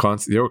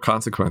 There were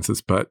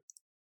consequences, but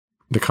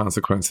the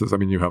consequences, I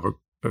mean, you have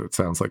it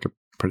sounds like a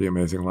pretty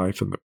amazing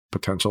life and the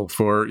potential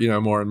for, you know,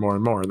 more and more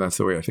and more. And that's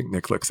the way I think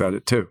Nick looks at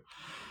it too.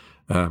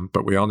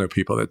 But we all know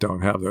people that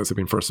don't have those. I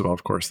mean, first of all,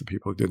 of course, the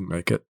people who didn't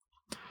make it.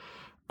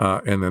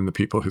 And then the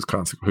people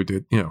who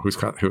did, you know, who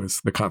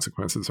is the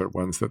consequences are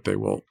ones that they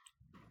will,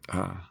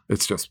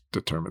 it's just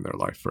determine their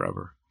life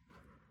forever.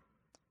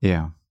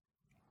 Yeah.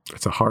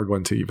 It's a hard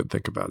one to even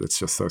think about. It's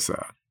just so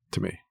sad to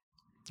me.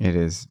 It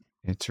is.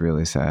 It's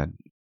really sad.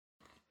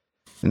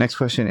 The next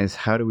question is,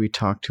 how do we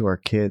talk to our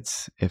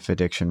kids if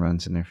addiction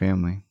runs in their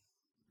family?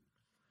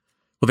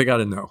 Well, they got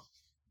to know,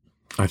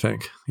 I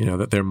think,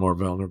 that they're more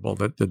vulnerable,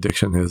 that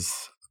addiction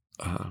is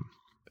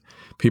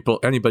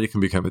anybody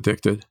can become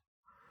addicted,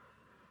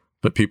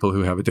 but people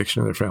who have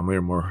addiction in their family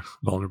are more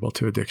vulnerable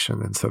to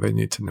addiction. And so they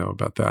need to know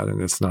about that.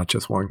 And it's not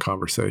just one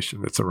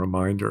conversation. It's a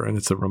reminder. And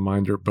it's a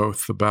reminder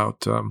both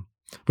about,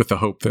 with the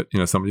hope that,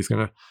 somebody's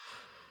going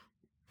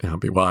to,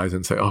 be wise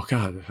and say, oh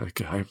God,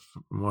 I'm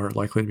more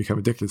likely to become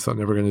addicted, so I'm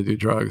never going to do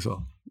drugs.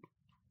 Well,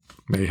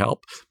 may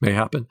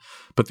happen.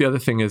 But the other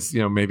thing is,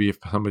 maybe if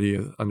somebody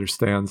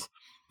understands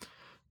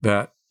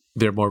that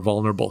they're more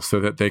vulnerable so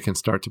that they can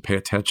start to pay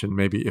attention,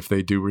 maybe if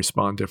they do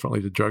respond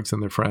differently to drugs than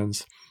their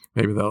friends,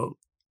 maybe they'll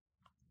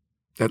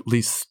at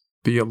least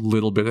be a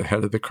little bit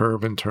ahead of the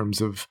curve in terms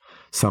of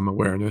some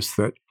awareness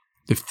that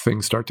if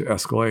things start to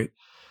escalate,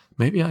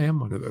 maybe I am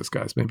one of those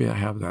guys. Maybe I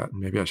have that, and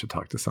maybe I should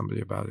talk to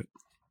somebody about it.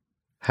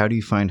 How do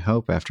you find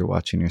hope after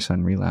watching your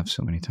son relapse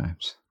so many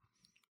times?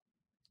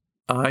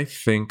 I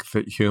think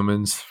that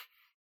humans,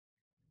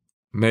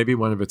 maybe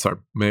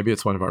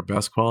it's one of our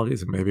best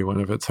qualities, and maybe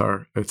one of it's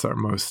our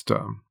most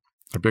our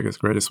biggest,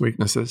 greatest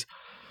weaknesses.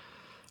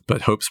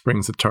 But hope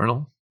springs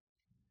eternal.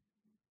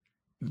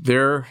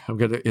 I'm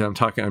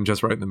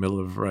just right in the middle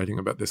of writing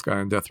about this guy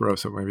on death row,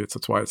 so maybe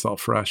that's why it's all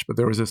fresh. But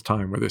there was this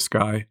time where this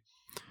guy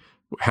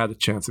had a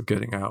chance of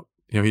getting out.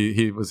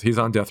 He's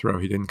on death row.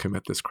 He didn't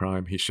commit this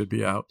crime. He should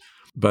be out.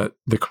 But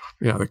the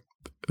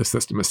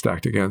system is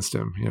stacked against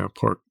him.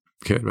 Poor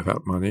kid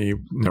without money,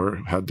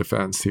 never had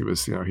defense.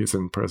 He's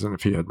in prison.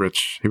 If he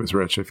was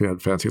rich. If he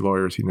had fancy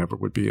lawyers, he never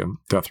would be on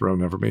death row,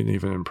 never been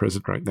even in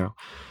prison right now.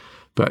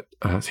 But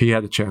he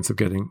had a chance of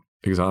getting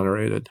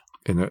exonerated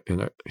in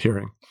a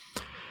hearing.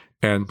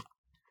 And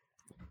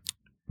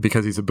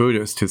because he's a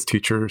Buddhist, his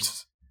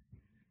teachers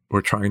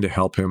were trying to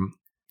help him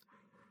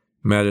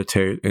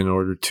meditate in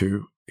order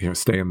to,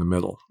 stay in the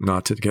middle,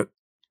 not to get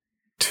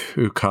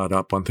too caught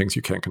up on things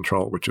you can't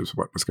control, which is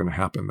what was going to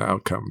happen, the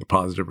outcome, the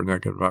positive or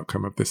negative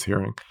outcome of this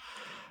hearing.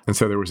 And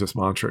so there was this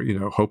mantra,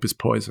 hope is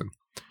poison.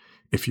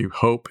 If you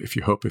hope,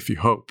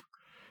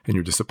 and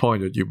you're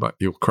disappointed,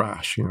 you'll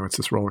crash. It's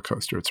this roller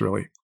coaster.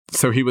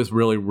 So he was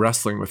really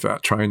wrestling with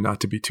that, trying not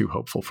to be too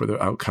hopeful for the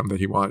outcome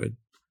that he wanted.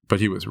 But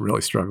he was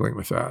really struggling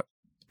with that.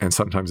 And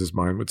sometimes his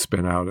mind would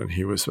spin out and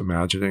he was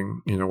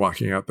imagining,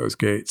 walking out those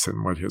gates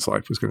and what his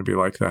life was going to be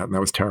like that. And that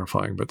was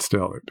terrifying, but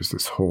still it was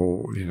this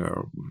whole,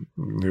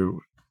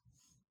 new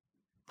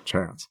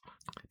chance.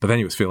 But then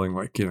he was feeling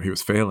like, he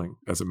was failing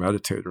as a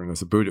meditator and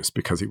as a Buddhist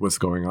because he was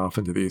going off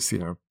into these,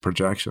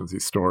 projections,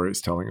 these stories,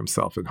 telling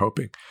himself and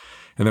hoping.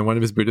 And then one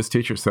of his Buddhist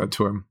teachers said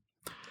to him,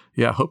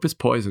 yeah, hope is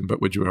poison,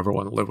 but would you ever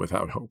want to live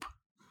without hope?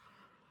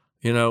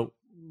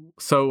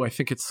 So I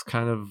think it's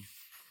kind of,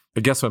 I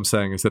guess what I'm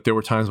saying is that there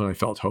were times when I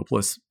felt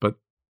hopeless, but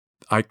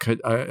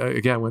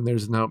again, when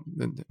there's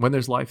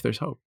life, there's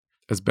hope.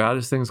 As bad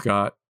as things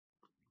got,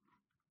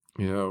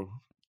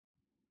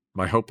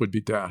 my hope would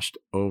be dashed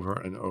over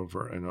and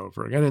over and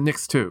over again. And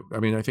Nick's too. I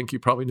mean, I think you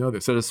probably know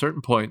this. At a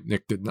certain point,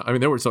 Nick did not,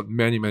 there were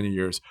many, many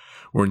years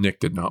where Nick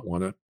did not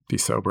want to be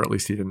sober. At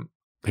least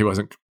he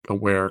wasn't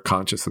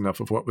conscious enough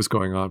of what was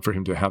going on for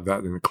him to have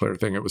that in a clear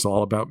thing. It was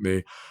all about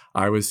me.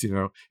 I was,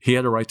 he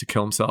had a right to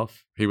kill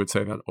himself. He would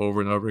say that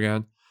over and over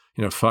again.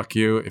 Fuck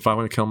you. If I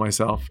want to kill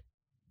myself,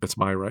 it's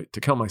my right to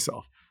kill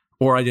myself.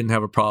 Or I didn't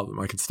have a problem.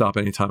 I could stop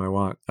anytime I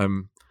want.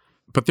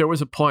 But there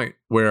was a point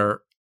where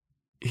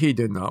he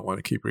did not want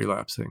to keep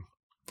relapsing.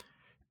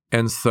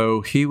 And so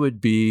he would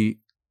be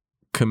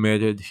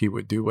committed. He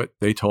would do what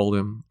they told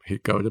him.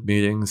 He'd go to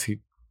meetings.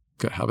 He'd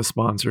have a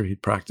sponsor.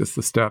 He'd practice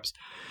the steps.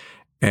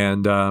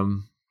 And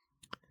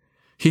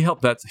he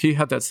had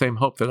that same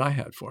hope that I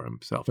had for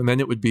himself. And then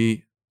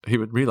he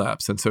would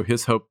relapse. And so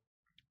his hope,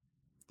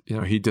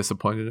 he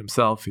disappointed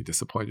himself. He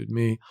disappointed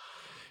me.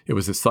 It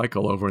was a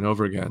cycle over and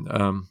over again.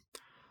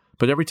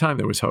 But every time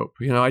there was hope.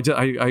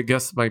 I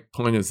guess my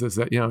point is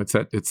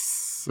that,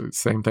 it's the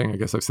same thing. I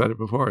guess I've said it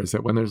before, is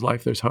that when there's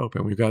life, there's hope.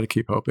 And we've got to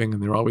keep hoping.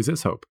 And there always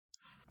is hope.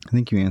 I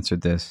think you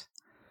answered this.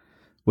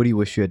 What do you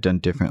wish you had done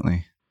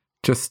differently?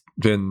 Just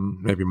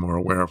been maybe more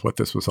aware of what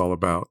this was all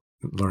about.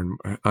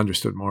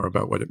 Understood more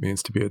about what it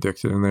means to be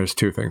addicted. And there's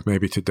two things,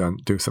 maybe to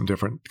do some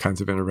different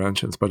kinds of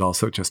interventions, but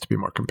also just to be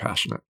more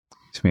compassionate.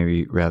 So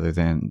maybe rather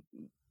than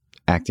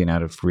acting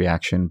out of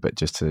reaction, but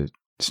just to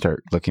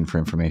start looking for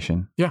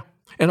information. Yeah.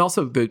 And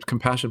also the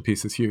compassion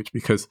piece is huge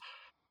because,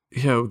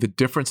 the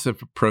difference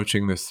of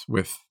approaching this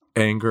with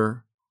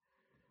anger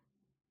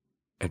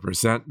and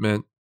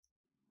resentment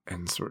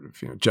and sort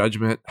of,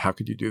 judgment. How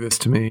could you do this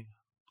to me?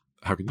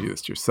 How could you do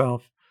this to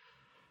yourself?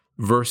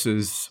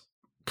 Versus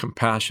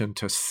compassion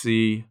to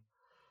see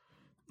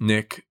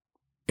Nick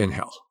in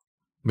hell.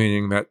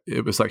 Meaning that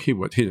it was like he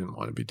didn't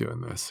want to be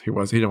doing this. He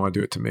didn't want to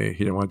do it to me.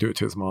 He didn't want to do it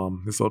to his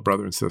mom, his little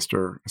brother and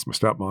sister, his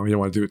stepmom. He didn't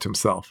want to do it to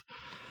himself.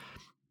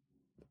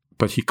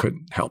 But he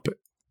couldn't help it.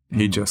 Mm-hmm.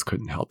 He just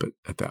couldn't help it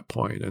at that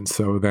point. And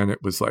so then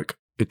it was like,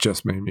 it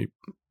just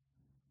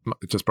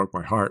broke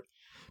my heart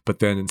But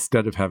then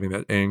instead of having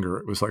that anger,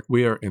 it was like,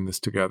 we are in this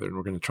together and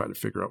we're going to try to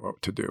figure out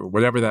what to do.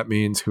 Whatever that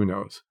means, who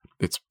knows?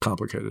 It's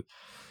complicated.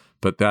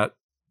 But that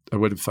I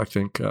would have, I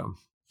think, it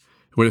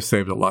would have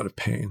saved a lot of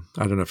pain.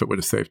 I don't know if it would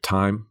have saved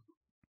time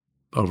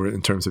over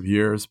in terms of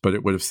years, but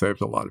it would have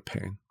saved a lot of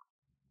pain.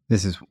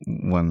 This is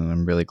one that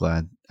I'm really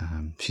glad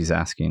she's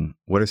asking.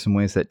 What are some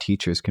ways that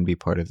teachers can be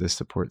part of this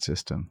support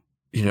system?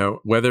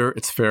 Whether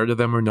it's fair to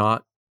them or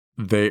not,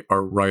 they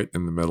are right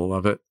in the middle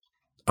of it.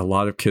 A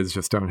lot of kids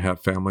just don't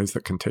have families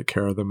that can take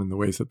care of them in the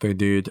ways that they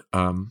need.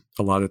 A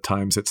lot of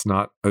times it's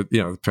not,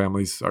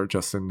 families are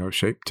just in no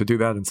shape to do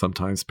that. And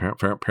sometimes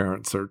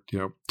parents are,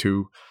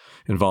 too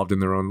involved in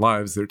their own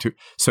lives.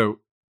 So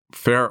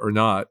fair or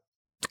not,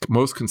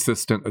 most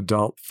consistent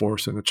adult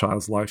force in a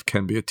child's life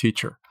can be a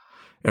teacher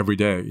every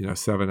day,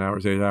 7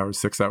 hours, 8 hours,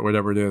 6 hours,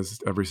 whatever it is,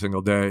 every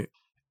single day.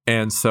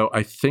 And so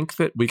I think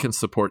that we can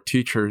support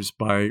teachers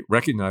by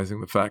recognizing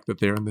the fact that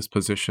they're in this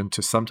position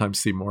to sometimes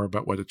see more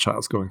about what a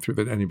child's going through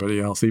than anybody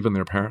else, even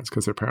their parents,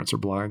 because their parents are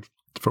blind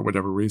for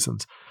whatever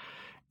reasons.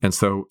 And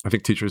so I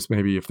think teachers,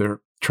 maybe if they're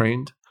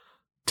trained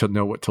to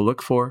know what to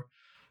look for,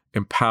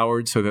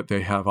 empowered so that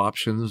they have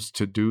options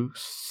to do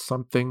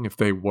something if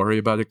they worry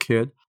about a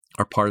kid,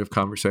 are part of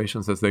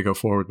conversations as they go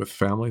forward with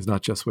families,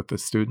 not just with the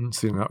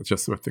students,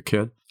 just with the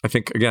kid. I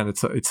think, again,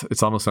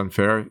 it's almost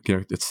unfair.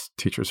 It's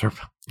teachers are,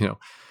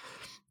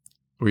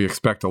 we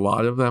expect a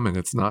lot of them and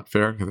it's not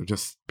fair because they're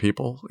just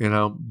people,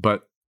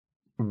 but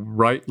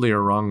rightly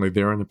or wrongly,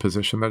 they're in a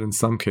position that in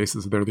some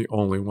cases, they're the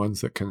only ones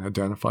that can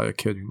identify a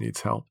kid who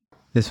needs help.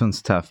 This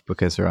one's tough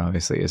because there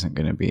obviously isn't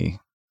going to be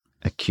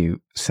a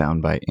cute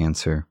soundbite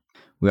answer.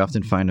 We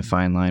often find a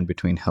fine line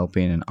between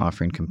helping and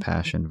offering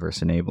compassion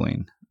versus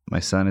enabling. My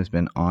son has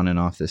been on and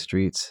off the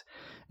streets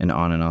and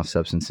on and off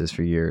substances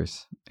for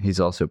years. He's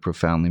also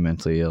profoundly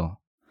mentally ill.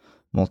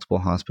 Multiple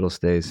hospital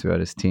stays throughout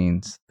his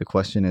teens. The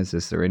question is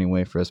there any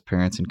way for us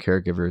parents and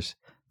caregivers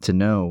to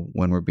know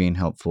when we're being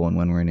helpful and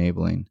when we're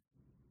enabling?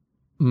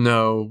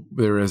 No,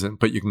 there isn't,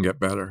 but you can get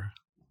better.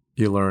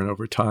 You learn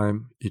over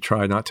time. You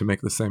try not to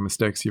make the same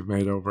mistakes you've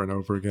made over and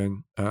over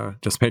again.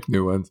 Just make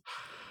new ones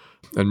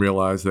and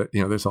realize that,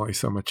 there's only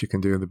so much you can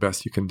do and the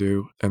best you can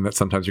do, and that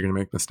sometimes you're going to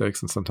make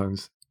mistakes and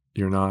sometimes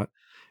you're not,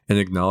 and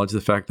acknowledge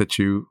the fact that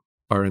you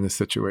are in a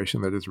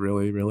situation that is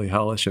really, really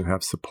hellish and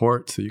have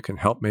support so you can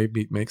help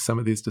maybe make some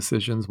of these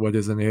decisions. What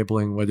is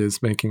enabling? What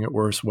is making it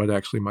worse? What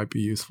actually might be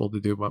useful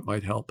to do? What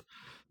might help?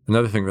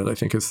 Another thing that I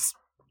think is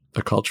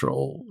a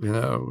cultural,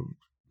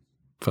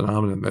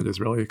 phenomenon that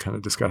is really kind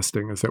of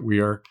disgusting is that we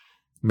are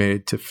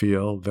made to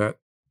feel that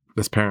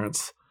as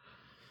parents,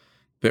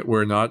 that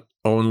we're not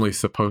only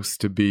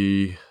supposed to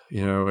be,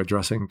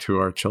 addressing to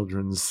our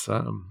children's,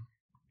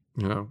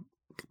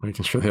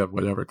 making sure they have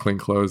whatever, clean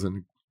clothes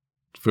and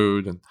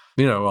food and,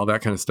 all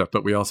that kind of stuff.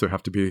 But we also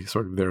have to be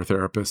sort of their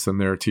therapists and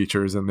their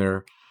teachers and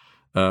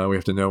we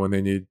have to know when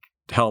they need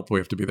help. We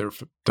have to be their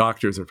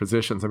doctors or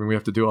physicians. I mean, we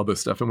have to do all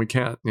this stuff and we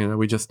can't,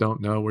 we just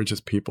don't know. We're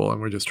just people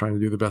and we're just trying to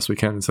do the best we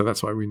can. And so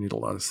that's why we need a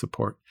lot of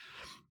support.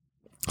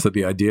 So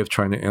the idea of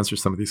trying to answer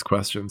some of these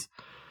questions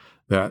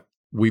that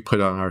we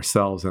put on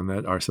ourselves and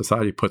that our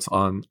society puts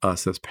on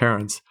us as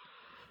parents,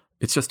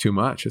 it's just too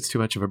much. It's too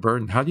much of a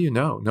burden. How do you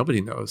know? Nobody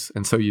knows.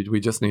 And so we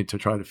just need to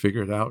try to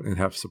figure it out and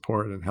have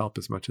support and help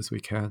as much as we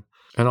can.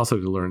 And also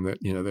to learn that,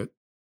 that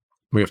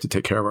we have to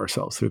take care of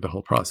ourselves through the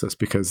whole process,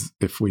 because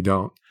if we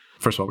don't,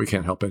 first of all, we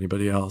can't help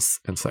anybody else.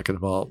 And second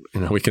of all,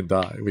 we can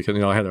die. We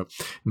can, I had in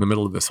the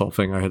middle of this whole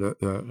thing, I had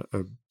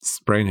a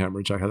brain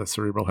hemorrhage. I had a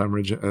cerebral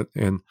hemorrhage at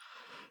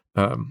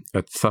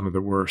some of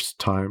the worst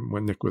time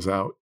when Nick was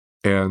out.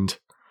 And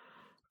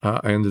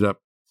I ended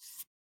up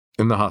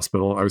in the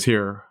hospital. I was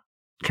here.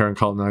 Karen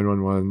called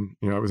 911.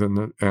 I was in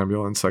the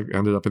ambulance. I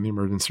ended up in the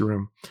emergency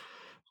room.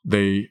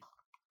 They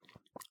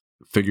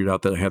figured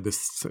out that I had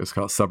this, it's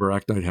called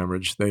subarachnoid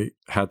hemorrhage. They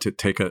had to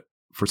take it,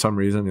 for some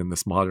reason, in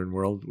this modern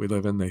world we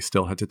live in, they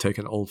still had to take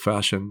an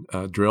old-fashioned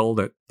drill,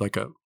 that like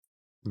a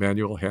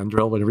manual hand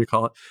drill, whatever you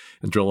call it,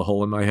 and drill a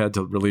hole in my head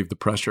to relieve the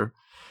pressure.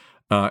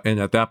 And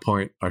at that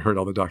point, I heard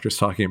all the doctors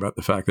talking about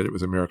the fact that it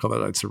was a miracle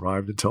that I'd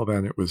survived. Until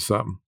then, it was,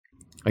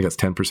 I guess,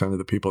 10% of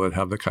the people that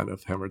have the kind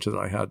of hemorrhage that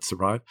I had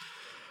survived.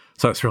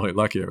 So I was really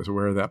lucky. I was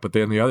aware of that. But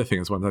then the other thing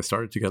is, when I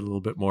started to get a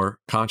little bit more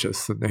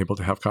conscious and able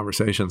to have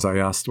conversations, I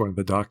asked one of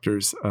the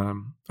doctors,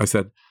 I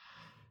said,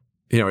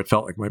 it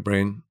felt like my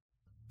brain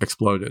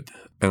exploded.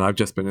 And I've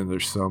just been in there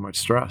so much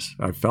stress.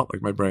 I felt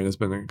like my brain has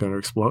been going to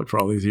explode for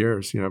all these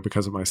years,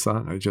 because of my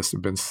son. I just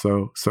have been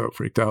so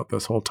freaked out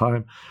this whole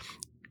time.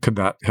 Could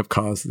that have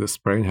caused this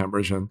brain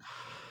hemorrhage? And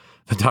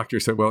the doctor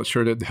said, well, it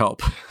sure didn't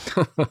help.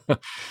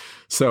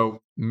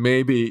 So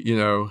maybe,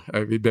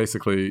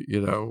 basically,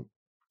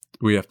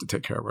 we have to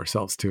take care of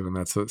ourselves too. And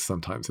that's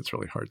sometimes it's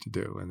really hard to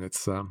do. And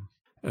it's,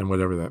 and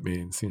whatever that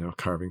means,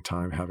 carving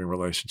time, having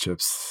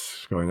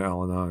relationships, going to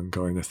Al-Anon,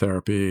 going to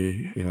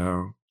therapy,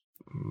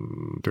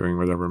 doing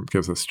whatever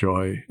gives us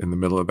joy in the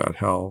middle of that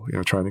hell,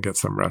 trying to get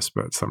some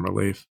respite, some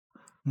relief.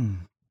 Well,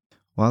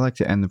 I like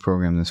to end the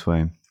program this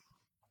way.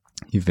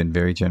 You've been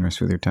very generous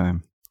with your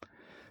time.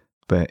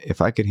 But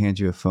if I could hand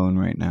you a phone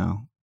right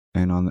now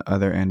and on the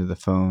other end of the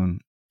phone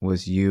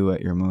was you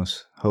at your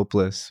most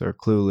hopeless or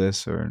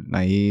clueless or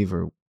naive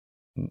or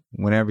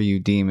whatever you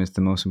deem is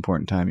the most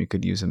important time you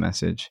could use a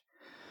message,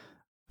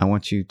 I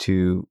want you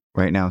to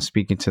right now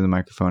speak into the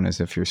microphone as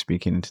if you're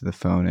speaking into the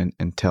phone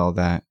and tell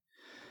that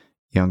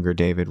younger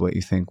David what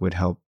you think would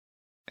help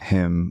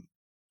him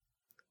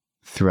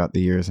throughout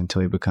the years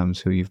until he becomes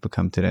who you've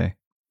become today.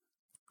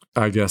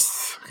 I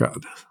guess,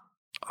 God,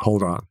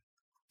 hold on.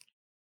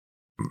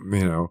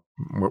 You know,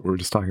 what we were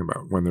just talking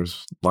about, when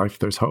there's life,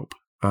 there's hope.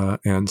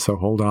 And so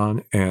hold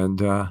on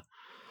and,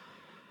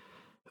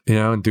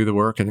 and do the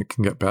work, and it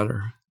can get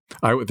better.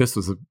 This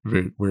was a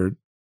very weird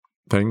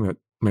thing that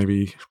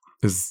maybe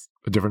is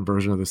a different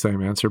version of the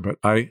same answer, but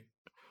I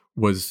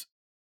was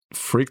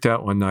freaked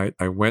out one night.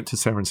 I went to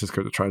San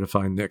Francisco to try to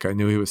find Nick. I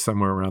knew he was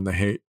somewhere around the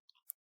Haight.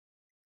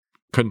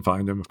 Couldn't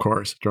find him, of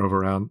course. Drove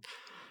around,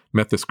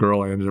 met this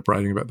girl. I ended up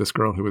writing about this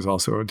girl who was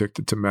also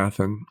addicted to meth,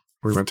 and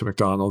we went to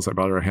McDonald's. I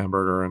bought her a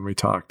hamburger, and we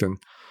talked, and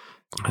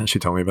she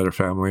told me about her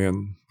family,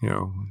 and,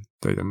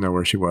 they didn't know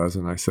where she was.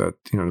 And I said,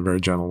 in a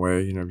very gentle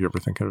way, if you're ever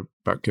thinking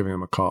about giving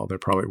them a call, they're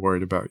probably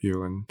worried about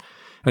you. And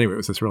anyway, it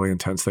was this really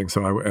intense thing.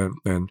 So I went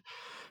and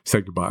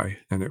said goodbye,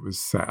 and it was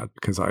sad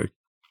because I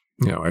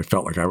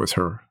felt like I was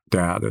her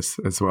dad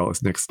as well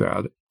as Nick's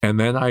dad. And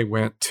then I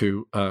went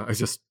to, I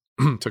just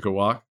took a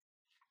walk,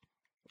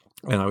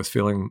 and I was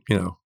feeling,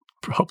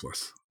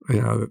 hopeless.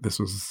 That this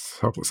was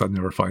hopeless. I'd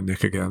never find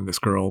Nick again. This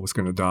girl was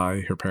going to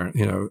die, her parent,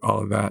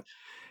 all of that.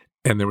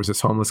 And there was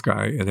this homeless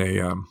guy in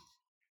a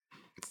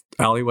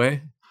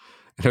alleyway,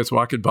 and I was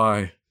walking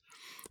by,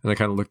 and I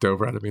kind of looked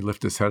over at him. He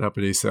lifted his head up,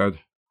 and he said,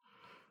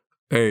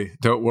 "Hey,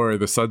 don't worry,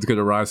 the sun's going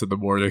to rise in the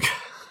morning."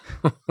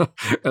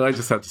 And I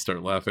just had to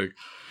start laughing.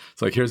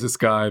 It's like, here's this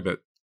guy that,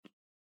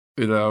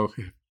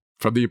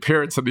 from the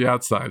appearance on the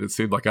outside, it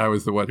seemed like I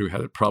was the one who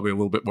had it probably a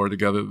little bit more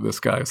together than this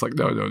guy. It's like,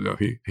 no,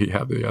 he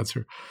had the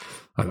answer.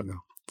 I don't know.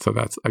 So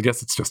I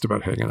guess it's just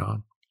about hanging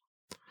on.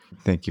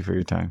 Thank you for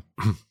your time.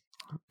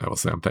 Well,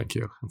 Sam, thank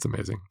you. It's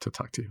amazing to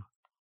talk to you.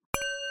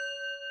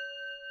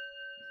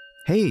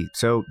 Hey,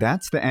 so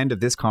that's the end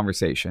of this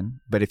conversation.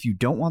 But if you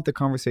don't want the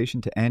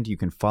conversation to end, you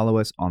can follow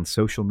us on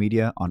social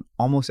media on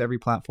almost every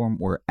platform.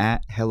 We're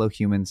at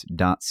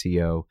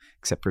hellohumans.co,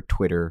 except for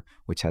Twitter,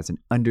 which has an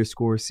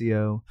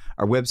 _co.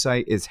 Our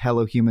website is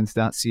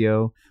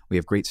hellohumans.co. We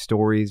have great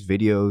stories,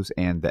 videos,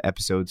 and the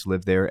episodes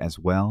live there as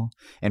well.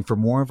 And for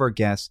more of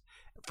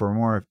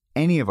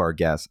any of our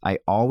guests, I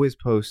always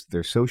post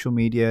their social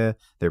media,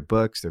 their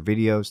books, their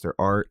videos, their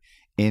art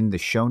in the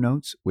show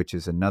notes, which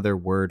is another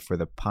word for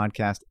the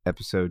podcast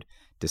episode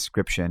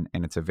description,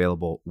 and it's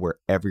available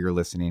wherever you're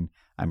listening.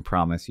 I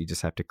promise you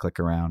just have to click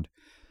around.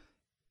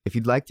 If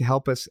you'd like to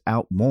help us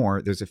out more,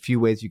 there's a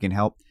few ways you can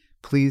help.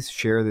 Please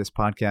share this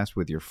podcast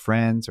with your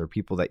friends or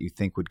people that you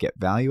think would get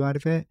value out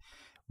of it.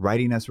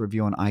 Writing us a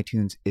review on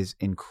iTunes is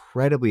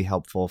incredibly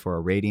helpful for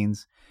our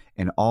ratings.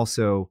 And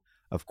also,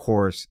 of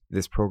course,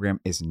 this program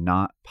is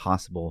not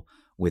possible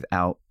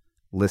without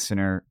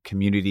listener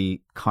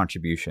community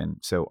contribution.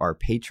 So our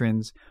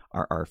patrons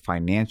are our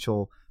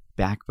financial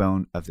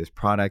backbone of this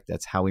product.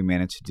 That's how we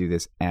manage to do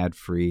this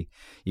ad-free.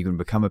 You can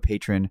become a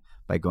patron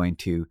by going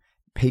to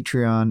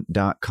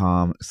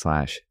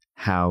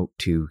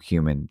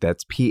patreon.com/howtohuman.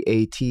 That's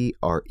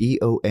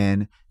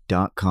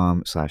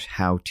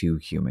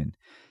patreon.com/howtohuman.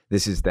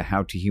 This is the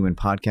How to Human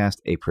podcast,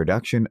 a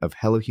production of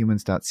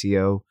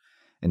hellohumans.co.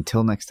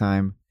 Until next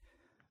time,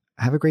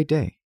 have a great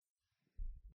day.